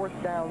a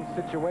 4th down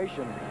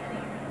situation.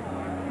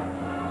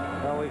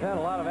 Well, we've had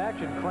a lot of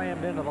action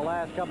crammed into the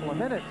last couple of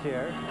minutes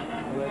here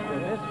with the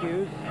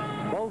miscues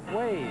both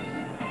ways.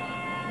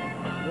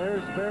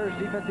 There's Bears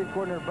defensive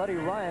coordinator Buddy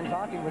Ryan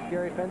talking with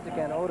Gary Fensick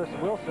and Otis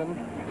Wilson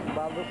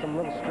about some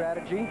little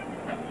strategy.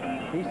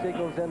 He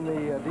signals in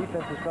the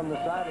defenses from the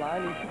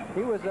sideline.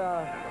 He was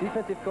a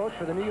defensive coach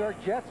for the New York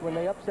Jets when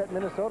they upset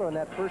Minnesota in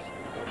that first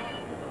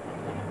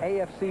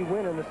AFC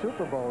win in the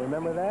Super Bowl.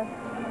 Remember that?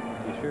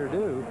 You sure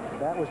do.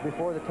 That was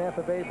before the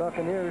Tampa Bay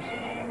Buccaneers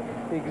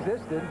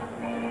existed.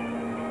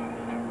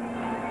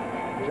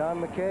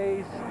 John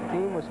McKay's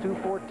team was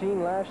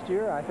 2-14 last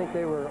year. I think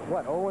they were,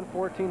 what,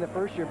 0-14 the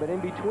first year, but in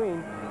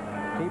between,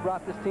 he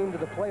brought this team to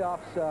the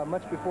playoffs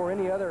much before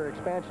any other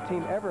expansion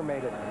team ever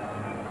made it.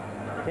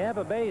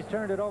 Tampa Bay's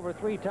turned it over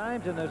 3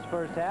 times in this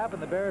first half,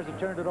 and the Bears have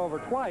turned it over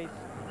twice.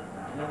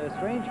 And a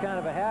strange kind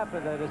of a half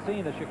that has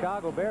seen the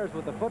Chicago Bears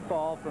with the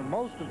football for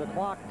most of the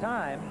clock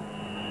time.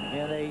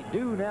 And they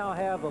do now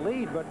have the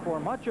lead, but for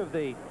much of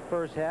the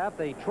first half,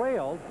 they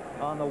trailed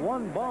on the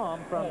 1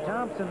 bomb from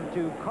Thompson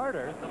to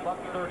Carter,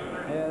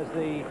 as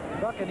the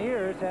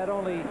Buccaneers had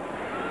only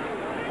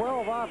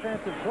 12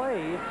 offensive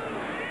plays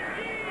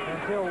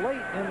until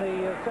late in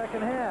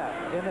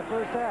the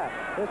first half.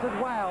 This is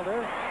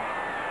Wilder.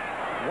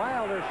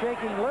 Wilder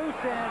shaking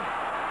loose, and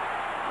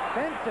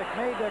Fensick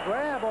made the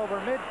grab over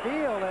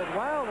midfield as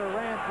Wilder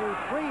ran through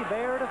 3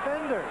 Bear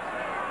defenders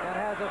and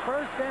has a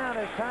first down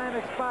as time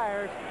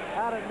expires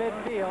out at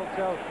midfield,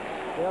 so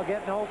they'll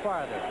get no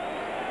farther.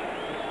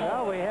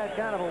 Well, we had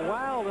kind of a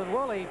wild and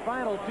woolly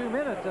final 2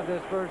 minutes of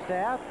this first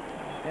half,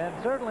 and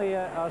certainly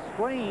a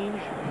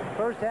strange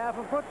first half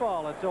of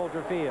football at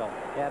Soldier Field.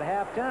 At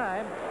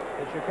halftime,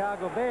 the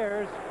Chicago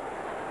Bears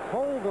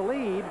hold the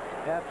lead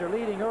after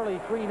leading early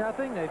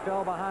 3-0. They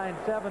fell behind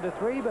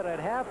 7-3, but at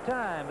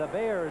halftime, the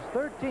Bears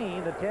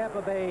 13, the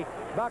Tampa Bay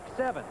Bucs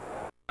 7.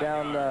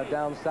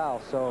 Down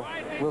south, so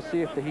we'll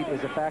see if the heat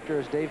is a factor,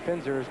 as Dave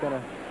Finzer is going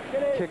to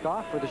kick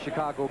off for the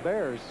Chicago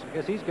Bears. I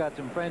guess he's got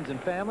some friends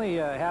and family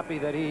happy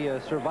that he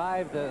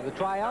survived the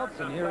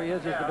tryouts, and here he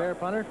is as the Bear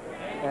punter.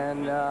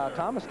 And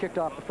Thomas kicked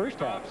off the first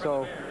half,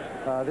 so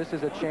this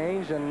is a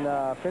change, and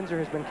Finzer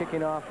has been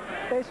kicking off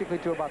basically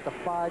to about the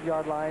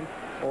 5-yard line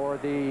or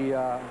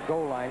the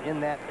goal line in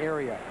that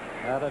area.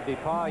 Out of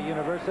DePauw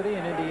University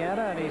in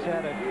Indiana, and he's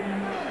had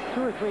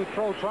 2 or 3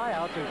 pro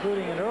tryouts,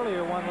 including an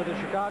earlier one with the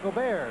Chicago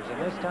Bears. And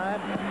this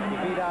time,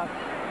 he beat out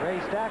Ray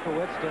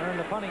Stakowitz to earn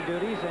the punting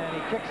duties, and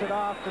he kicks it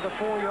off to the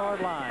 4-yard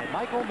line.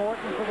 Michael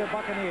Morton for the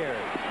Buccaneers.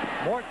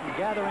 Morton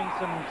gathering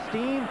some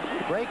steam,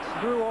 breaks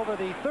through over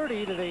the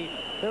 30 to the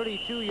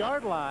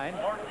 32-yard line,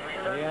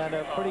 and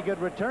a pretty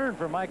good return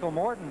for Michael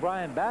Morton.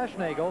 Brian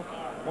Baschnagel,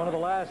 one of the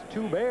last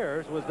 2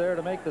 Bears, was there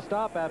to make the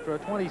stop after a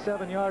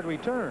 27-yard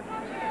return.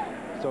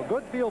 So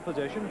good field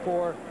position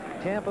for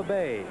Tampa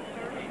Bay.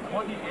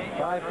 5'8",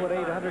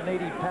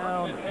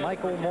 180-pound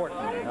Michael Morton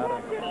out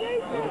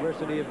of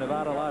University of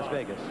Nevada, Las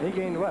Vegas. He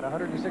gained, what,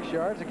 106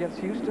 yards against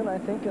Houston, I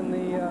think, in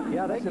the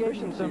yeah, they gave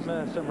him some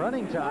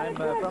running time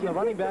from the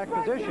running back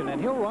position, and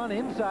he'll run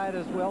inside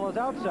as well as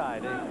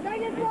outside.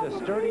 He's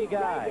a sturdy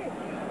guy.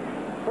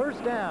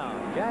 First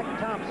down, Jack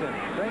Thompson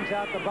brings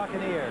out the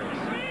Buccaneers.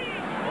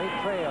 They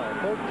trail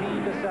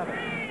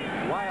 13-7.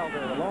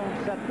 Wilder, the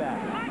lone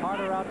setback.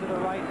 Carter out to the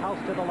right, House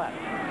to the left.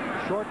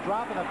 Short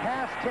drop and a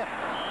pass tip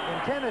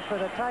intended for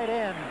the tight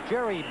end,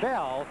 Jerry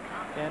Bell,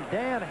 and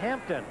Dan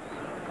Hampton.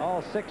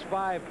 All 6'5",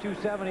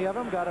 270 of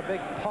them got a big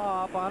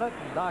paw up on it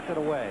and knocked it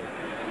away.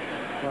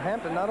 Well,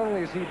 Hampton, not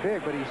only is he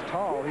big, but he's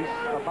tall. He's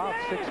about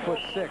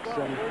 6'6"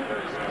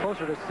 and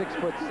closer to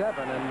 6'7",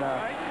 and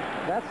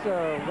that's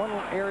one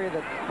area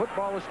that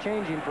football is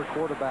changing for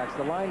quarterbacks.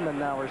 The linemen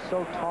now are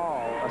so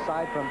tall,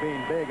 aside from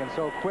being big and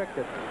so quick,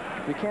 that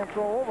you can't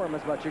throw over them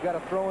as much. You got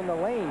to throw in the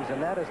lanes,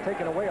 and that has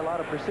taken away a lot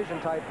of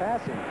precision-type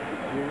passing.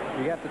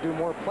 You have to do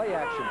more play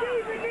action.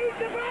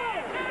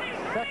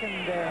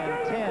 2nd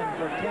and 10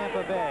 for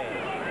Tampa Bay.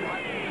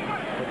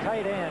 The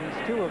tight ends,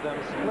 2 of them,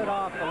 split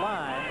off the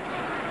line.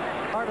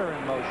 Carter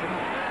in motion.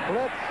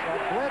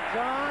 Blitz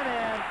on,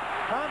 and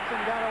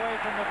Thompson got away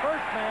from the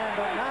first man,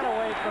 but not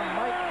away from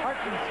Mike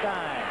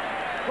Hartenstein.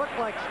 Looked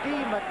like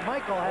Steve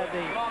McMichael had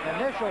the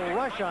initial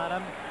rush on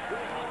him,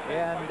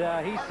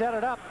 and he set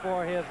it up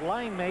for his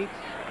line mate,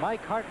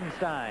 Mike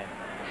Hartenstein.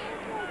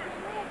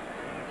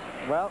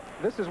 Well,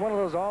 this is one of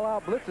those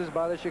all-out blitzes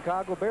by the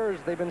Chicago Bears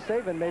they've been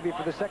saving maybe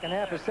for the second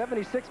half. As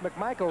 76,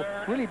 McMichael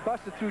really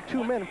busted through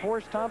 2 men,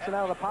 forced Thompson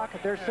out of the pocket.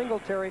 There's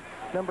Singletary,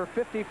 number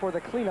 50, for the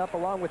cleanup,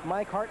 along with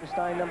Mike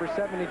Hartenstein, number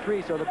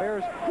 73. So the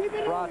Bears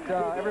brought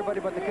everybody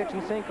but the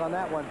kitchen sink on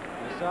that one.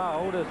 You saw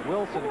Otis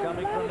Wilson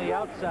coming from the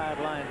outside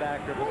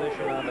linebacker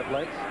position on the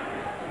blitz.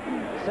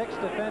 6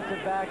 defensive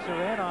backs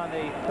are in on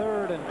the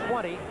 3rd and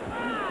 20.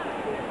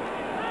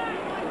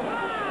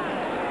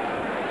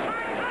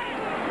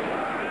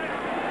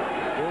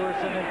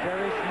 And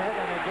Terry Schmidt,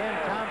 and again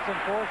Thompson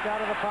Thompson forced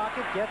out of the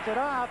pocket, gets it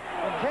off,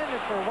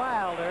 intended for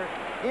Wilder,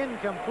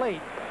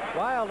 incomplete.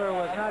 Wilder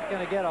was not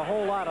going to get a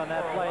whole lot on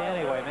that play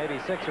anyway, maybe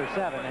 6 or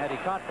 7 had he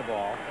caught the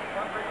ball.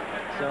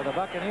 So the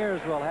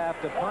Buccaneers will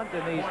have to punt,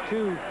 in these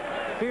two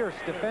fierce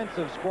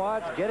defensive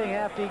squads getting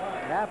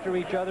after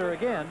each other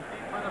again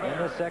in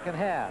the second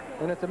half.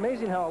 And it's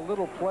amazing how a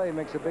little play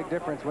makes a big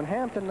difference. When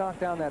Hampton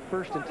knocked down that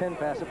 1st and 10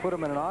 pass, it put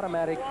them in an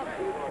automatic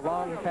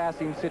long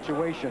passing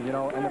situation, you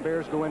know, and the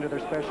Bears go into their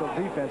special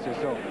defenses.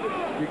 So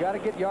you got to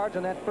get yards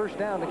on that 1st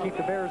down to keep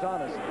the Bears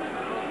honest.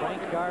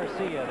 Frank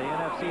Garcia, the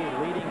NFC's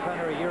leading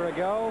punter a year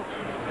ago.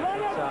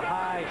 It's a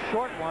high,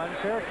 short one.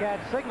 Fair catch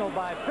signaled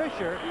by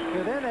Fisher,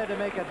 who then had to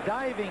make a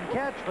diving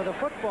catch for the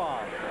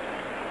football.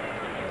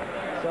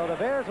 So the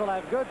Bears will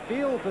have good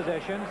field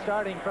position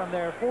starting from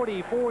their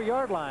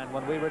 44-yard line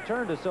when we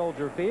return to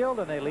Soldier Field,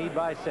 and they lead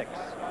by 6.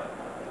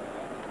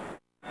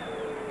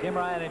 Tim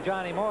Ryan and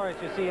Johnny Morris,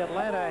 you see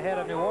Atlanta ahead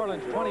of New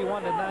Orleans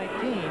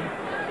 21-19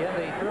 in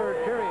the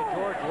 3rd period.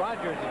 George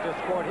Rogers has just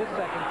scored his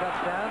 2nd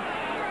touchdown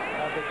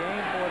of the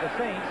game for the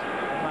Saints,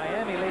 and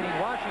Miami leading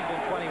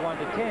Washington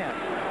 21-10.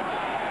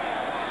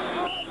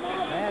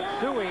 Matt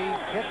Suey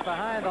hit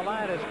behind the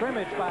line of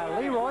scrimmage by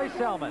Leroy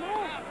Selman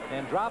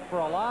and dropped for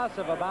a loss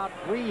of about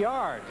 3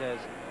 yards as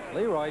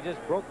Leroy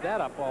just broke that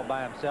up all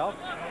by himself.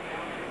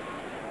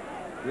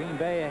 Green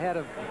Bay ahead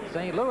of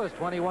St. Louis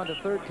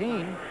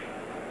 21-13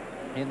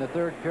 in the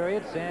 3rd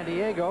period. San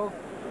Diego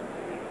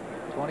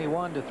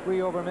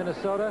 21-3 over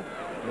Minnesota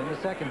in the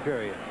 2nd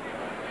period.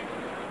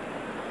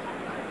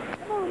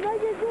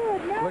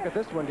 Look at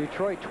this one.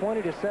 Detroit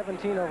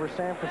 20-17 over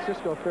San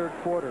Francisco 3rd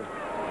quarter.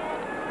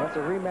 That's a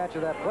rematch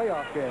of that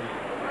playoff game.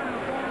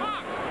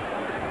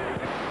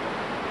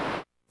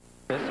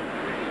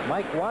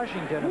 Mike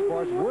Washington, of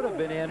course, would have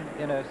been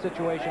in a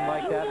situation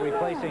like that,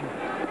 replacing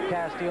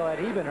Castile at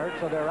Ebenhurt,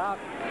 so they're out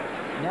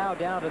now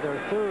down to their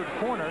 3rd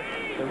corner.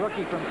 The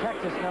rookie from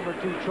Texas, number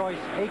 2 choice,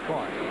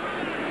 Acorn.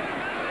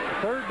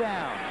 3rd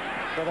down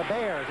for the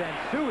Bears, and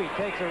Suey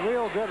takes a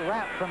real good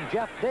rap from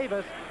Jeff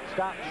Davis,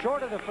 stopped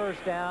short of the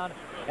 1st down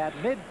at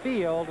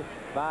midfield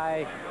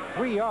by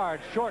 3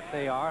 yards short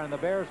they are, and the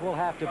Bears will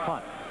have to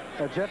punt.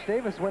 Jeff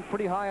Davis went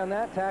pretty high on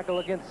that tackle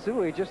against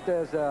Suey, just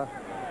as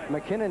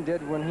McKinnon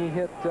did when he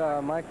hit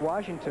Mike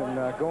Washington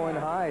going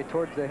high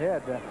towards the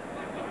head.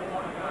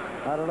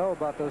 I don't know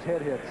about those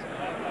head hits.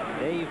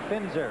 Dave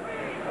Finzer,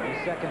 his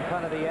 2nd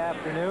punt of the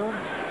afternoon.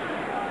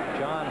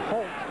 John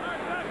Holt,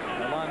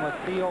 along with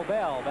Theo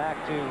Bell, back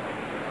to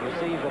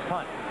receive the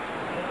punt.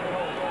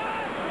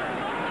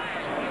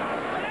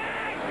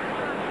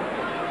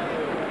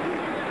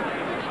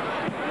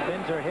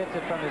 Finzer hits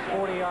it from his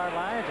 40-yard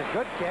line. It's a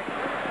good kick.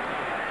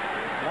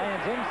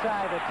 Lands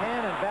inside the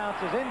 10 and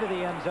bounces into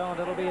the end zone.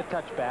 It'll be a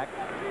touchback.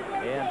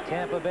 And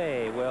Tampa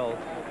Bay will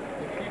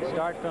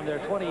start from their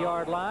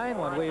 20-yard line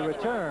when we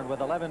return with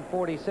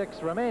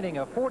 11:46 remaining.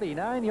 A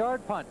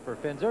 49-yard punt for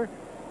Finzer.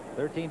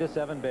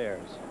 13-7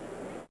 Bears.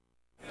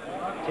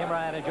 Tim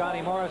Ryan and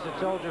Johnny Morris at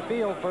Soldier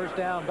Field. 1st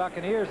down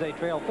Buccaneers. They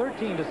trail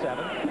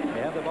 13-7.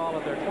 They have the ball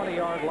at their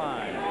 20-yard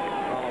line.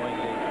 Following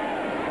the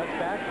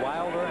touchback,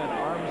 Wilder and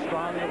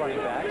Armstrong, the running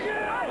backs,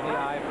 in the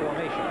I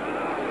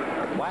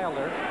formation.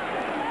 Wilder.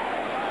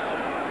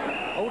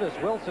 Otis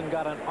Wilson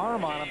got an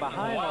arm on him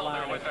behind the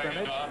line of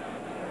scrimmage,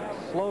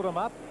 slowed him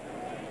up,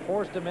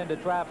 forced him into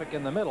traffic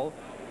in the middle.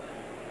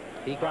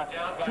 He got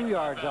 2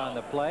 yards on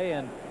the play,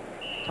 and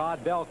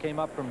Todd Bell came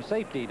up from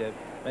safety to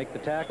make the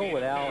tackle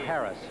with Al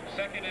Harris,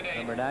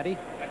 number 90.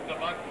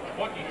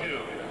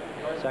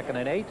 2nd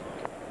and 8.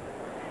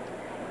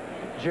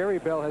 Jerry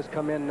Bell has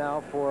come in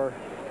now for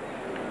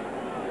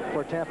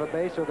Tampa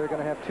Bay, so they're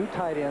going to have 2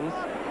 tight ends,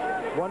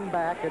 1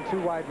 back, and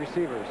 2 wide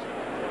receivers.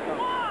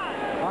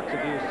 Hawks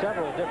have used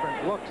several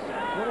different looks,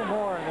 a little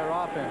more in their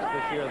offense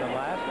this year than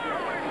last.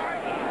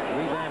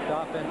 Revamped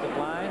offensive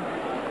line.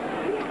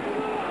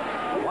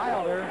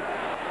 Wilder,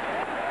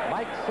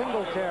 Mike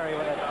Singletary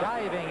with a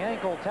diving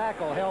ankle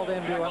tackle held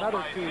him to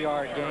another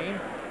 2-yard gain.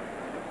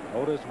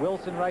 Otis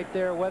Wilson right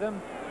there with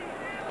him.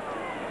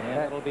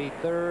 And it'll be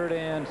 3rd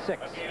and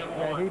 6.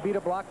 And he beat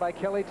a block by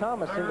Kelly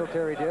Thomas,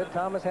 Singletary did.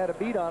 Thomas had a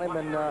beat on him,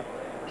 and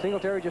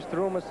Singletary just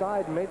threw him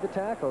aside and made the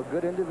tackle.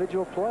 Good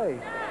individual play.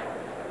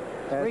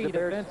 3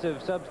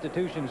 defensive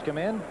substitutions come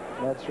in.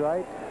 That's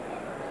right.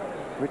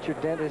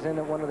 Richard Dent is in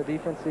at one of the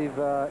defensive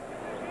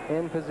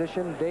end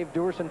position. Dave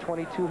Duerson,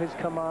 22, has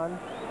come on.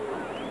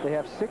 They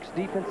have 6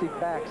 defensive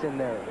backs in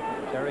there.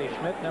 Terry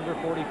Schmidt, number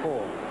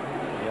 44.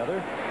 The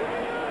other.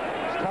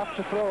 It's tough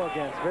to throw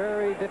against.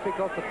 Very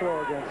difficult to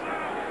throw against.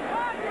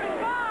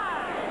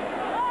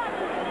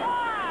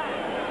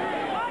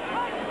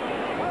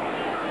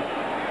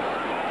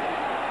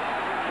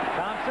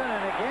 Thompson,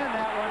 and again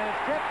that one is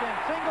tipped, and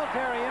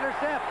Singletary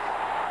intercepts.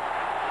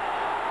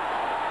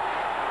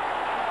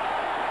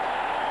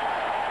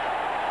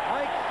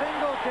 Mike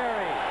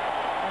Singletary.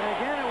 And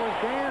again it was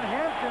Dan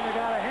Hampton who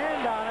got a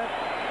hand on it.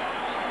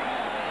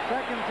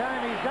 2nd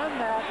time he's done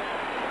that.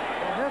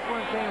 And this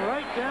one came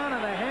right down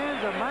in the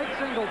hands of Mike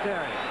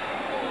Singletary.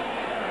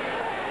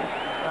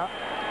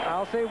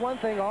 I'll say one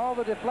thing, all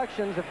the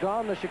deflections have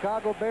gone the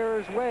Chicago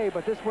Bears' way,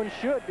 but this one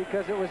should,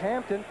 because it was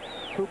Hampton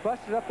who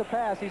busted up the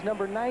pass. He's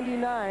number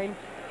 99,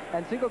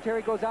 and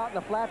Singletary goes out in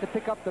the flat to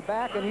pick up the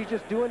back, and he's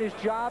just doing his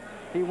job.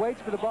 He waits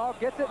for the ball,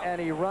 gets it,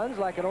 and he runs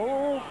like an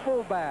old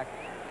fullback.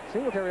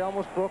 Singletary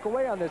almost broke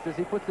away on this as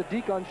he puts the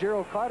deke on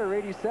Gerald Carter,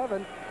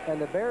 87,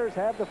 and the Bears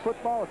have the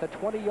football at the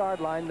 20-yard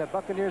line. The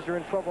Buccaneers are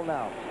in trouble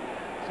now.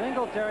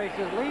 Singletary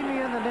says, leave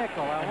me in the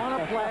nickel. I want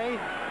to play.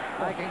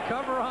 I can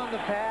cover on the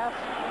pass.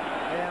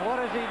 And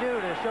what does he do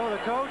to show the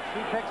coach?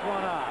 He picks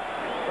one off.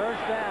 First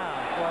down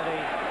for the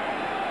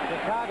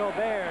Chicago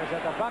Bears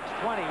at the Bucs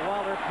 20.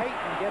 Walter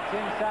Payton gets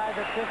inside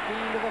the 15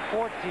 to the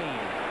 14.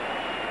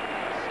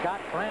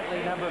 Scott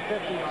Brantley, number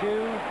 52.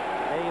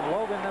 Dave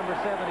Logan, number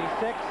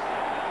 76,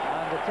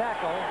 on the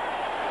tackle.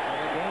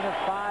 And a gain of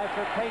 5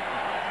 for Payton.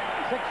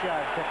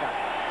 6-yard pickup.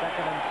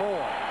 2nd and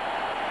 4.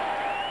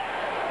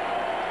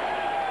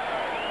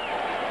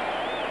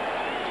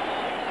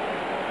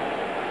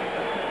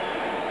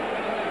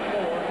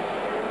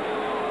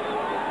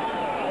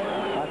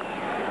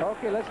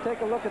 Okay, let's take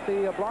a look at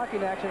the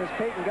blocking action as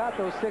Payton got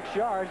those 6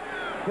 yards.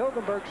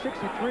 Hilgenberg,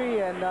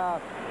 63, and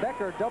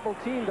Becker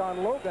double-teamed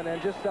on Logan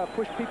and just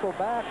pushed people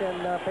back, and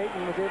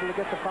Payton was able to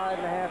get the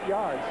 5.5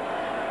 yards.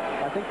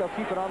 I think they'll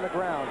keep it on the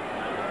ground.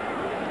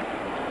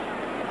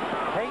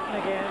 Payton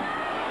again.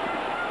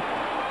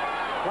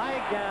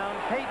 Flag down.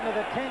 Payton to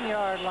the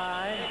 10-yard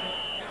line.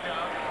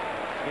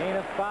 Gain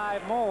of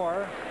 5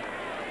 more.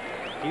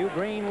 Hugh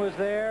Green was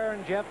there,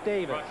 and Jeff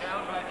Davis. Brought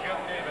down by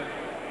Jeff Davis.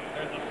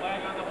 There's a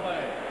flag on the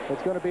play.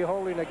 It's going to be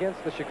holding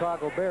against the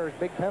Chicago Bears.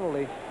 Big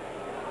penalty.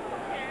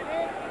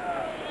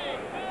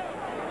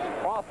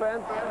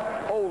 Offense,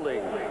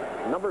 holding,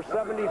 number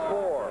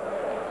 74.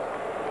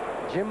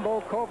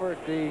 Jimbo Covert,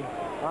 the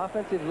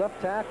offensive left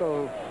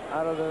tackle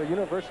out of the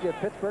University of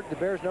Pittsburgh, the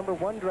Bears'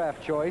 #1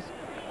 draft choice,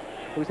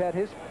 who's had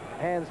his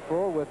hands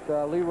full with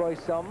Leroy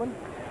Selman.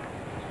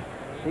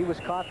 He was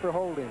caught for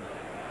holding.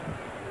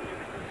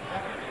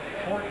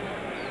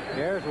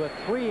 Bears with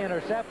 3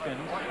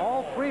 interceptions.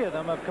 All 3 of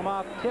them have come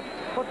off tipped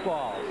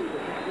footballs.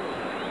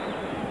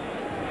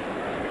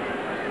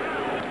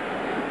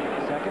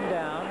 2nd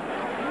down.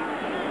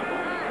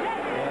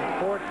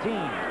 And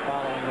 14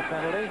 following the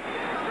penalty.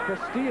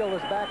 Castile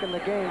is back in the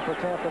game for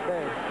Tampa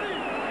Bay.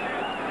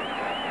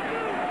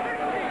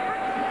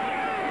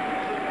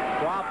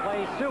 Draw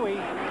play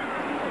Suey.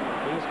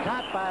 He's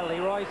caught by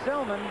Leroy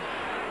Selman.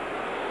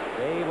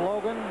 Dave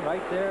Logan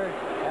right there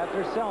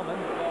after Selman.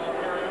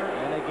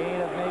 And a gain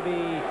of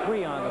maybe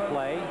 3 on the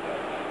play.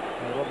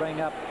 It will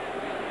bring up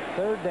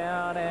 3rd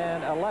down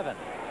and 11.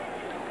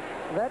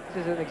 That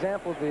is an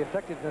example of the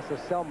effectiveness of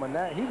Selman.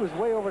 He was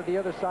way over the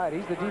other side.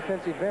 He's the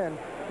defensive end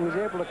who was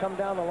able to come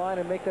down the line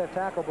and make that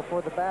tackle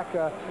before the back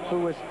who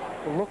was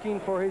looking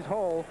for his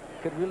hole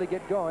could really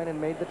get going and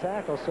made the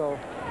tackle. So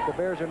the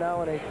Bears are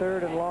now in a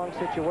 3rd and long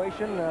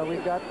situation.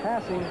 We've got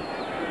passing.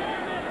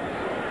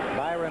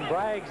 Byron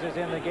Braggs is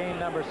in the game,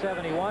 number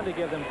 71, to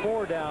give them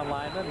 4 down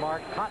linemen.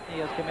 Mark Cotney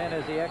has come in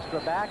as the extra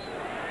back.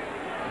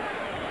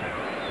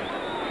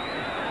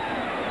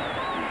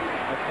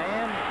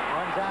 McMahon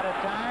runs out of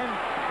time.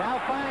 Now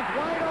finds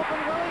wide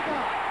open Willie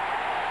Galt.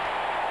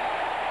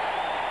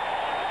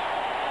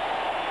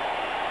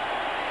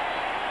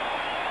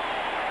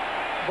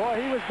 Boy,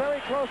 he was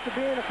very close to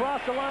being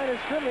across the line of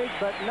scrimmage,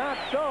 but not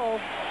so,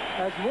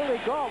 as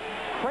Willie Galt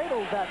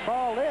cradled that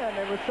ball in.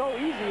 It was so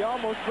easy, he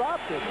almost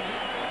dropped it.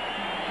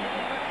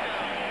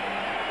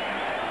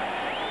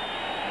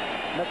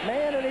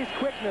 McMahon and his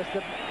quickness,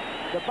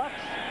 the Bucs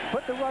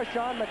put the rush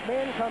on.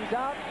 McMahon comes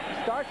out,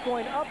 starts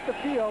going up the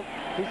field.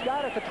 He's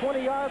got it at the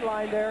 20-yard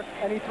line there,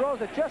 and he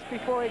throws it just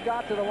before he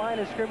got to the line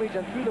of scrimmage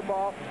and threw the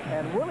ball.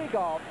 And Willie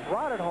Galt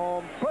brought it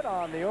home, put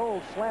on the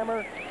old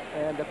slammer,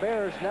 and the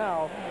Bears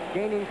now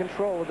gaining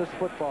control of this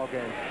football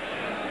game.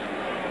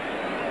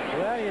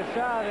 Well, you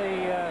saw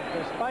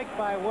the spike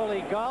by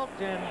Willie Galt,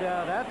 and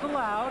that's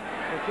allowed.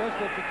 It's just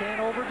that you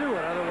can't overdo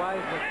it.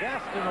 Otherwise, the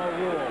Gastineau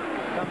rule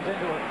comes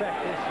into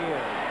effect this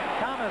year.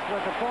 Thomas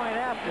with the point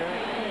after,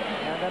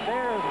 and the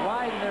Bears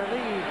widen their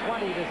lead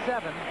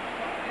 20-7.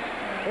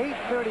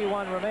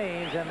 8:31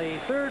 remains in the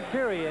 3rd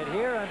period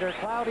here under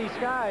cloudy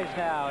skies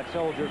now at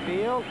Soldier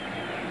Field.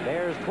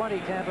 Bears 20,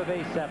 Tampa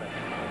Bay 7.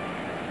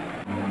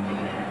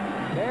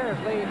 Bears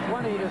lead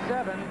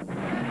 20-7.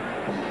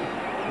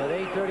 With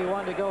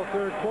 8:31 to go,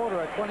 3rd quarter,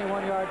 a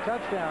 21-yard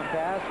touchdown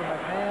pass from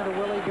McMahon to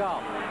Willie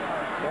Galt.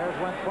 Bears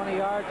went 20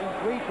 yards in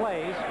 3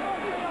 plays.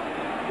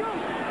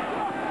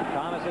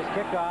 Thomas's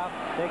kickoff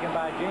taken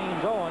by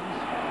James Owens.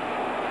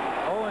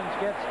 Owens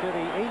gets to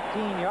the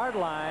 18-yard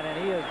line, and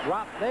he is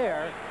dropped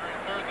there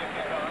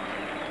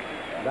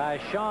by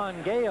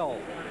Sean Gale,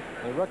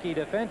 the rookie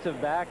defensive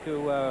back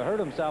who hurt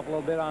himself a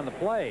little bit on the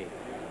play.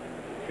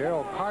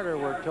 Gerald Carter,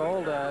 we're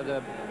told,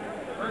 the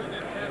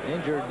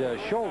injured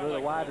shoulder, the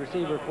wide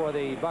receiver for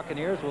the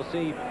Buccaneers. We'll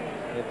see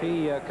if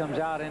he comes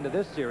out into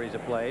this series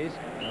of plays.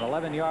 An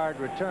 11-yard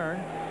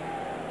return.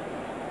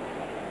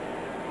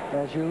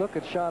 As you look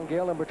at Sean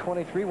Gale, number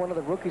 23, one of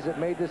the rookies that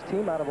made this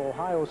team out of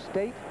Ohio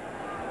State.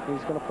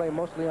 He's going to play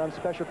mostly on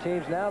special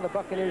teams. Now the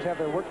Buccaneers have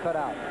their work cut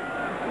out.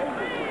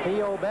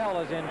 Theo Bell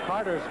is in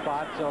Carter's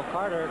spot, so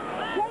Carter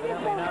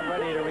evidently not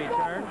ready to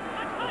return.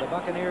 The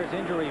Buccaneers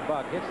injury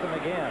bug hits them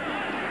again.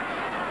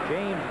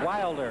 James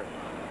Wilder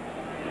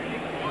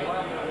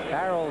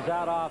barrels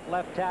out off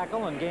left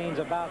tackle and gains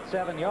about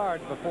 7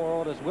 yards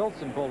before Otis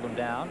Wilson pulled him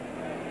down.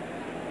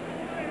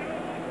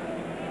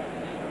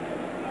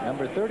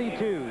 Number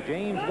 32,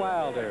 James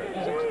Wilder,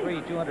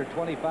 6'3",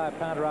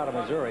 225-pounder out of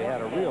Missouri,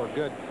 had a real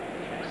good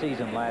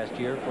season last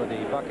year for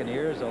the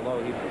Buccaneers, although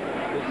he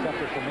did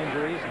suffer some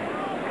injuries.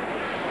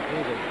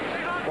 He's a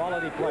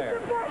quality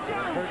player. He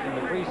was hurt in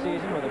the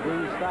preseason with a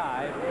bruised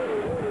thigh.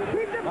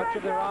 Much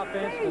of their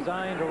offense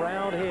designed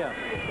around him.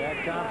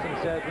 Jack Thompson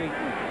says we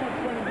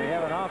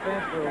have an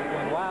offense for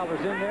when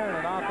Wilder's in there and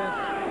an offense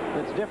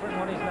that's different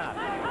when he's not.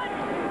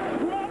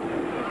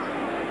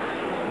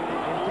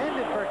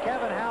 Intended for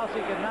Kevin House,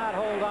 he could not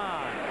hold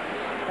on.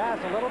 Pass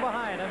a little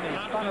behind him. He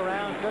spun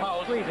around,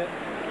 couldn't squeeze it.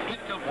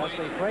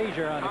 Leslie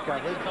Frazier on the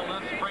coverage.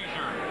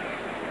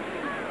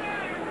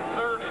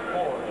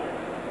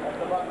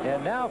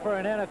 And now for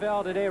an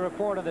NFL Today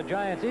report of the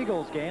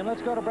Giants-Eagles game.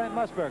 Let's go to Brent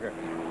Musburger.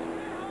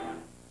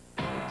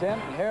 Tim,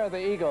 here are the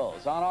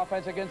Eagles on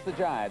offense against the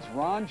Giants.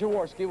 Ron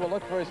Jaworski will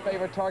look for his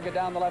favorite target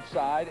down the left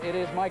side. It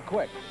is Mike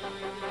Quick.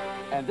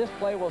 And this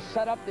play will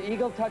set up the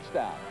Eagle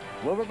touchdown.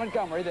 Wilbert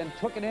Montgomery then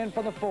took it in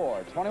for the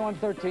 4.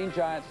 21-13,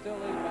 Giants still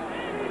lead back.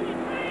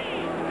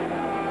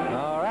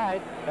 All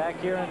right, back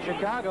here in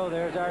Chicago,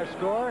 there's our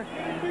score.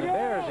 The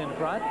Bears in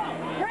front.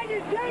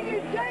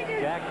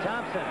 Jack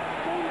Thompson.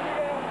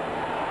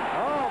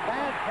 Oh,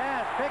 bad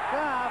pass picked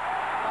off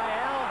by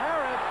Al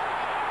Harris.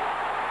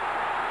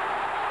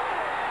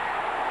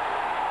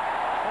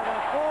 To the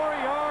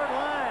 4-yard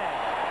line.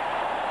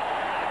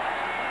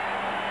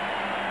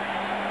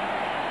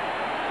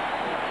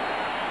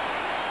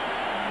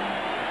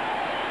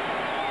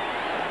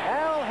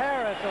 Al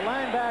Harris, a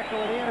linebacker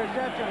with the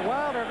interception.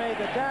 Wilder made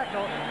the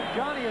tackle.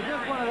 Johnny, is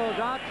this one of those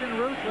option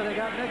routes where they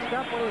got mixed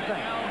up? What do you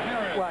think?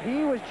 Well,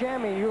 he was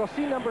jamming. You'll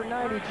see number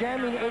 90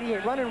 jamming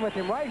 88, running with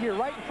him right here,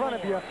 right in front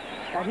of you.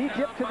 And he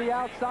dipped to the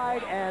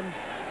outside, and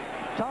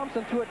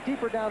Thompson threw it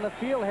deeper down the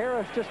field.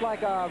 Harris, just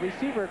like a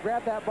receiver,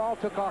 grabbed that ball,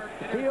 took off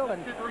the field,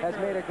 and has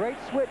made a great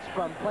switch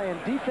from playing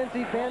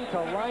defensive end to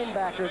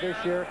linebacker this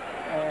year,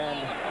 and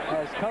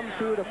has come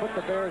through to put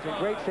the Bears in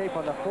great shape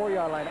on the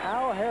 4-yard line.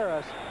 Al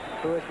Harris,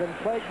 who has been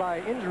plagued by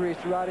injuries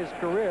throughout his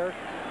career,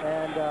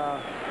 and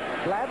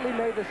gladly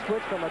made the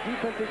switch from a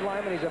defensive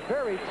lineman. He's a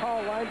very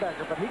tall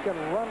linebacker, but he can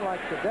run like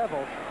the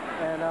devil.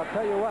 And I'll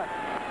tell you what,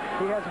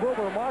 he has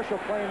Wilbur Marshall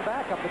playing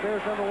backup, the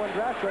Bears' #1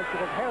 draft choice,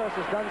 because Harris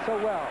has done so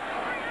well.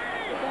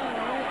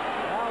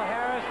 Al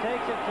Harris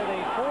takes it to the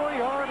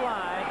 4-yard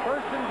line,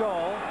 1st and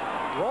goal.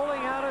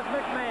 Rolling out is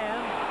McMahon.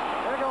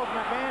 There goes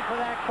McMahon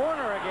for that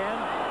corner again.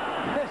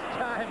 This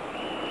time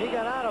he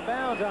got out of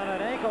bounds on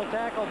an ankle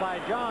tackle by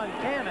John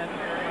Cannon.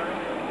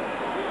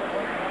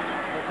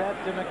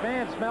 But that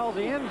McMahon smells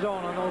the end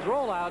zone on those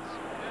rollouts.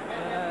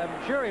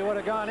 I'm sure he would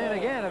have gone in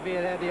again if he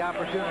had had the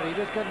opportunity. He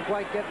just couldn't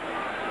quite get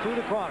to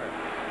the corner.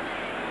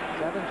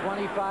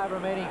 7:25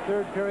 remaining,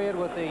 3rd period,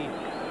 with the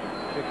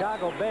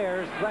Chicago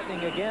Bears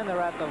threatening again. They're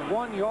at the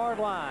 1-yard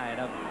line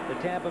of the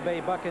Tampa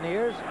Bay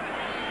Buccaneers.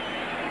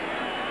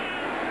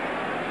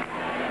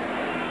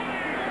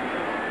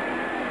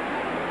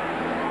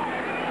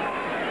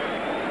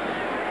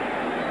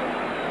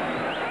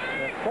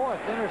 The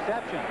 4th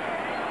interception.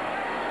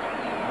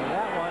 And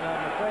that one,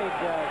 I'm afraid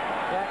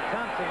Jack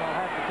Thompson will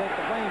have to take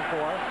the blame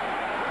for.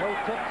 No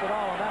tips at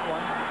all on that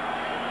one.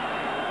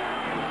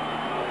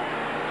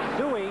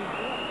 Suey,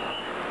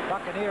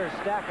 Buccaneers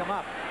stack him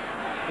up.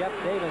 Jeff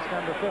Davis,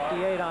 number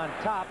 58, on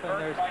top, and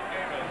there's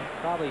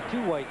probably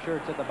 2 white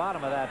shirts at the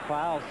bottom of that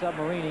pile,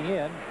 submarining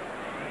in.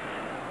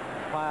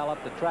 Pile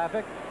up the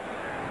traffic.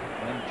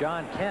 And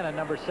John Cannon,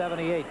 number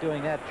 78,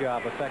 doing that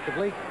job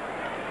effectively.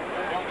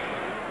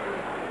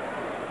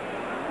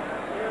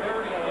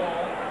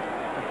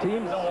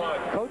 Teams,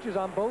 coaches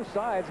on both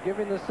sides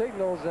giving the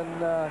signals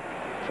and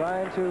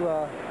trying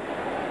to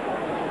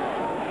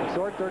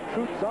exhort their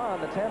troops on.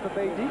 The Tampa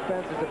Bay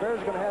defense, as the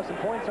Bears are going to have some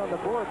points on the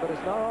board, but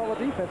it's not all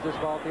the defense's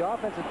fault. The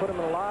offense has put them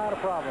in a lot of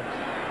problems.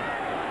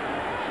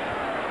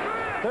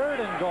 3rd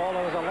and goal.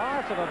 There was a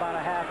loss of about a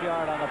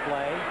half-yard on the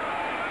play.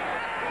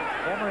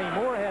 Emery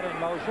Moorhead in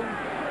motion.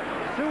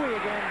 Suey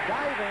again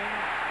diving.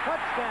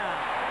 Touchdown.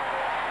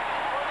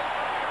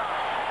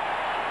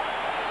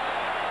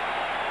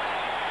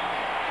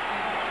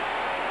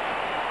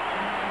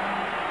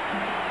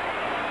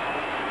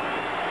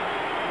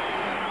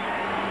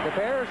 The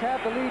Bears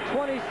have the lead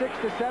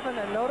 26-7,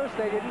 and notice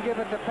they didn't give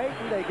it to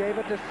Payton. They gave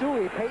it to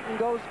Suey. Payton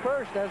goes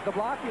first as the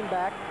blocking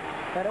back,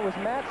 and it was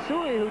Matt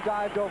Suey who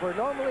dived over.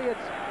 Normally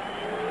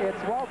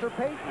it's Walter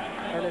Payton,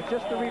 and it's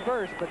just the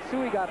reverse, but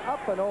Suey got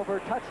up and over.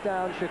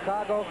 Touchdown,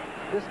 Chicago.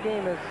 This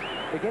game is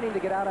beginning to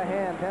get out of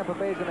hand. Tampa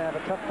Bay's going to have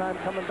a tough time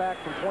coming back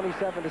from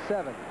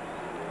 27-7.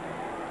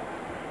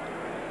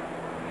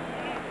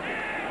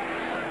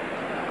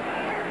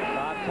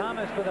 Bob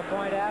Thomas for the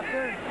point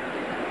after.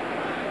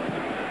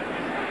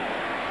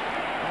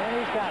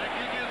 and he's got it.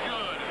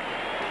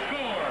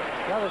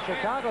 Well, the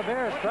Chicago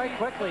Bears strike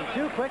quickly.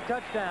 2 quick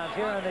touchdowns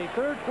here in the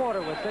third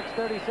quarter with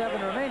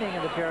 6:37 remaining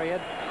in the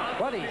period.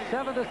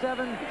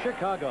 27-7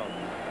 Chicago.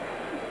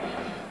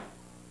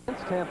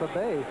 Against Tampa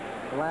Bay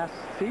last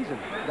season.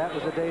 That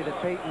was the day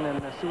that Peyton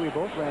and Suey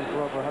both ran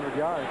for over 100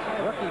 yards.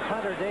 Rookie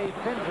punter Dave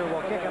Pinzer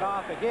will kick it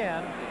off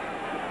again.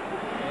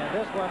 And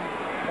this one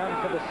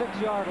comes to the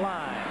 6-yard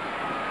line.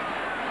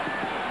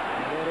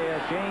 And it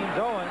is James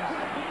Owens.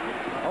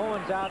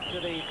 Owens out to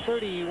the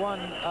 31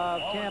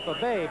 of Tampa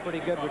Bay. Pretty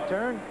good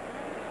return.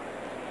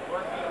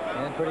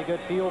 And pretty good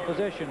field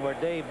position where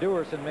Dave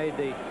Dewerson made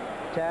the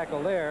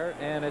tackle there.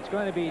 And it's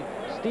going to be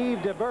Steve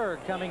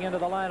DeBerg coming into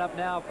the lineup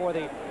now for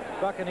the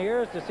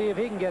Buccaneers to see if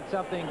he can get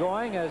something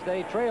going as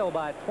they trail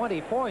by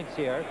 20 points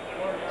here.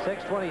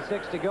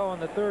 6:26 to go in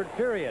the third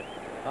period.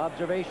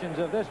 Observations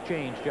of this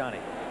change, Johnny?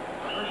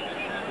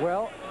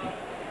 Well,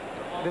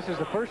 this is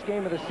the first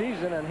game of the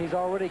season, and he's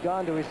already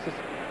gone to his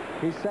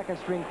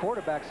second-string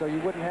quarterback, so you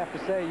would have to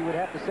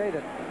say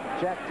that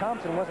Jack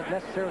Thompson wasn't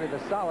necessarily the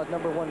solid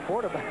 #1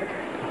 quarterback.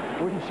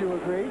 Wouldn't you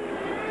agree?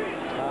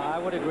 I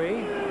would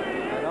agree.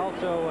 I'd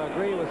also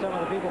agree with some of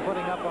the people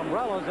putting up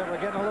umbrellas that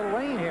we're getting a little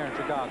rain here in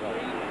Chicago.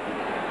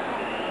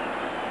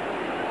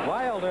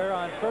 Wilder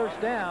on first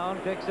down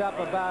picks up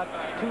about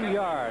 2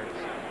 yards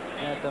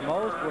at the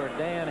most, where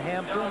Dan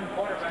Hampton,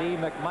 Steve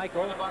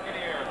McMichael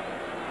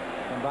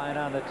combine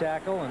on the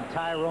tackle, and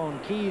Tyrone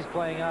Keys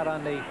playing out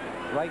on the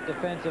right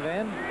defensive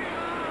end.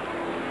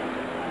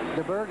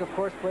 DeBerg, of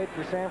course, played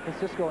for San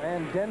Francisco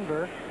and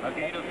Denver.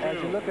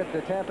 As you look at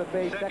the Tampa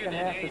Bay second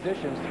half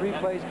positions, 3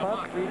 plays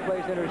punt, 3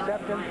 plays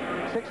interception,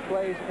 6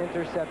 plays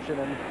interception.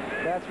 And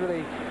that's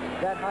really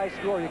that high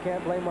score you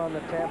can't blame on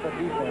the Tampa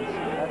defense.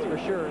 That's for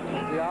sure.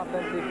 The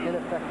offensive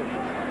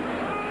ineffectiveness.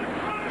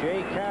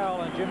 Jay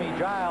Carroll and Jimmy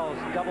Giles,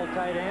 double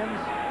tight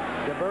ends.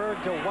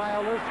 DeBerg to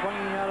Wilder,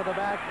 swinging out of the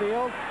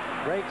backfield.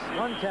 Breaks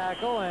 1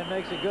 tackle and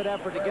makes a good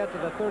effort to get to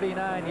the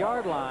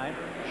 39-yard line.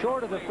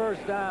 Short of the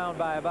first down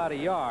by about a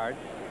yard.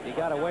 He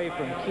got away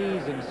from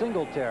Keys and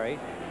Singletary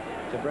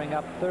to bring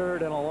up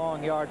 3rd and a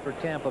long yard for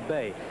Tampa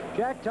Bay.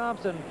 Jack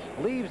Thompson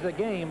leaves the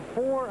game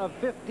 4 of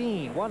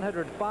 15,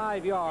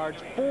 105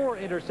 yards, 4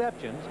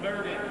 interceptions.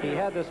 He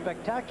had the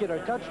spectacular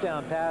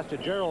touchdown pass to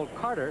Gerald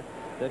Carter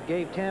that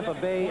gave Tampa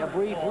Bay a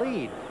brief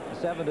lead. A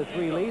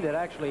 7-3 lead that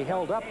actually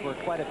held up for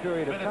quite a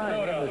period of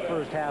time in the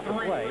first half of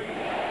play.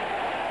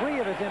 3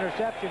 of his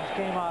interceptions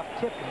came off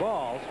tipped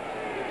balls.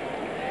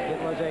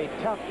 It was a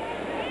tough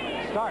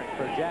start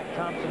for Jack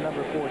Thompson,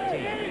 number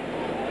 14.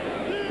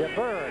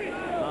 DeBerg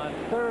on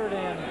 3rd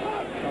and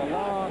a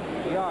long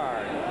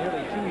yard,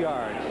 nearly 2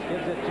 yards,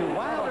 gives it to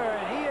Wilder,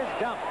 and he is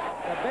dumped.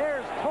 The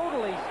Bears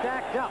totally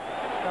stacked up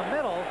the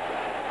middle,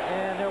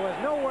 and there was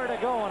nowhere to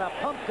go, and a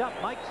pumped-up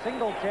Mike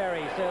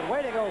Singletary said,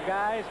 "Way to go,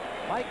 guys."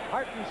 Mike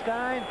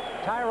Hartenstein,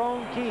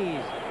 Tyrone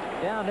Keys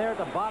down there at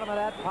the bottom of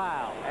that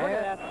pile. Look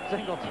at that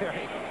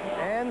Singletary.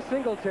 And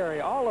Singletary,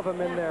 all of them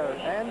in there.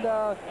 And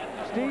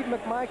Steve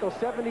McMichael,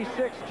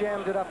 76,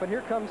 jammed it up. And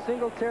here comes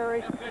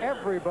Singletary.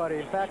 Everybody,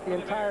 in fact, the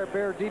entire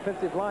Bear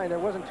defensive line. There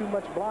wasn't too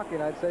much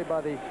blocking, I'd say, by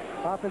the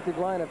offensive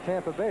line of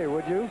Tampa Bay,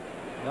 would you?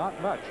 Not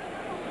much.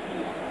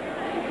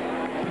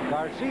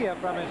 Garcia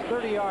from his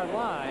 30-yard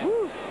line.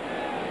 Woo.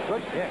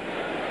 Good kick.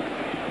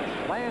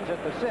 Lands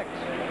at the 6.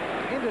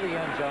 Into the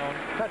end zone.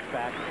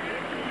 Touchback.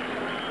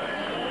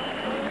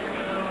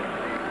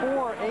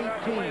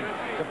 4:18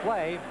 to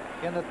play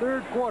in the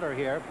third quarter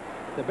here.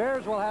 The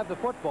Bears will have the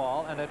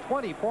football and a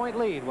 20-point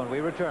lead when we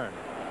return.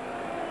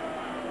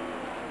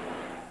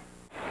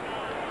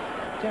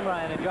 Tim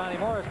Ryan and Johnny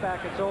Morris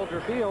back at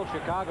Soldier Field.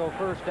 Chicago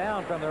first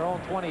down from their own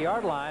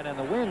 20-yard line, and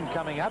the wind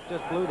coming up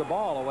just blew the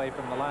ball away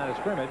from the line of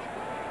scrimmage.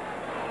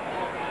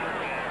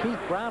 Keith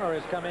Browner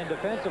has come in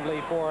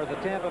defensively for the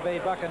Tampa Bay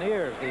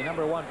Buccaneers, the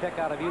 #1 pick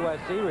out of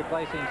USC,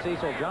 replacing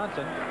Cecil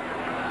Johnson.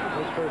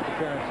 His first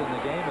appearance in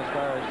the game as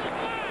far as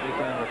we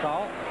can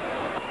recall.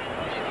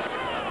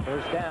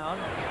 First down.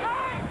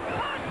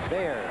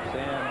 Bears,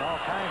 and all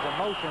kinds of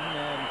motion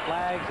and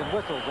flags and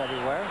whistles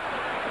everywhere.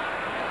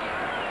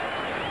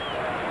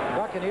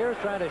 Buccaneers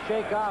trying to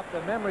shake off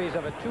the memories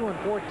of a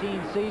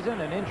 2-14 season,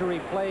 an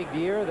injury-plagued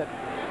year that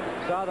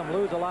saw them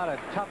lose a lot of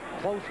tough,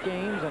 close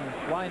games and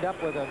wind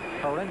up with a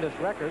horrendous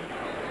record.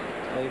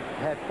 They've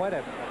had quite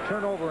a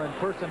turnover in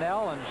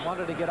personnel and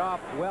wanted to get off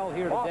well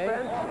here today.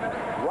 Offense,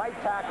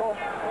 right tackle,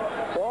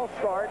 ball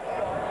starts.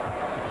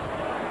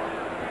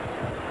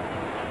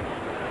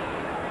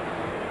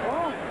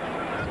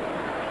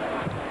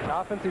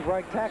 Offensive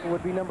right tackle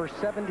would be number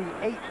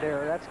 78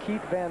 there. That's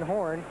Keith Van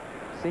Horn.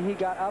 See, he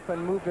got up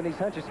and moved in his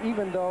hunches,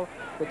 even though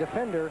the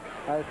defender,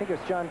 I think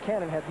it's John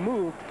Cannon, had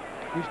moved.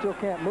 You still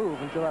can't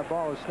move until that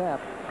ball is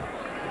snapped,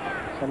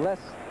 unless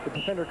the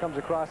defender comes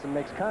across and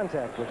makes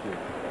contact with you.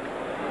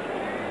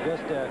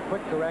 Just a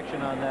quick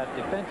correction on that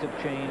defensive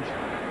change.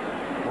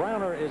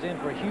 Browner is in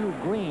for Hugh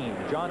Green.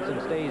 Johnson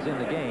stays in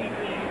the game.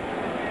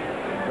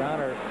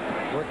 Browner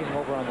working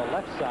over on the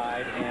left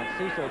side, and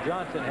Cecil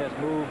Johnson has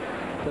moved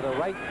to the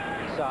right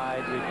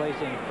side,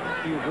 replacing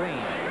Hugh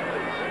Green.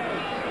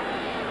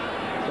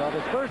 So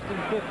it's first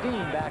and 15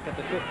 back at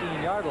the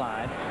 15-yard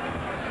line.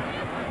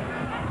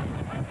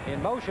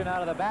 In motion out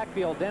of the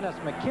backfield, Dennis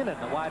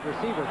McKinnon, the wide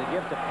receiver, the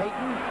give to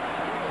Payton.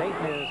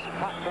 Payton is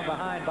caught from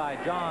behind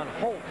by John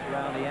Holt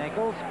around the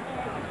ankles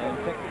and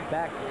picked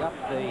up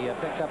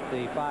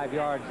the 5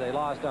 yards they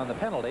lost on the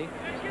penalty.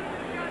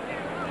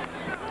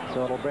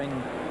 So it'll bring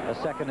a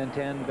 2nd and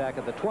 10 back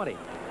at the 20.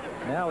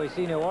 Now we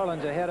see New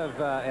Orleans ahead of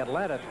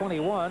Atlanta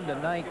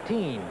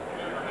 21-19.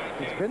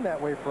 It's been that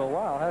way for a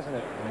while, hasn't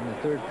it? In the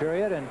 3rd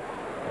period, and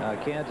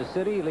Kansas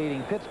City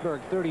leading Pittsburgh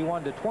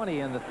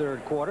 31-20 in the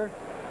 3rd quarter.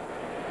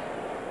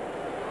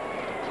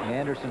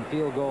 Anderson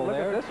field goal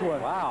there. Look at this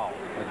one. Wow.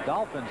 The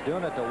Dolphins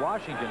doing it to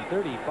Washington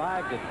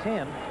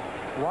 35-10.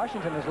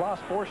 Washington has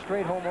lost 4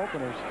 straight home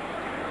openers.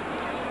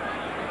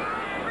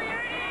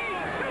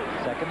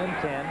 2nd and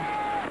 10.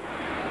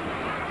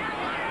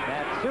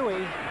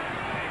 Matsui.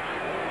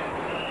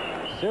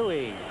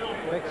 Suey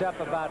picks up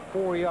about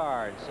 4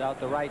 yards out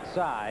the right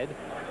side.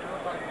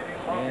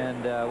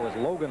 And was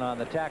Logan on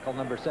the tackle,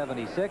 number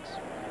 76.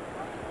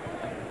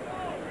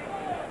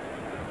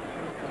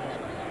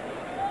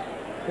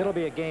 It'll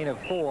be a gain of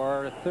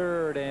 4,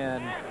 3rd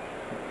and,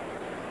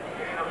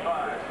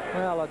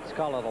 well, let's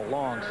call it a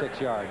long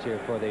 6 yards here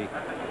for the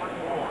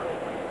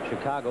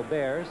Chicago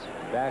Bears.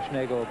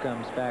 Bashnagle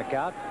comes back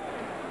out.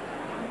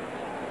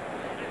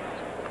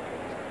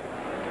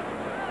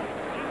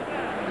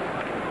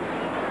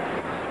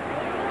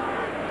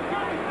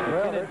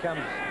 McKinnon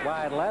comes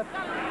wide left.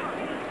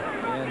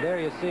 And there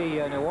you see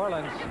New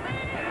Orleans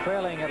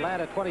trailing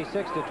Atlanta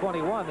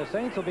 26-21. The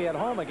Saints will be at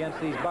home against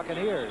these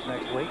Buccaneers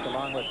next week,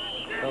 along with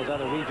those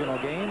other regional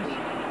games.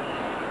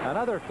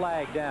 Another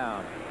flag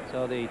down.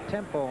 So the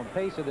tempo and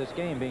pace of this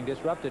game being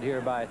disrupted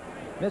here by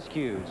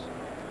miscues.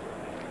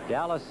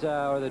 Dallas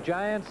or the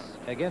Giants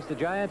against the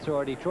Giants,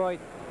 or Detroit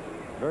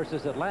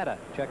versus Atlanta.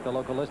 Check the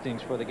local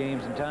listings for the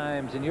games and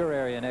times in your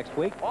area next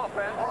week.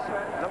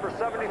 Offense, number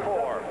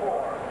 74.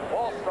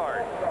 Ball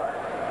start.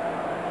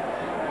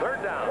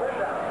 3rd down.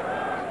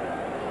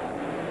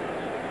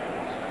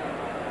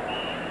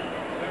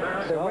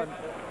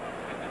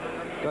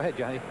 Go ahead,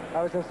 Johnny.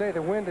 I was going to say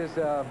the wind is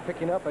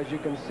picking up, as you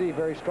can see,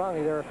 very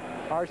strongly. There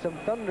are some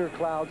thunder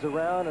clouds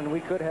around, and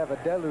we could have a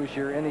deluge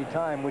here any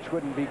time, which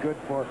wouldn't be good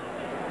for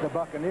the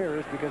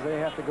Buccaneers because they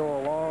have to go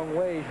a long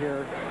way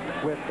here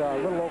with a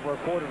little over a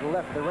quarter to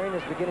left. The rain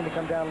is beginning to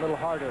come down a little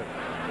harder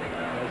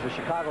as the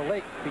Chicago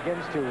Lake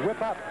begins to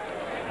whip up.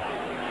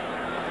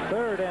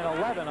 3rd and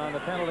 11 on the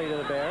penalty to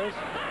the Bears.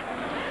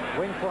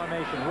 Wing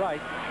formation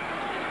right.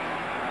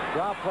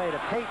 Draw play to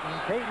Payton.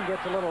 Payton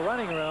gets a little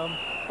running room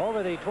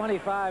over the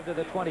 25 to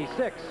the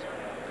 26,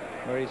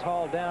 where he's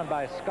hauled down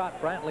by Scott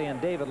Brantley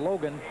and David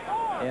Logan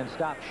and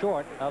stopped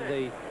short of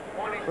the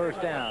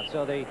 1st down.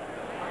 So the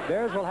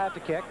Bears will have to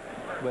kick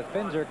with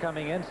Finzer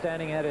coming in,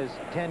 standing at his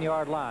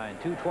 10-yard line.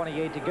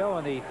 2:28 to go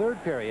in the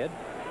 3rd period.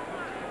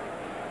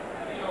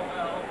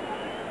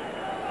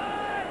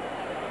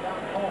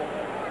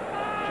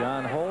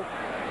 John Holt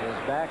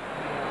is back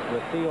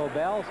with Theo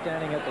Bell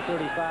standing at the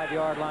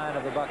 35-yard line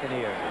of the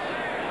Buccaneers.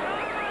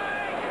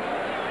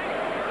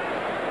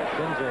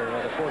 Finzer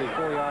with a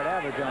 44-yard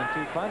average on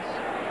 2 punts.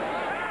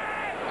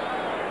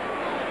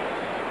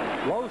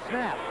 Low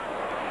snap.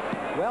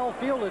 Well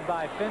fielded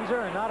by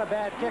Finzer, and not a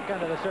bad kick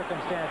under the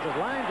circumstances.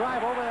 Line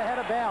drive over the head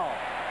of Bell.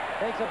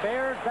 Takes a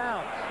Bears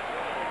bounce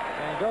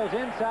and goes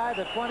inside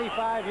the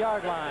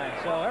 25-yard line.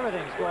 So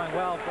everything's going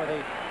well for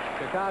the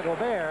Chicago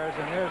Bears,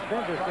 and there's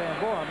Finzer saying,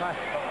 boy,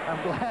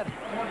 I'm glad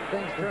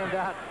things turned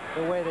out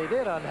the way they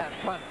did on that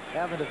punt,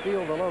 having to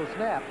field a low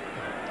snap.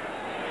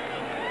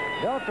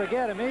 Don't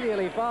forget,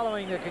 immediately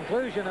following the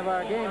conclusion of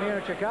our game here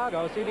in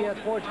Chicago, CBS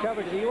Sports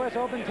coverage of the U.S.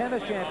 Open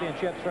Tennis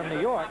Championships from New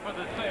York.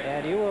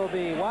 And you will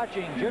be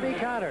watching Jimmy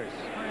Connors,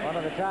 one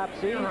of the top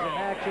seeds, in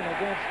action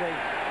against the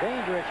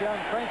dangerous young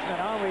Frenchman,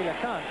 Henri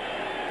Lecomte.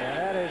 And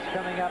that is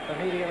coming up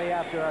immediately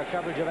after our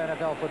coverage of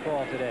NFL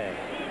football today.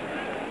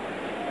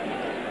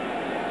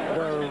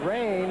 The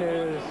rain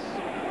is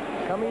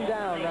coming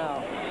down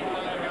now.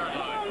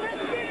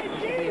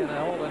 Used to be an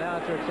old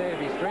announcer would say it'd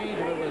be strange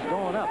if it was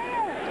going up.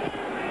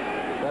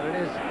 But it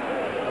is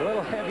a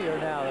little heavier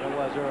now than it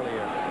was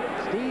earlier.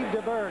 Steve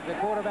DeBerg, the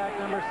quarterback,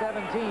 number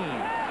 17.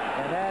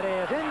 And that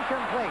is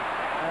incomplete.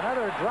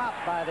 Another drop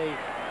by the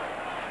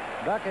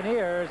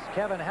Buccaneers.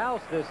 Kevin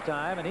House this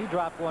time, and he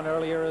dropped one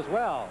earlier as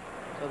well.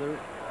 So the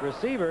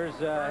receivers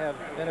have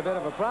been a bit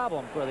of a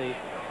problem for the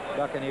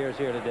Buccaneers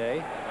here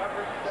today.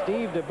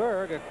 Steve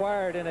DeBerg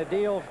acquired in a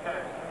deal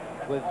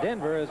with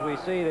Denver, as we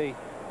see the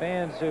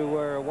fans who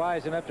were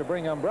wise enough to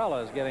bring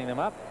umbrellas getting them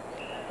up.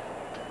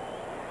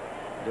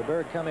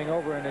 DeBerg coming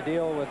over in a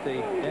deal with the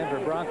Denver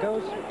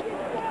Broncos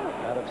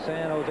out of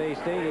San Jose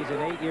State. He's an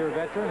 8-year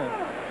veteran and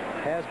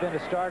has been a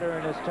starter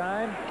in his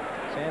time.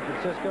 San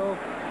Francisco,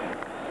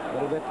 a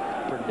little bit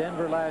for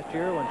Denver last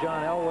year when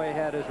John Elway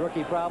had his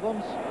rookie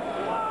problems,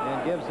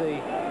 and gives the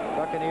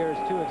Buccaneers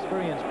 2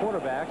 experienced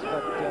quarterbacks,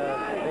 but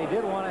they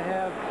did want to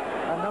have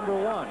a number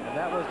 1, and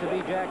that was to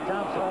be Jack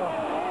Thompson.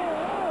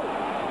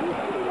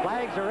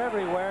 Flags are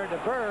everywhere.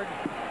 DeBerg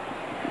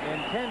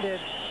intended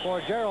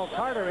for Gerald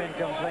Carter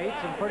incomplete.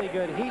 Some pretty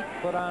good heat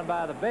put on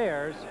by the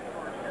Bears.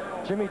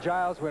 Jimmy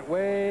Giles went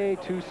way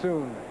too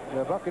soon.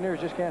 The Buccaneers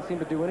just can't seem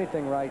to do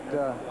anything right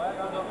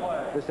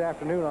this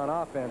afternoon on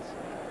offense.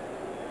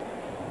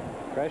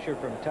 Pressure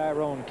from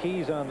Tyrone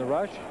Keys on the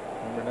rush,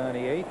 number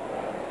 98.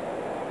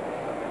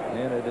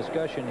 And a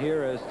discussion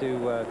here as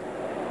to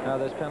how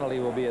this penalty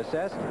will be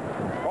assessed.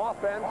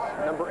 Offense,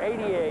 number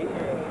 88,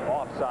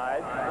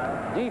 offside.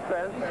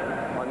 Defense,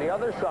 on the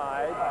other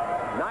side,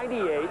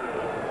 98,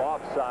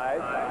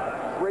 offside.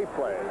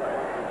 Replay.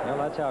 Well,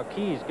 that's how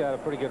Keys got a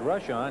pretty good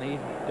rush on. He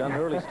done an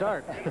early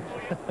start.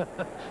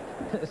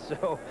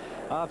 So,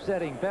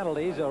 offsetting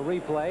penalties, a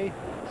replay.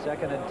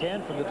 2nd and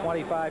 10 from the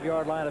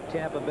 25-yard line of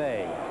Tampa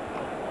Bay.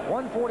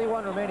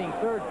 1:41 remaining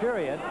third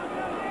period.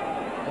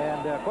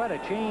 And quite a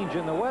change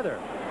in the weather.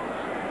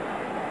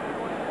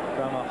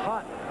 From a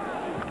hot,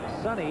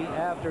 sunny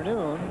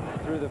afternoon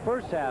through the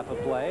first half of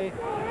play.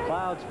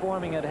 Clouds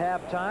forming at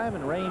halftime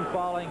and rain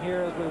falling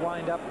here as we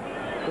wind up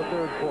the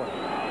third quarter.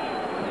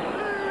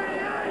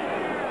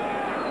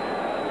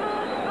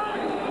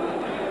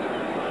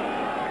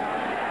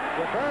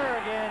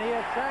 DeBerg, and he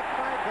is sacked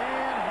by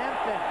Dan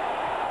Hampton.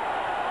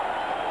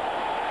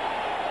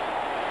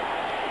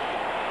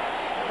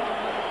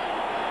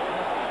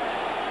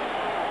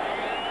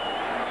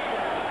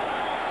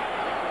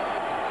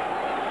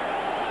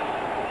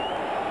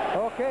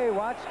 Okay,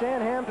 watch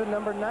Dan Hampton,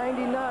 number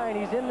 99.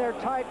 He's in there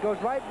tight, goes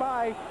right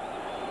by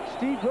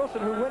Steve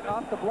Wilson, who went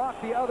off the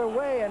block the other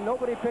way, and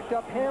nobody picked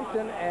up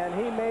Hampton, and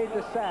he made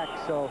the sack.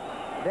 So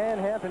Dan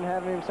Hampton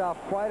having himself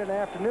quite an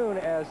afternoon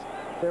as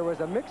there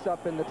was a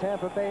mix-up in the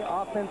Tampa Bay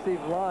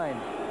offensive line.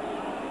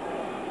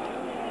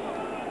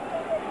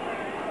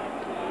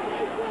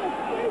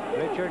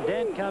 Richard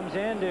Dent comes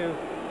in to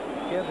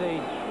give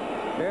the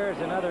Bears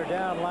another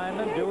down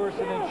lineman.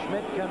 Dewerson and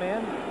Schmidt come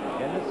in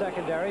the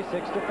secondary.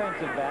 6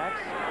 defensive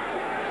backs.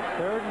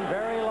 3rd and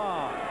very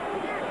long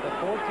at the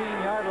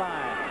 14-yard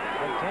line.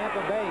 From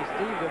Tampa Bay,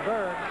 Steve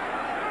DeBerg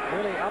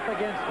really up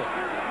against it.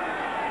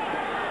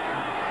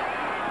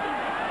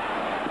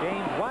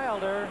 James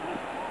Wilder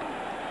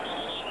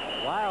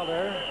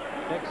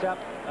picks up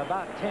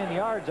about 10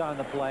 yards on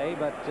the play,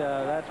 but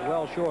that's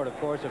well short, of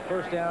course, of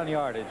first down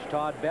yardage.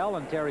 Todd Bell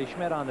and Terry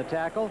Schmidt on the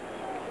tackle.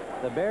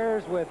 The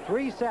Bears with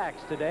 3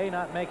 sacks today,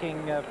 not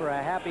making for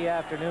a happy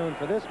afternoon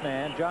for this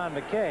man, John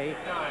McKay,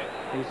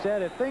 who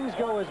said if things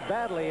go as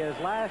badly as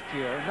last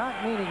year,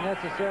 not meaning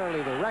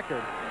necessarily the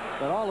record,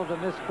 but all of the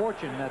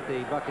misfortune that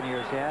the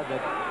Buccaneers had,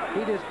 that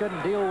he just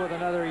couldn't deal with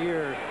another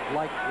year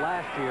like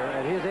last year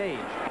at his age.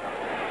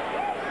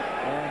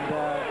 And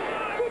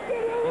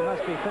he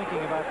must be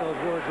thinking about those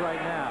words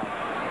right now.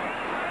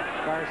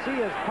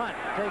 Garcia's punt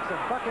takes a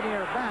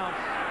Buccaneer bounce,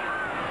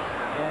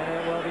 and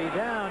it will be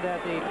down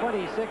at the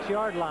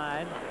 26-yard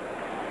line.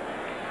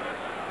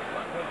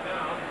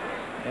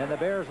 And the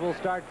Bears will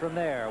start from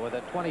there with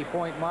a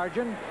 20-point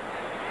margin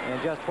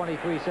and just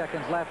 23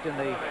 seconds left in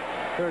the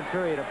third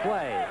period of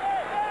play.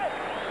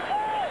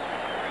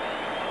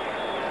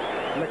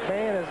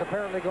 McMahon is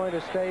apparently going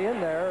to stay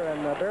in there,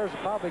 and the Bears will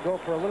probably go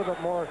for a little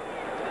bit more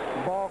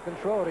ball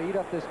control to eat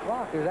up this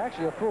clock. There's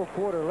actually a full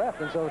quarter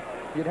left, and so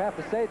you'd have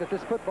to say that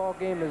this football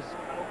game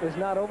is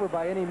not over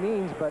by any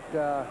means, but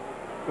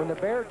when the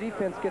Bear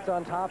defense gets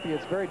on top of you,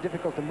 it's very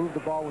difficult to move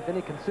the ball with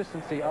any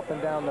consistency up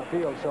and down the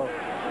field, so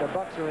the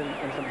Bucs are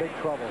in some big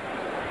trouble.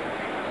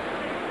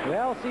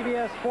 Well,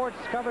 CBS Sports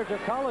coverage of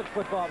college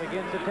football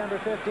begins September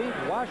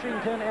 15th.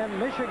 Washington and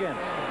Michigan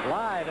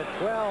live at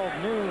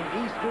 12 noon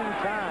Eastern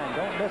time.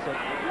 Don't miss it.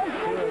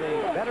 2 of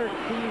the better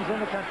teams in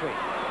the country.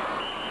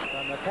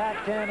 From the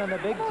Pac-10 and the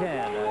Big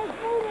Ten.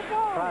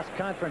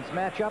 Cross-conference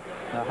matchup.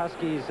 The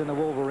Huskies and the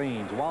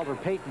Wolverines. Walter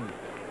Payton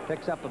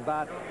picks up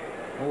about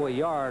a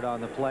yard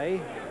on the play.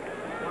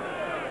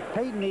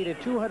 Payton needed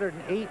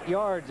 208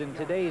 yards in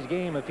today's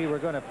game if he were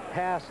going to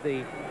pass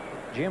the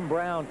Jim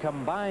Brown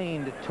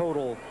combined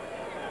total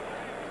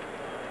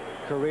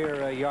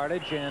career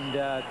yardage, and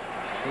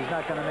he's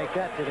not going to make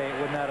that today,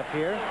 it would not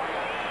appear.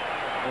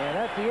 And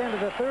that's the end of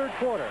the third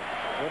quarter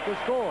with the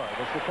score.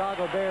 The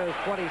Chicago Bears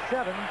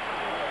 27,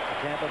 the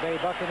Tampa Bay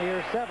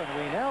Buccaneers 7.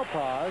 We now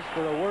pause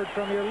for a word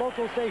from your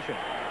local station.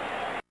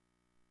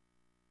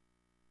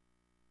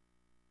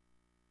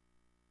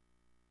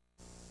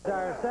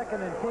 Our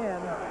 2nd and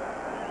 10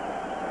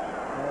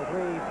 as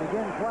we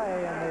begin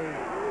play in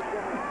the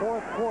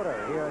fourth quarter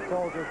here at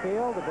Soldier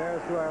Field. The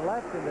Bears to our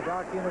left in the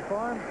dark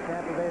uniforms,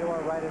 Tampa Bay to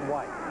our right and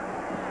white.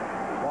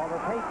 Walter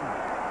Payton.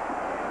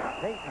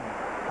 Payton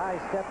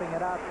high-stepping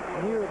it out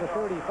near the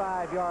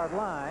 35-yard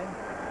line.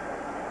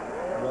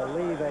 Will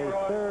leave a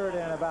 3rd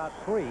and about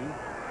 3.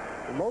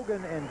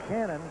 Logan and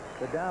Cannon,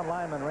 the down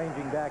lineman,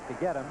 ranging back to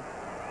get him.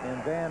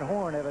 And Van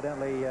Horn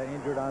evidently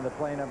injured on the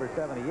play, number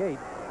 78.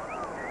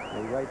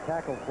 The right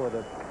tackle for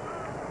the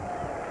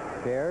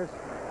Bears.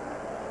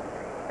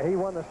 He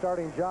won the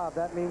starting job.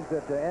 That means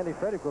that Andy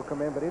Frederick will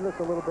come in, but he looks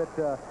a little bit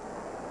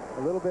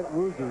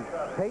woozy.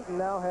 Payton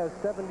now has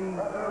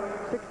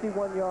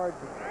 61 yards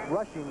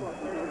rushing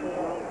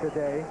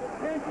today.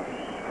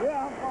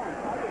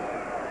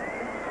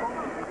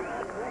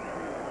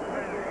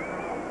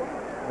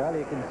 Well,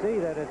 you can see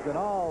that it's been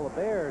all the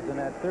Bears in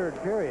that third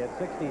period.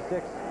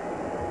 66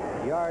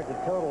 yards of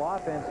total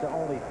offense to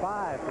only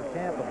 5 for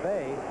Tampa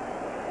Bay.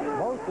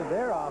 Most of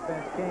their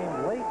offense came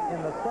late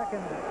in the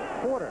second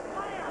quarter.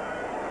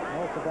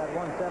 Most of that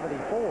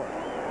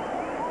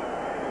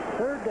 174.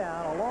 Third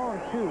down, a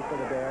long 2 for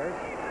the Bears.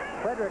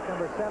 Frederick,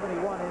 number 71,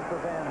 in for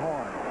Van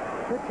Horn.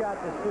 Good shot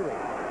to Stewie.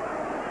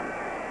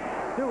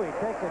 Stewie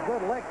takes a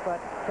good lick,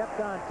 but kept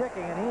on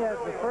ticking, and he has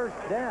the first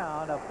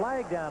down, a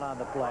flag down on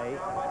the play.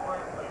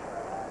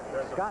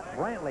 Scott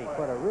Brantley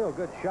put a real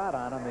good shot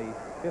on him, the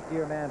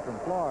fifth-year man from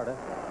Florida.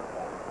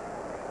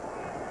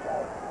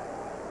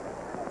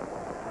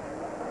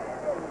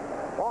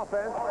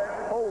 Offense,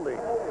 holding,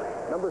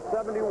 number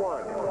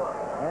 71.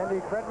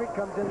 Andy Frederick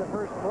comes in the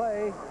first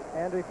play.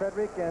 Andy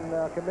Frederick and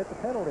commit the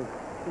penalty.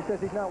 He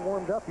says he's not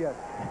warmed up yet.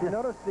 You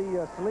notice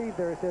the sleeve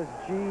there, it says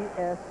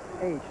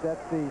GSH.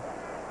 That's the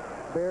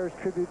Bears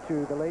tribute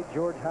to the late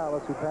George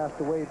Halas, who passed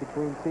away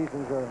between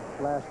seasons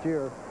last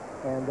year,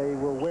 and they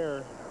will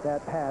wear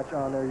that patch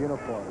on their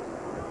uniforms.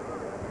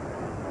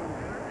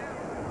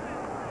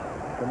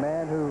 The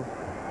man who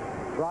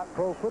brought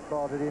pro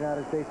football to the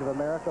United States of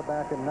America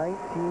back in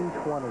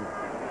 1920.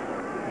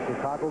 The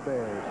Chicago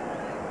Bears.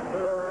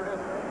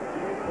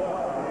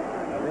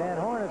 Van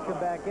Horn has come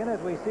back in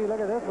as we see. Look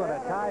at this one, a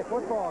tie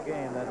football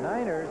game. The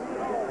Niners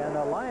and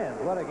the Lions.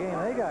 What a game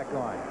they got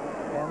going.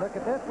 And look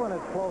at this one,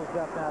 it's closed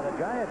up now. The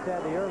Giants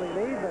had the early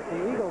lead, but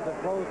the Eagles have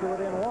closed to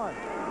within 1.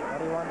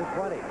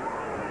 21-20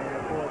 in the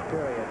fourth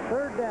period.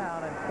 Third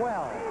down and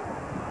 12.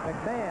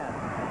 McMahon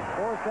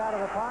forced out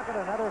of the pocket.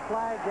 Another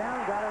flag down.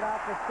 Got it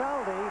out to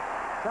Seldy.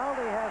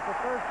 Seldy has the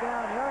first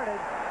down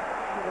yardage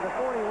to the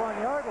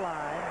 41-yard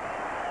line.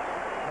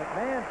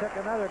 McMahon took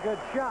another good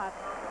shot.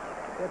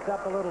 Gets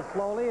up a little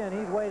slowly, and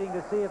he's waiting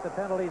to see if the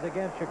penalty's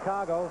against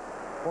Chicago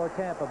or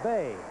Tampa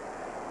Bay.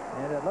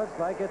 And it looks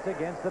like it's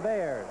against the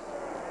Bears.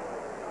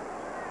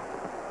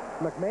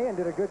 McMahon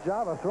did a good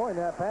job of throwing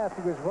that pass.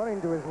 He was running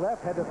to his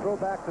left, had to throw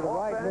back to the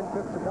right, and then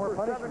took some more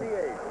punishment.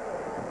 78.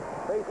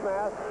 Face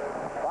mask,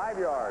 5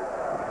 yards.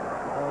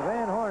 Well,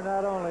 Van Horn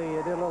not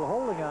only did a little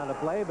holding on the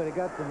play, but he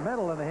got some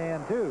metal in the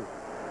hand, too.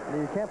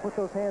 You can't put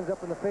those hands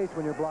up in the face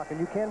when you're blocking.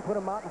 You can put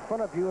them out in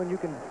front of you, and you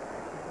can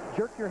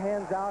jerk your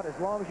hands out as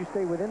long as you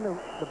stay within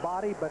the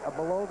body, but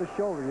below the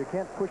shoulder. You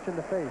can't push in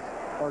the face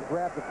or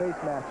grab the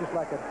face mask just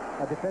like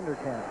a defender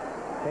can.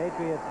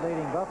 Patriots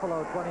leading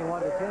Buffalo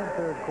 21-10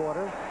 third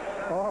quarter.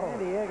 San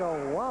Diego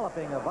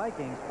walloping the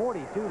Vikings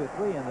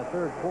 42-3 in the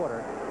third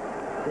quarter.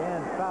 Dan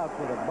Fouts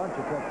with a bunch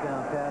of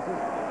touchdown passes.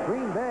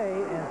 Green Bay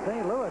and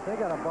St. Louis, they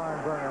got a barn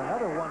burner,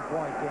 another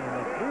one-point game.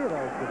 There's 3 of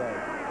those today.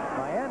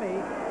 Miami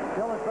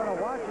still in front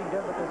of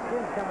Washington, but the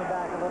Skins coming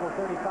back a little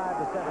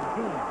 35-17.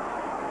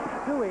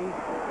 Stewie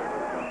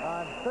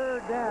on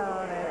third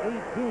down at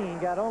 18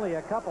 got only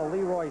a couple.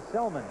 Leroy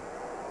Selman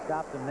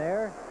stopped him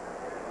there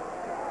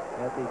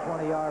at the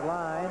 20-yard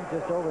line,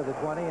 just over the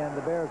 20, and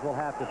the Bears will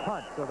have to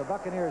punt. So the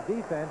Buccaneers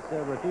defense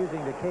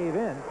refusing to cave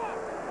in.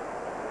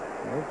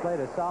 They've played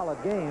a solid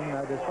game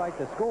despite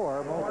the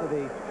score. Most of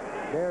the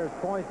Bears'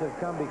 points have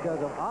come because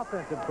of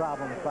offensive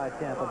problems by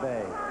Tampa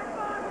Bay.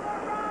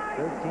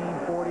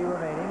 13:40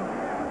 remaining.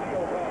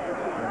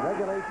 In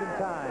regulation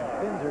time,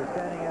 Finzer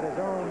standing at his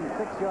own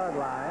 6-yard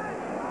line.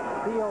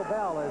 Theo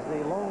Bell is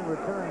the lone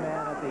return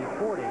man at the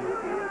 40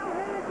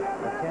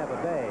 of Tampa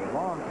Bay.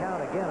 Long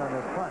count again on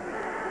this punt.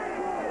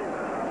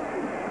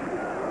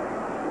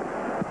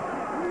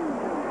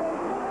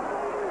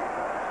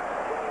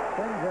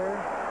 Finzer,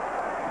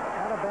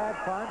 not a bad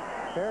punt.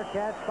 Fair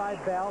catch by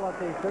Bell at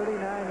the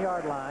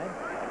 39-yard line.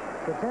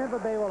 So Tampa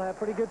Bay will have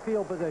pretty good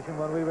field position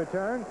when we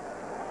return.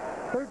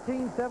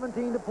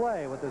 13-17 to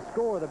play with the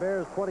score, the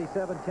Bears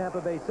 27, Tampa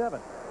Bay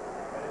 7.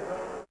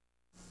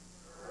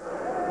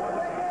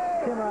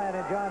 Tim Ryan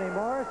and Johnny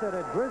Morris at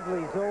a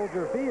drizzly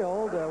Soldier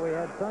Field. We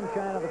had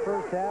sunshine in the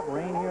first half,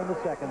 rain here in the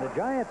second. The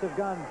Giants have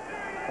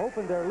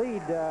opened their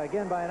lead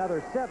again by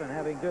another 7,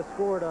 having just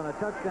scored on a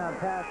touchdown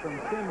pass from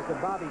Sims to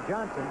Bobby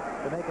Johnson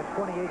to make it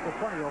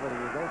 28-20 over the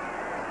Eagles.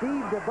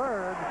 Steve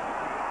DeBerg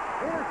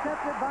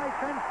intercepted by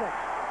Fensick.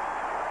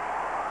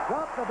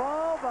 Dropped the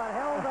ball, but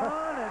held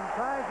on and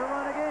tries to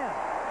run again.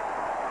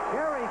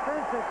 Gary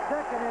Fensick's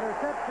second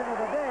interception of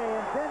the day,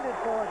 intended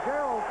for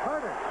Gerald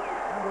Carter,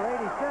 number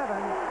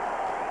 87,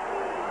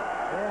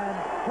 and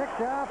picked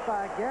off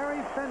by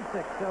Gary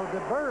Fensick. So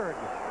DeBerg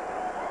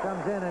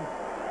comes in and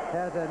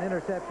has an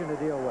interception to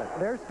deal with.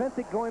 There's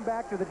Fensick going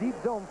back to the deep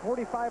zone,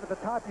 45 at the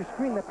top of your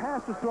screen. The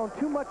pass was thrown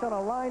too much on a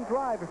line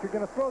drive. If you're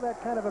going to throw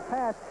that kind of a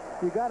pass,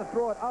 you got to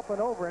throw it up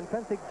and over. And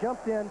Fensick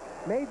jumped in,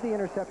 made the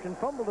interception,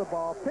 fumbled the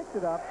ball, picked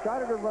it up,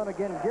 started to run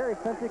again. Gary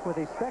Fensick with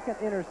a second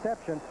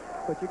interception.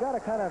 But you got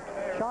to kind of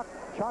chalk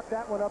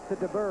that one up to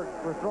DeBerg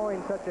for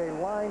throwing such a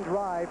line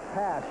drive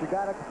pass. You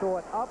got to throw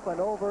it up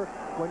and over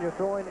when you're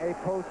throwing a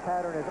post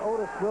pattern. As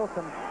Otis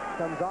Wilson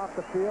comes off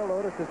the field,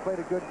 Otis has played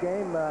a good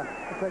game.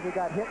 Looks like he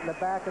got hit in the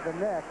back of the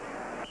neck.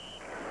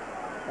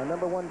 A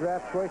 #1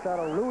 draft choice out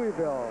of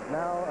Louisville,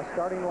 now a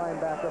starting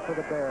linebacker for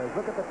the Bears.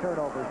 Look at the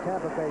turnovers.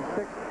 Tampa Bay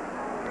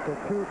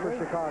 6-2 for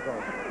Chicago.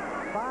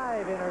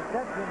 5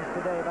 interceptions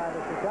today by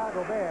the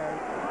Chicago Bears.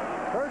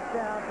 First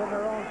down from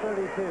their own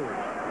 32.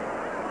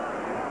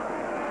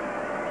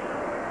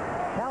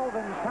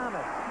 Calvin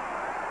Thomas.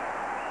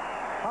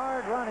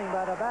 Hard running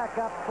by the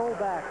backup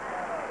fullback.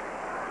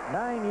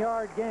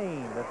 9-yard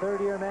gain. The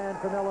third-year man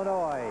from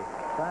Illinois.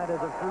 Signed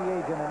as a free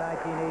agent in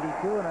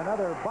 1982, and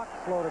another buck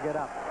slow to get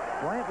up.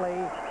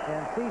 Brantley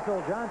and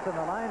Cecil Johnson,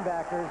 the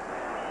linebackers,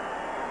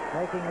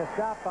 making a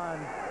stop on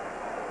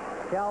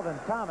Calvin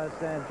Thomas.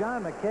 And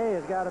John McKay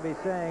has got to be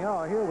saying,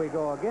 oh, here we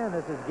go again.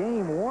 This is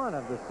game 1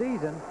 of the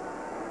season,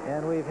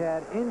 and we've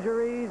had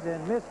injuries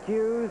and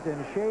miscues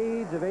and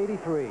shades of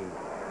 83.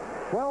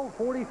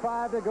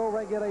 12:45 to go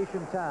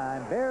regulation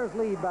time. Bears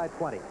lead by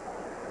 20.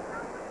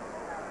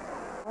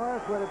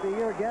 Morris, would it be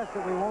your guess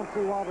that we won't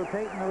see Walter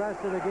Payton the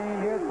rest of the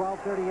game here?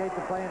 12:38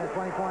 to play in a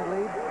 20-point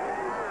lead.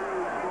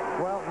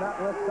 Well, not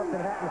unless something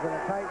happens and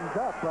it tightens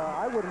up.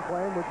 I wouldn't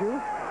play him, would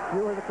you?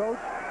 You were the coach?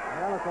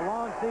 Well, it's a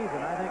long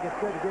season. I think it's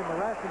good to give him a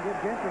rest and give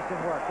Gentry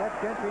some work. That's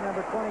Gentry,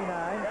 number 29.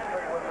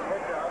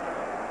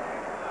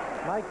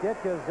 Mike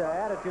Ditka's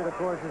attitude, of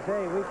course, is,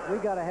 hey, we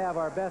got to have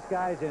our best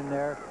guys in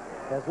there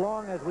as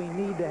long as we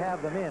need to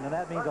have them in, and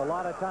that means a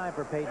lot of time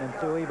for Payton and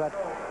Suey. But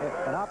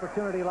an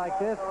opportunity like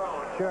this,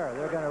 sure,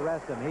 they're going to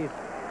rest him.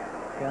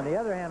 On the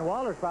other hand,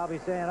 Walter's probably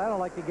saying, I don't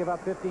like to give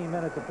up 15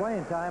 minutes of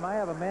playing time. I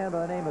have a man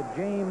by the name of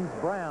James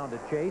Brown to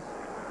chase.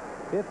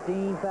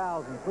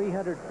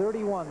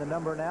 15,331 the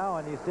number now,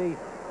 and you see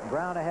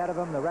Brown ahead of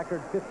him, the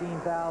record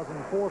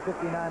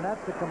 15,459.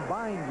 That's the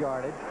combined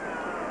yardage,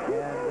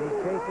 and he's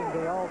chasing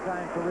the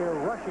all-time career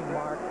rushing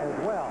mark as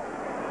well.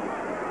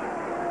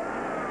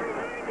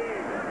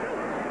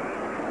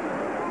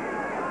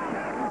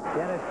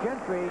 Dennis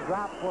Gentry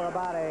dropped for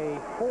about a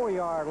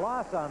 4-yard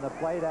loss on the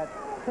play. That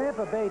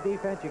Tampa Bay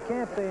defense, you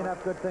can't say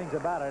enough good things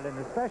about it, and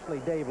especially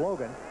Dave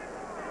Logan,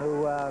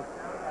 who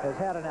has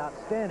had an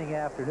outstanding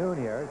afternoon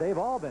here. They've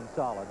all been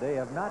solid. They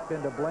have not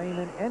been to blame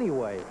in any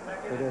way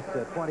for this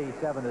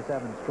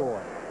 27-7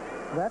 score.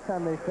 That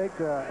time they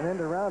faked an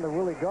end around to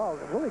Willie Gault.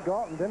 Willie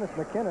Gault and Dennis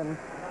McKinnon,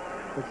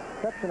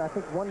 exception, I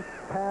think, one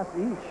pass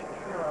each,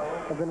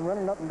 have been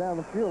running up and down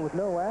the field with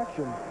no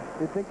action.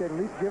 You'd think they'd at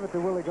least give it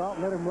to Willie Gault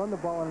and let him run the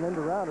ball on an end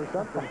around or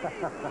something.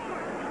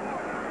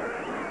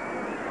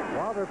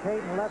 Walter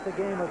Payton left the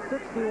game with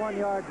 61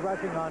 yards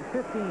rushing on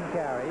 15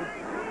 carries,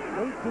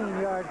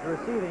 18 yards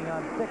receiving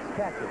on 6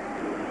 catches.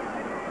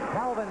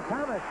 Calvin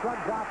Thomas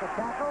shrugs off a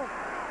tackle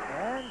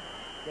and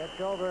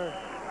gets over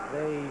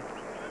the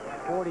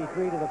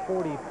 43 to the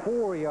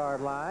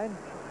 44-yard line.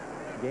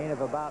 Gain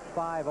of about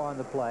 5 on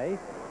the play.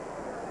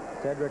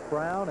 Cedric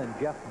Brown and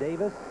Jeff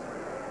Davis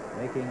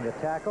making the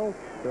tackle,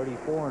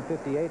 34 and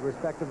 58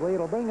 respectively.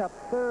 It'll bring up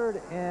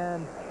 3rd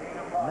and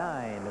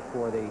 9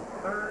 for the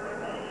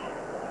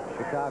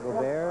Chicago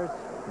Bears.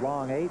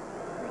 Long 8.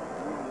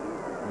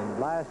 And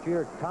last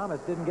year, Thomas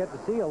didn't get to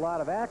see a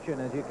lot of action,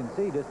 as you can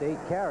see, just 8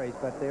 carries,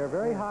 but they're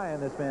very high on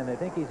this man. They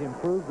think he's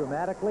improved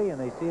dramatically, and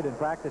they see it in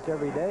practice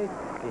every day.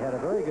 He had a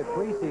very good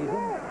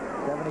preseason,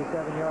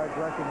 77 yards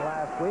rushing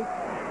last week.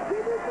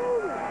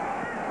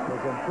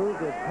 Has improved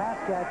his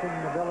pass-catching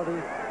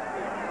ability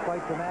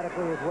quite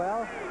dramatically as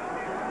well.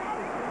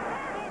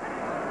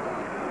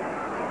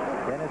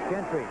 Dennis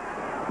Gentry.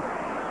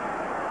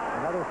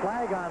 Another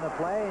flag on the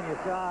play, and you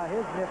saw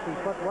his nifty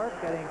footwork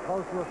getting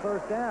close to a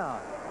first down.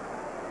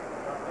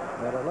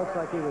 But it looks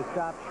like he was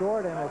stopped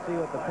short, and we'll see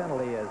what the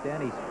penalty is.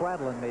 Danny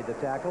Spradlin made the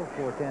tackle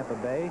for Tampa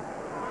Bay.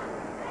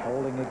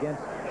 Holding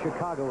against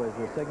Chicago is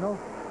the signal.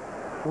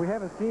 We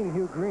haven't seen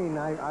Hugh Green.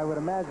 I would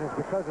imagine it's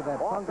because of that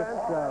fungus.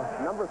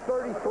 Number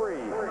 33,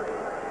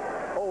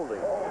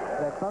 holding.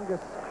 That fungus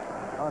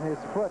on his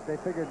foot. They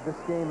figured this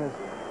game is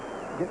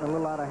getting a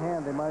little out of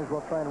hand. They might as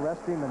well try and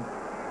rest him and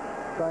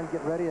try and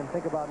get ready and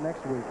think about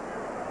next week.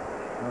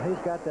 Well, he's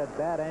got that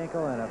bad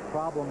ankle and a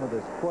problem with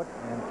his foot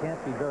and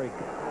can't be very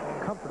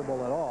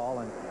comfortable at all.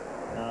 And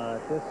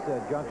at this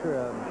juncture,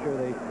 I'm sure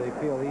they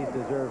feel he's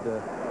deserved a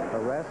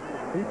rest.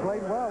 He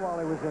played well while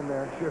he was in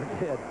there. Sure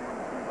did.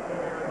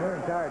 Their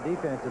entire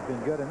defense has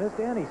been good. And this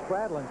Danny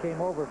Spradlin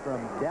came over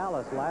from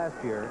Dallas last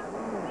year,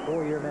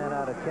 4-year man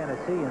out of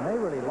Tennessee, and they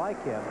really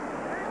like him.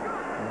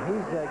 And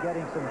he's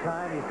getting some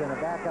time. He's going to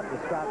back up to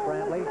Scott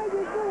Brantley. Of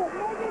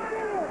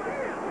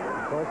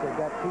course, they've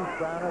got Keith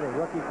Browner, the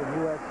rookie from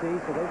USC,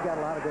 so they've got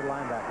a lot of good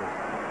linebackers.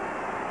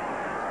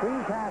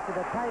 Screen pass to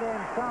the tight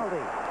end,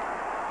 Saldi.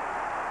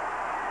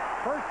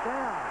 First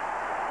down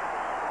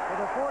to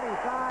the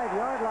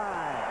 45-yard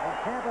line of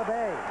Tampa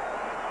Bay.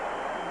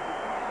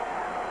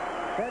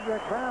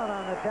 Cedric Brown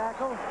on the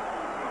tackle.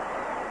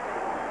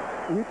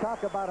 You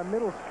talk about a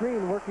middle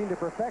screen working to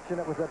perfection.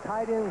 It was a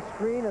tight end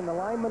screen, and the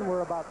linemen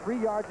were about 3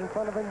 yards in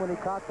front of him when he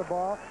caught the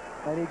ball,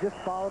 and he just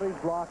followed his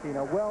blocking.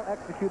 A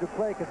well-executed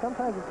play, because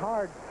sometimes it's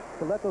hard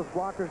to let those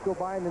blockers go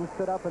by and then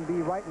sit up and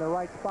be right in the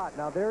right spot.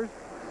 Now there's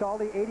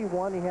Saldi,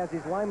 81. He has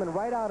his linemen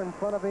right out in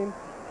front of him,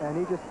 and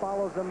he just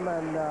follows them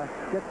and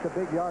gets the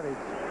big yardage.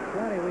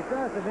 Johnny, we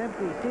saw some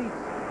empty seats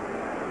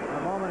a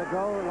moment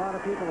ago. A lot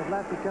of people have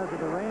left because of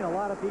the rain. A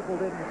lot of people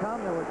didn't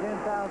come. There were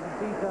 10,000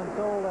 seats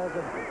unsold as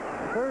of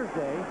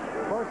Thursday.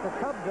 Of course, the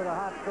Cubs are the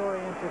hot story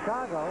in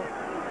Chicago.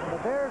 And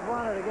the Bears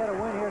wanted to get a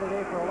win here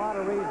today for a lot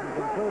of reasons,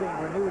 including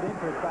renewed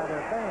interest by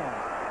their fans.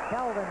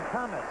 Calvin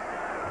Thomas,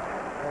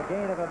 a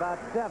gain of about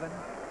 7.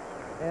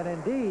 And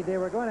indeed, they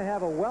were going to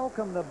have a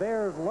Welcome the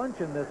Bears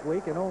luncheon this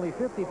week, and only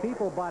 50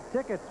 people bought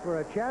tickets for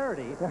a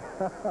charity.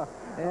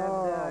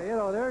 And, you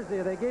know,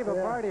 they gave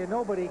a party and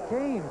nobody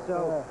came.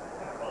 So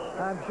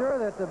I'm sure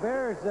that the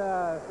Bears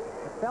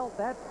felt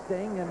that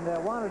sting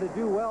and wanted to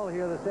do well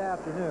here this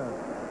afternoon.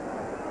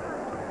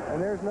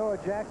 And there's Noah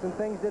Jackson.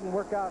 Things didn't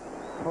work out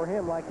for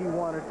him like he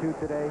wanted to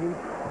today. He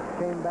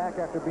came back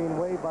after being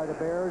waived by the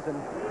Bears and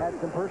had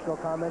some personal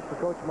comments for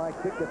Coach Mike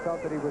Ditka.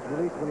 Felt that he was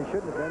released when he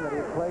shouldn't have been, that he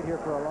had played here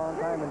for a long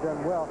time and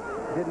done well.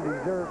 Didn't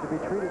deserve to be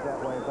treated that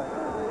way. But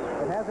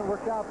it hasn't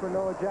worked out for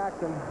Noah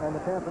Jackson and the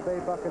Tampa Bay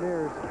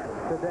Buccaneers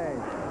today.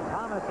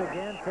 Thomas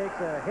again takes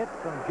a hit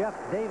from Jeff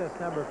Davis,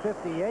 number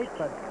 58,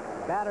 but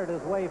battered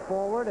his way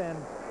forward and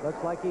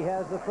looks like he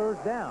has the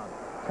first down.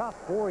 Tough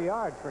 4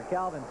 yards for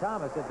Calvin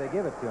Thomas if they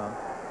give it to him.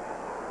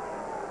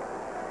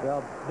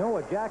 Well,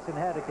 Noah Jackson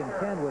had to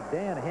contend with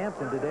Dan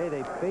Hampton today.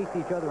 They faced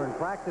each other in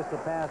practice the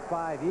past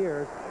 5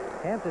 years.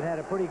 Hampton had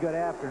a pretty good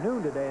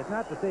afternoon today. It's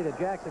not to say that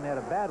Jackson had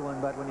a bad one,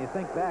 but when you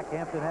think back,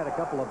 Hampton had a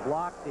couple of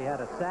blocks. He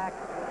had a sack.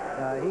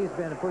 He's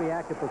been a pretty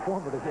active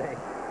performer today.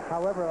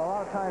 However, a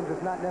lot of times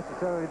it's not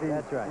necessarily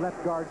the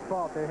left guard's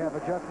fault. They have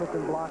adjustments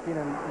in blocking,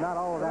 and not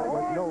all of that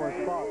was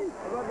Noah's fault.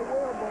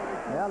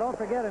 Now, don't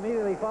forget,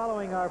 immediately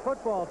following our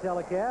football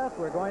telecast,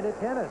 we're going to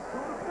tennis.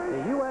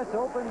 The U.S.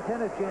 Open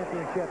Tennis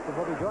Championships, and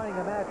we'll be joining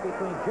the match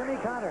between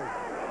Jimmy Connors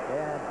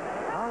and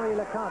Henri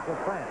Lecomte of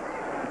France.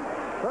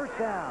 First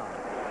down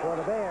for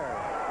the Bears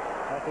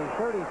at the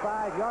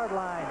 35-yard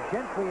line.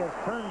 Gentry is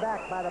turned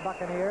back by the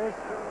Buccaneers,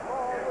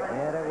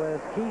 and it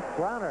was Keith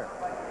Browner,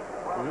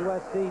 the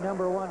USC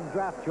 #1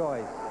 draft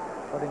choice,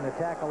 putting the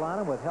tackle on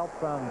him with help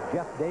from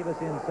Jeff Davis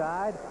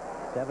inside.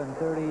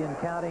 7:30 and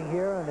counting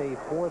here in the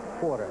fourth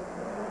quarter.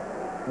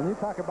 When you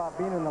talk about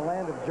being in the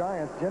land of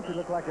giants, Gentry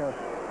looked like a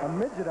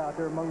midget out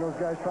there among those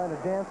guys trying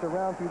to dance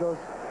around through those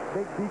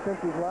big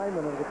defensive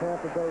linemen of the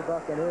Tampa Bay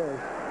Buccaneers.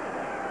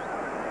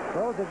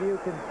 Those of you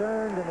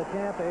concerned in the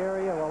Tampa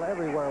area, well,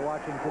 everywhere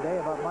watching today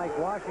about Mike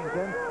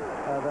Washington,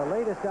 the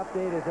latest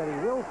update is that he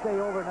will stay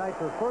overnight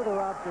for further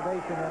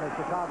observation in a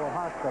Chicago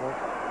hospital.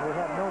 We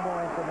have no more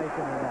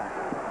information than that.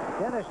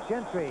 Dennis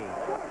Gentry,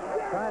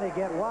 trying to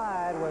get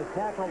wide, was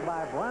tackled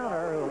by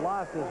Browner, who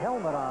lost his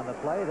helmet on the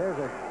play. There's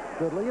a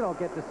good, you don't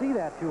get to see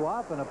that too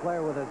often, a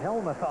player with his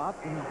helmet off,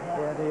 and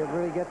you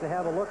really get to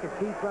have a look at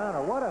Keith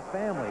Browner. What a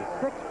family.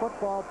 6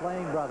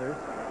 football-playing brothers,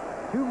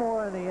 2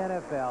 more in the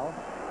NFL.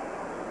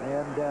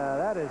 And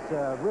that is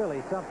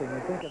really something.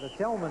 You think of the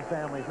Tillman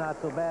family's not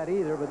so bad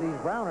either, but these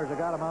Browners have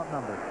got him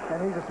outnumbered.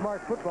 And he's a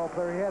smart football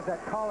player. He has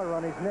that collar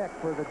on his neck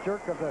where the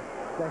jerk of the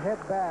head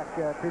back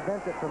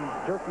prevents it from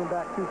jerking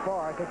back too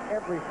far. I think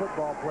every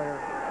football player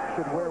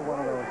should wear one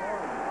of those.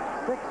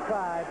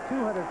 6'5",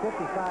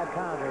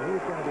 255-pounder.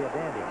 He's going to be a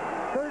dandy.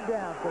 Third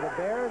down for the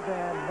Bears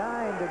and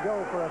 9 to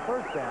go for a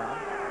first down.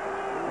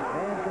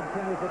 McMahon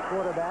continues at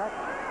quarterback.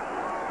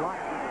 Slot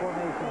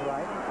formation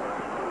right.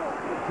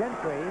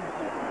 Gentry,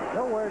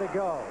 nowhere to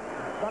go.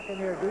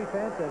 Buccaneer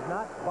defense has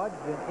not budged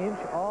an inch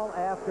all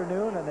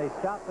afternoon, and they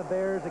stop the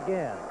Bears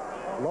again.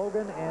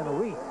 Logan and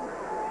Reese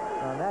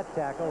on that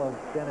tackle of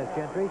Dennis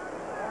Gentry.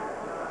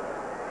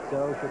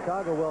 So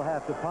Chicago will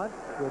have to punt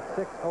with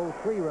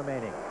 6:03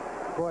 remaining.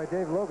 Boy,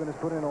 Dave Logan has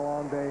put in a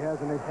long day,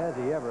 hasn't he? Has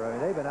he ever? I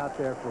mean, they've been out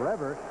there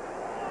forever,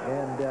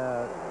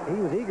 and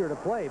he was eager to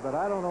play, but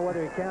I don't know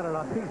whether he counted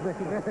on these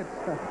many minutes.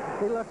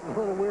 He looks a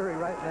little weary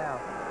right now.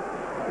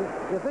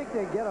 You think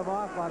they'd get him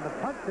off on the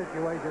punt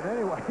situation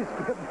anyways.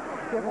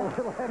 Give him a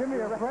little. Give me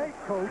a break,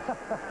 Coach.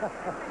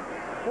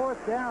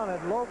 Fourth down,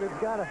 and Logan's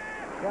got to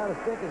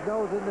stick his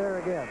nose in there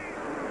again.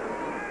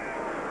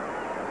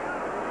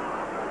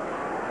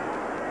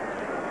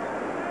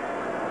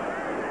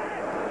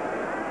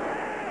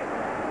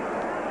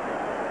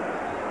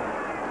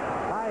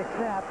 High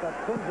snap, but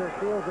Finzer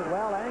fields it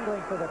well,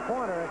 angling for the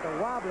corner at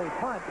the wobbly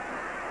punt.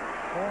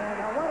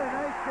 And what a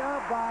nice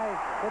job by,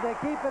 did they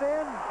keep it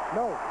in?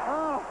 No.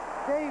 Oh,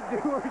 Dave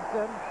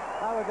Duerson.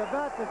 I was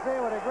about to say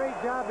what a great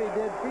job he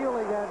did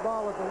fielding that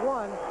ball at the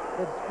 1.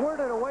 It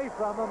squirted away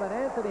from him, and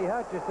Anthony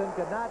Hutchison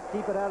could not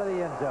keep it out of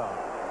the end zone.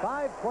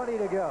 5:20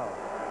 to go.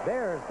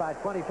 Bears by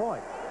 20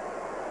 points.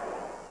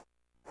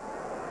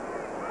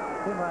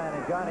 Tim Ryan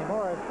and Johnny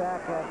Morris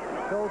back at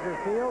Soldier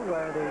Field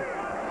where the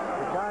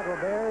Chicago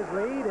Bears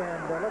lead, and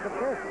look at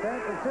this. San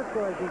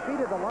Francisco has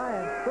defeated the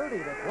Lions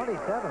 30-27.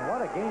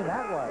 What a game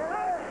that was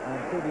on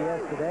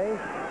CBS today.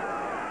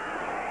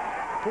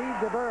 Steve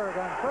DeBerg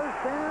on first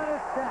down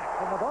is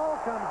sacked, and the ball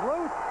comes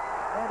loose,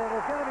 and it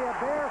is going to be a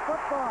Bear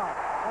football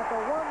at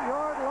the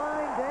 1-yard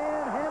line.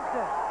 Dan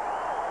Hampton.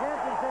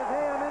 Hampton says,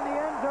 hey, I'm in the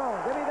end zone.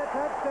 Give me the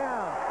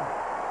touchdown.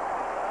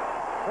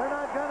 They're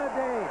not going to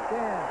Dave.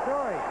 Dan,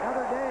 sorry,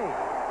 another Dave.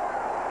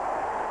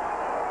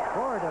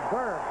 For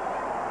DeBerg.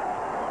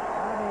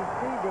 On mean,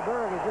 Steve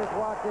DeBerg has just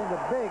walked into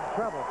big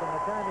trouble from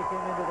the time he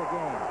came into the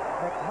game.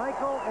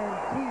 McMichael and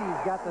Keys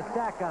got the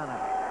sack on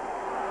him.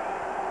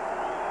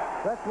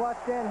 Let's watch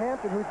Dan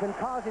Hampton, who's been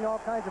causing all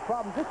kinds of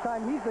problems. This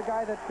time, he's the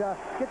guy that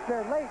gets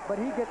there late, but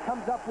he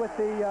comes up with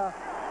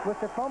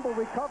the fumble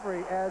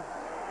recovery as,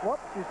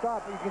 whoops, you saw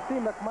it. You can see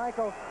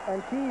McMichael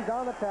and Keys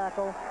on the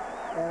tackle,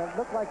 and it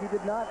looked like he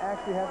did not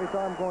actually have his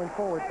arm going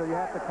forward, so you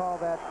have to call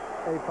that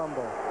a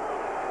fumble.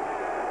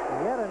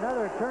 Yet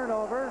another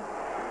turnover.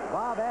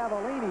 Bob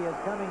Avellini is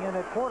coming in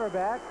at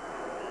quarterback.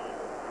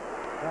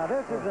 Now,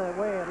 this is the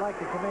way I'd like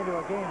to come into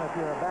a game if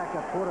you're a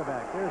backup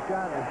quarterback. There's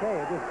John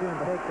McKay. Just soon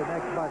take the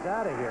next bus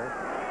out of here.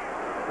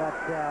 But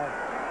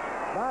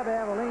Bob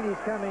Avellini's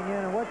coming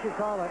in what you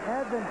call an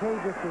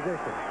advantageous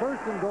position.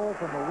 First and goal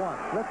from the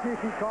 1. Let's see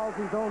if he calls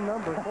his own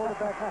number.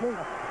 Quarterback sneak.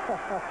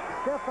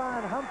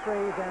 Stephon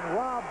Humphreys and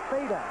Rob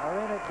Fada are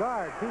in at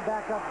guard. 2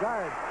 backup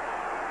guards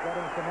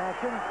getting some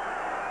action.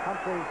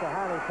 Humphreys, the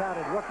highly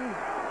touted rookie.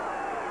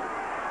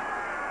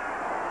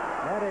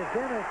 That is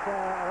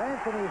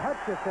Anthony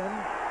Hutchison,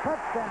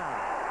 touchdown.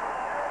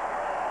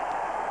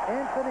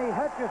 Anthony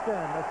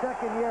Hutchison, the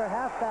second-year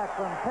halfback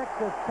from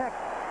Texas Tech.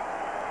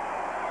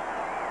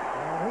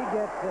 And he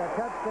gets a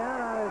touchdown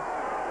on his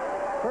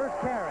first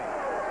carry.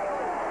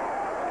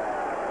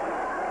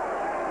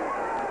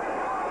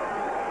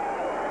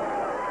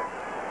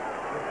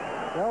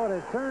 So it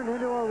has turned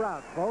into a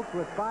rout, folks,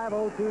 with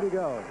 5:02 to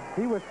go.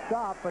 He was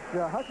stopped, but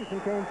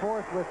Hutchison came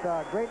forth with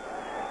great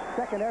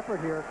second effort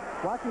here.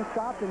 Watch him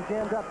stopped and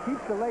jammed up,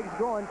 keeps the legs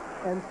going,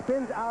 and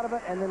spins out of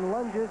it, and then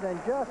lunges and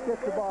just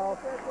gets the ball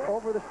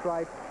over the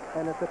stripe,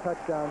 and it's a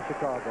touchdown,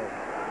 Chicago.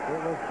 It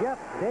was Jeff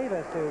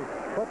Davis who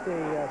put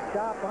the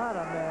stop on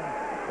him, and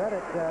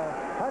credit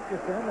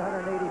Hutchison, the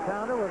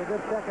 180-pounder, with a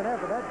good second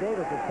effort. That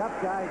Davis is tough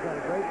guy. He's had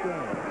a great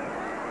game.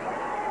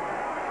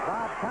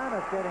 Bob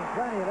Thomas getting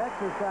plenty of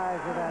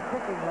exercise with that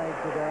kicking leg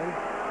today.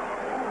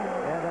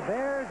 And the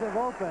Bears have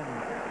opened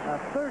a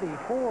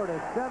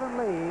 34-7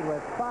 lead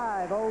with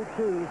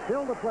 5:02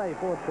 still to play,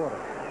 fourth quarter.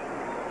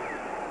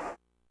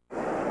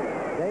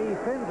 Dave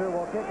Finzer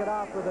will kick it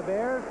off for the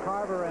Bears.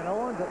 Carver and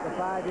Owens at the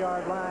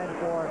 5-yard line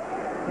for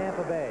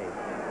Tampa Bay.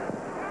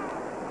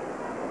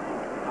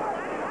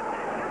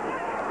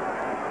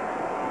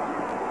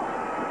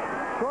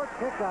 Short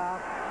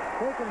kickoff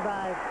taken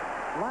by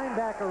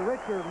linebacker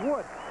Richard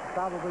Wood.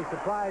 Probably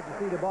surprised to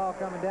see the ball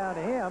coming down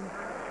to him.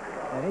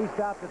 And he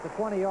stopped at the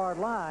 20-yard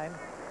line.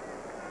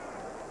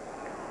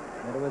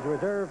 And it was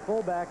reserved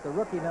fullback, the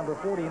rookie number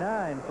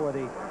 49 for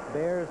the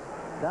Bears,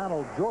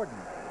 Donald Jordan.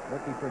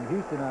 Rookie from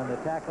Houston on the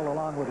tackle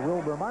along with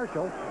Wilbur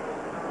Marshall,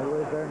 who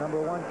is their number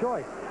 1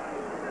 choice.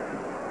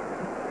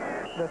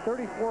 The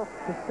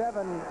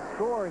 34-7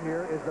 score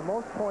here is the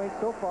most points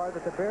so far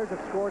that the Bears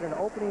have scored in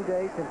opening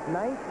day since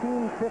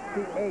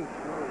 1958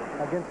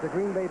 against the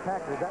Green Bay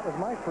Packers. That was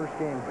my first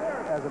game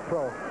as a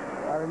pro.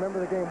 I remember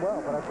the game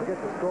well, but I forget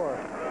the score.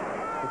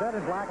 Was that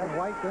in black and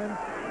white then?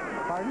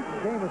 Pardon?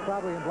 The game was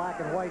probably in black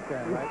and white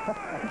then, right?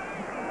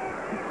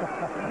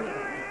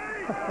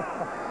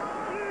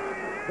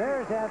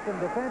 Bears have some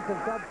defensive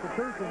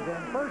substitutions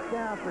in. First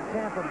down for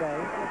Tampa Bay.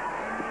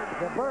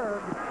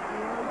 DeBerg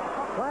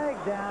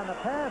flagged down, the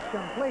pass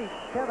complete.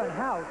 Kevin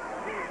House.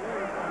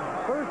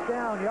 First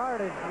down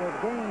yardage was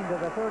gained to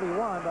the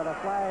 31, but a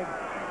flag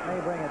may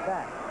bring it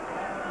back.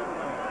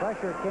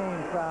 Pressure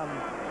came from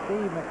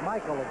Steve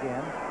McMichael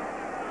again,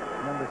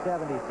 number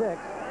 76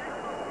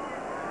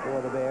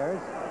 for the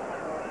Bears.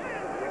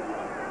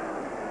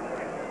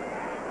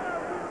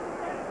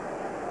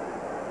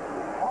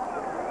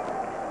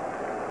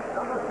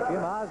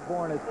 Jim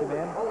Osborne has come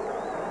in.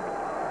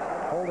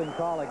 Holding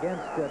call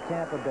against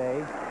Tampa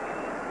Bay.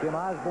 Jim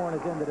Osborne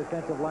is in the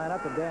defensive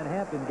lineup, and Dan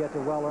Hampton gets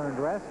a well-earned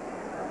rest.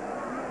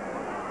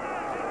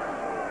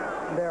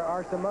 There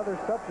are some other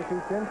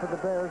substitutes in for the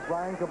Bears.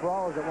 Ryan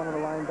Cabral is at one of the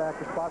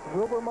linebacker spots.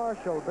 Wilbur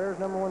Marshall, Bears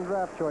number 1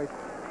 draft choice,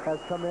 has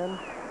come in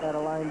at a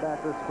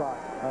linebacker spot.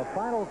 A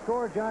final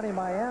score, Johnny,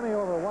 Miami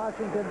over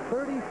Washington,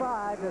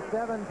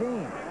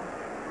 35-17.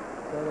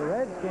 So the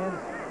Redskins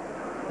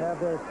have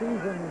their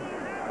season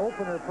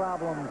opener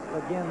problems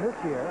again this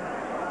year.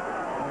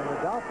 And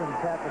the Dolphins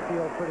have to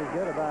feel pretty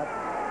good about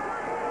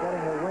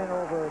getting a win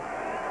over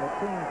the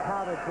team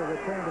touted to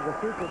return to the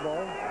Super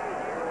Bowl.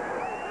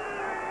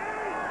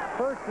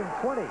 First and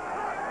 20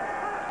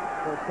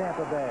 for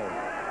Tampa Bay.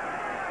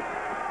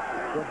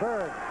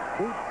 DeBerg,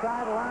 deep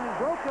sideline,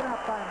 broken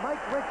up by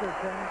Mike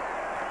Richardson.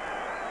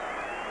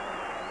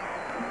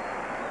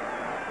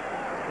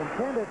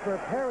 Intended for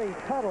Perry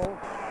Tuttle,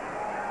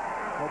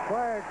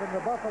 acquired from the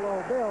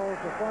Buffalo Bills,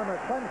 the former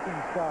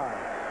Clemson star.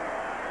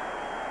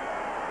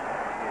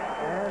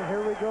 And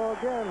here we go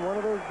again, one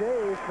of those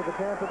days for the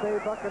Tampa Bay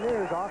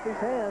Buccaneers, off his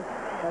hands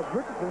as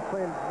Richardson's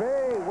playing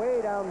very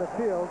way down the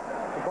field.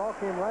 The ball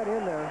came right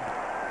in there.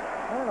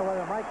 I don't know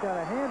whether Mike got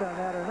a hand on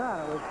that or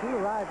not. He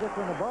arrived just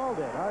when the ball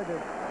did. Hard to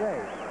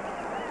say.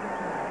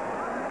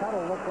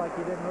 Tuttle looked like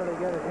he didn't really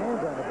get his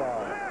hands on the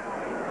ball.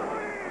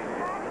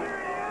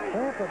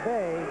 Tampa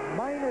Bay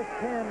minus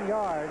 10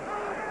 yards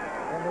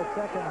in the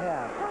second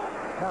half.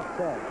 tough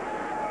set.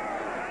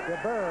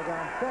 DeBerg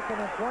on 2nd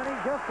and 20,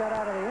 just got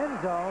out of the end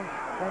zone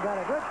and got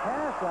a good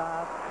pass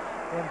off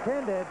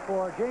intended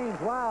for James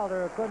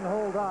Wilder, who couldn't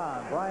hold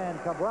on. Brian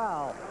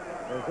Cabral,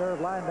 reserve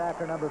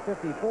linebacker number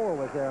 54,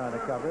 was there on the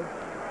coverage.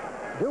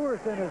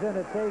 Dewerson is in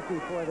at safety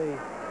for the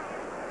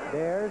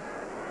Bears.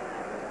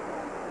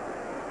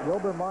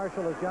 Wilbur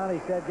Marshall, as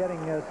Johnny said, getting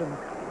some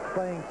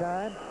playing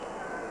time.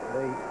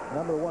 The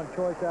number 1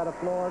 choice out of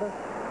Florida.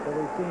 So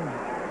we've seen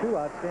 2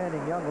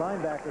 outstanding young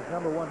linebackers,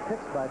 number 1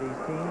 picks by these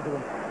teams.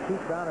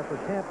 Keith Browner for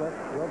Tampa,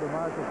 Wilbur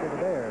Marshall for the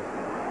Bears.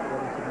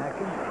 Getting some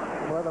action.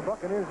 Well, the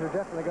Buccaneers are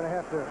definitely going to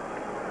have to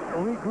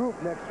regroup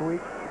next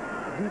week,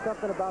 do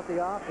something about the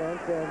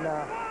offense, and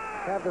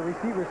have the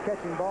receivers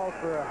catching balls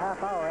for a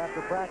half hour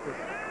after practice.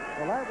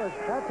 Well,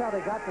 that's how they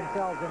got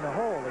themselves in the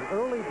hole. The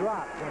early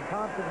drops when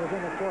Thompson was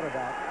in at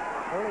quarterback.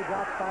 Early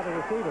drops by the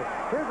receiver.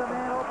 Here's a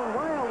man open,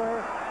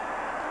 Wilder.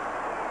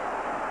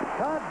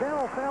 Todd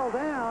Bell fell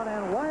down,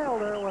 and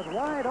Wilder was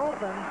wide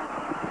open.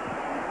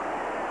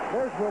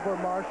 There's Wilbur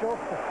Marshall.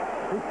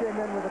 He came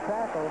in with a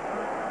tackle.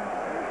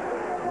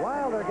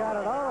 Wilder got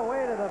it all the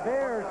way to the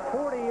Bears'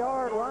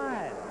 40-yard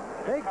line.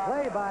 Big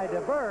play by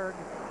DeBerg.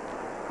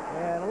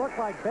 And it looked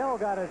like Bell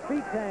got his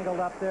feet tangled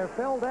up there,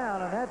 fell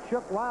down, and that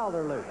shook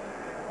Wilder loose.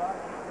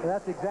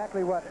 That's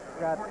exactly what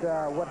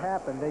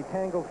happened. They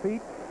tangled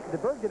feet.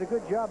 DeBerg did a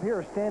good job here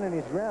of standing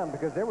his ground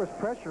because there was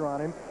pressure on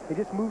him. He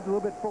just moved a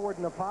little bit forward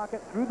in the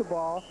pocket, threw the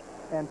ball,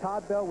 and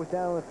Todd Bell was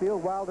down on the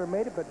field. Wilder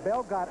made it, but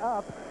Bell got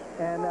up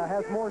and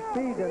has more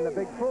speed than the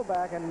big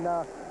fullback and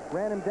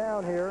ran him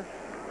down here.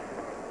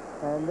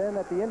 And then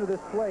at the end of this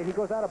play, he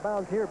goes out of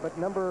bounds here, but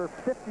number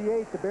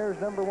 58, the Bears'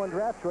 number 1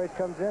 draft choice,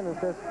 comes in and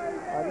says,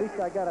 at least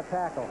I got a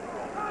tackle.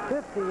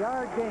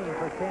 50-yard gain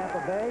for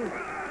Tampa Bay.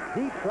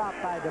 Deep drop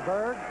by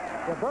DeBerg.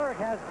 DeBerg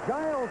has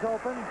Giles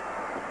open.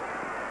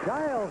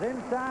 Giles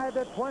inside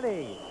the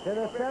 20 to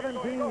the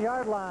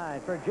 17-yard line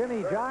for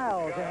Jimmy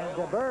Giles, and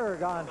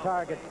DeBerg on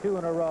targets 2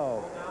 in a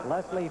row.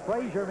 Leslie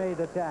Frazier made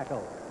the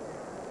tackle.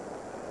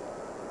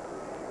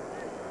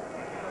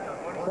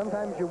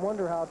 Sometimes you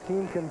wonder how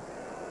teams can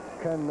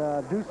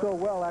do so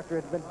well after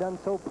it's been done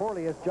so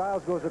poorly, as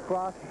Giles goes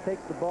across and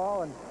takes the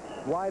ball and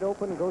wide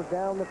open and goes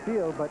down the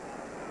field. But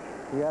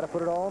you got to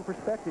put it all in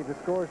perspective. The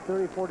score is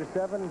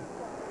 34-7.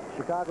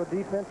 Chicago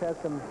defense has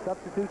some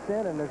substitutes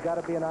in, and there's got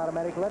to be an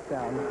automatic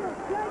letdown.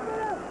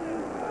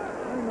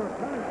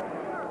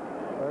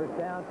 First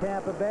down,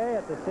 Tampa Bay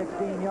at the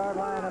 16-yard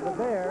line of the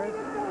Bears.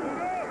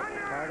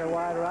 Carter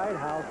wide right,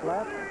 House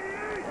left.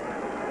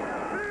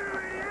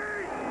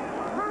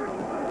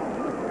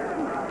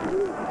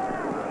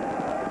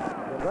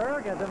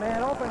 DeBerg has a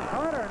man open.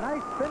 Carter,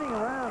 nice spinning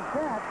around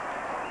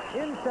catch.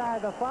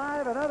 Inside the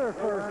 5, another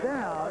first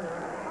down.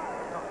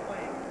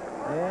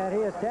 And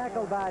he is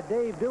tackled by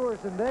Dave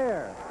Dewerson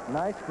there.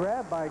 Nice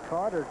grab by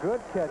Carter.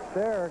 Good catch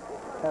there.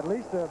 At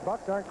least the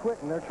Bucs aren't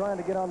quitting. They're trying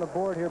to get on the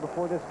board here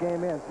before this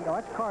game ends. Now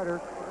that's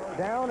Carter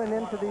down and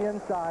into the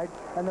inside,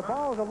 and the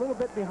ball is a little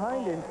bit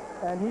behind him,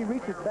 and he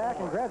reaches back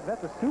and grabs.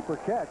 That's a super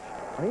catch.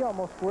 And he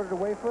almost squirted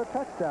away for a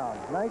touchdown.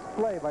 Nice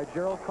play by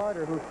Gerald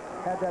Carter, who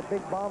had that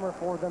big bomber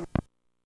for them.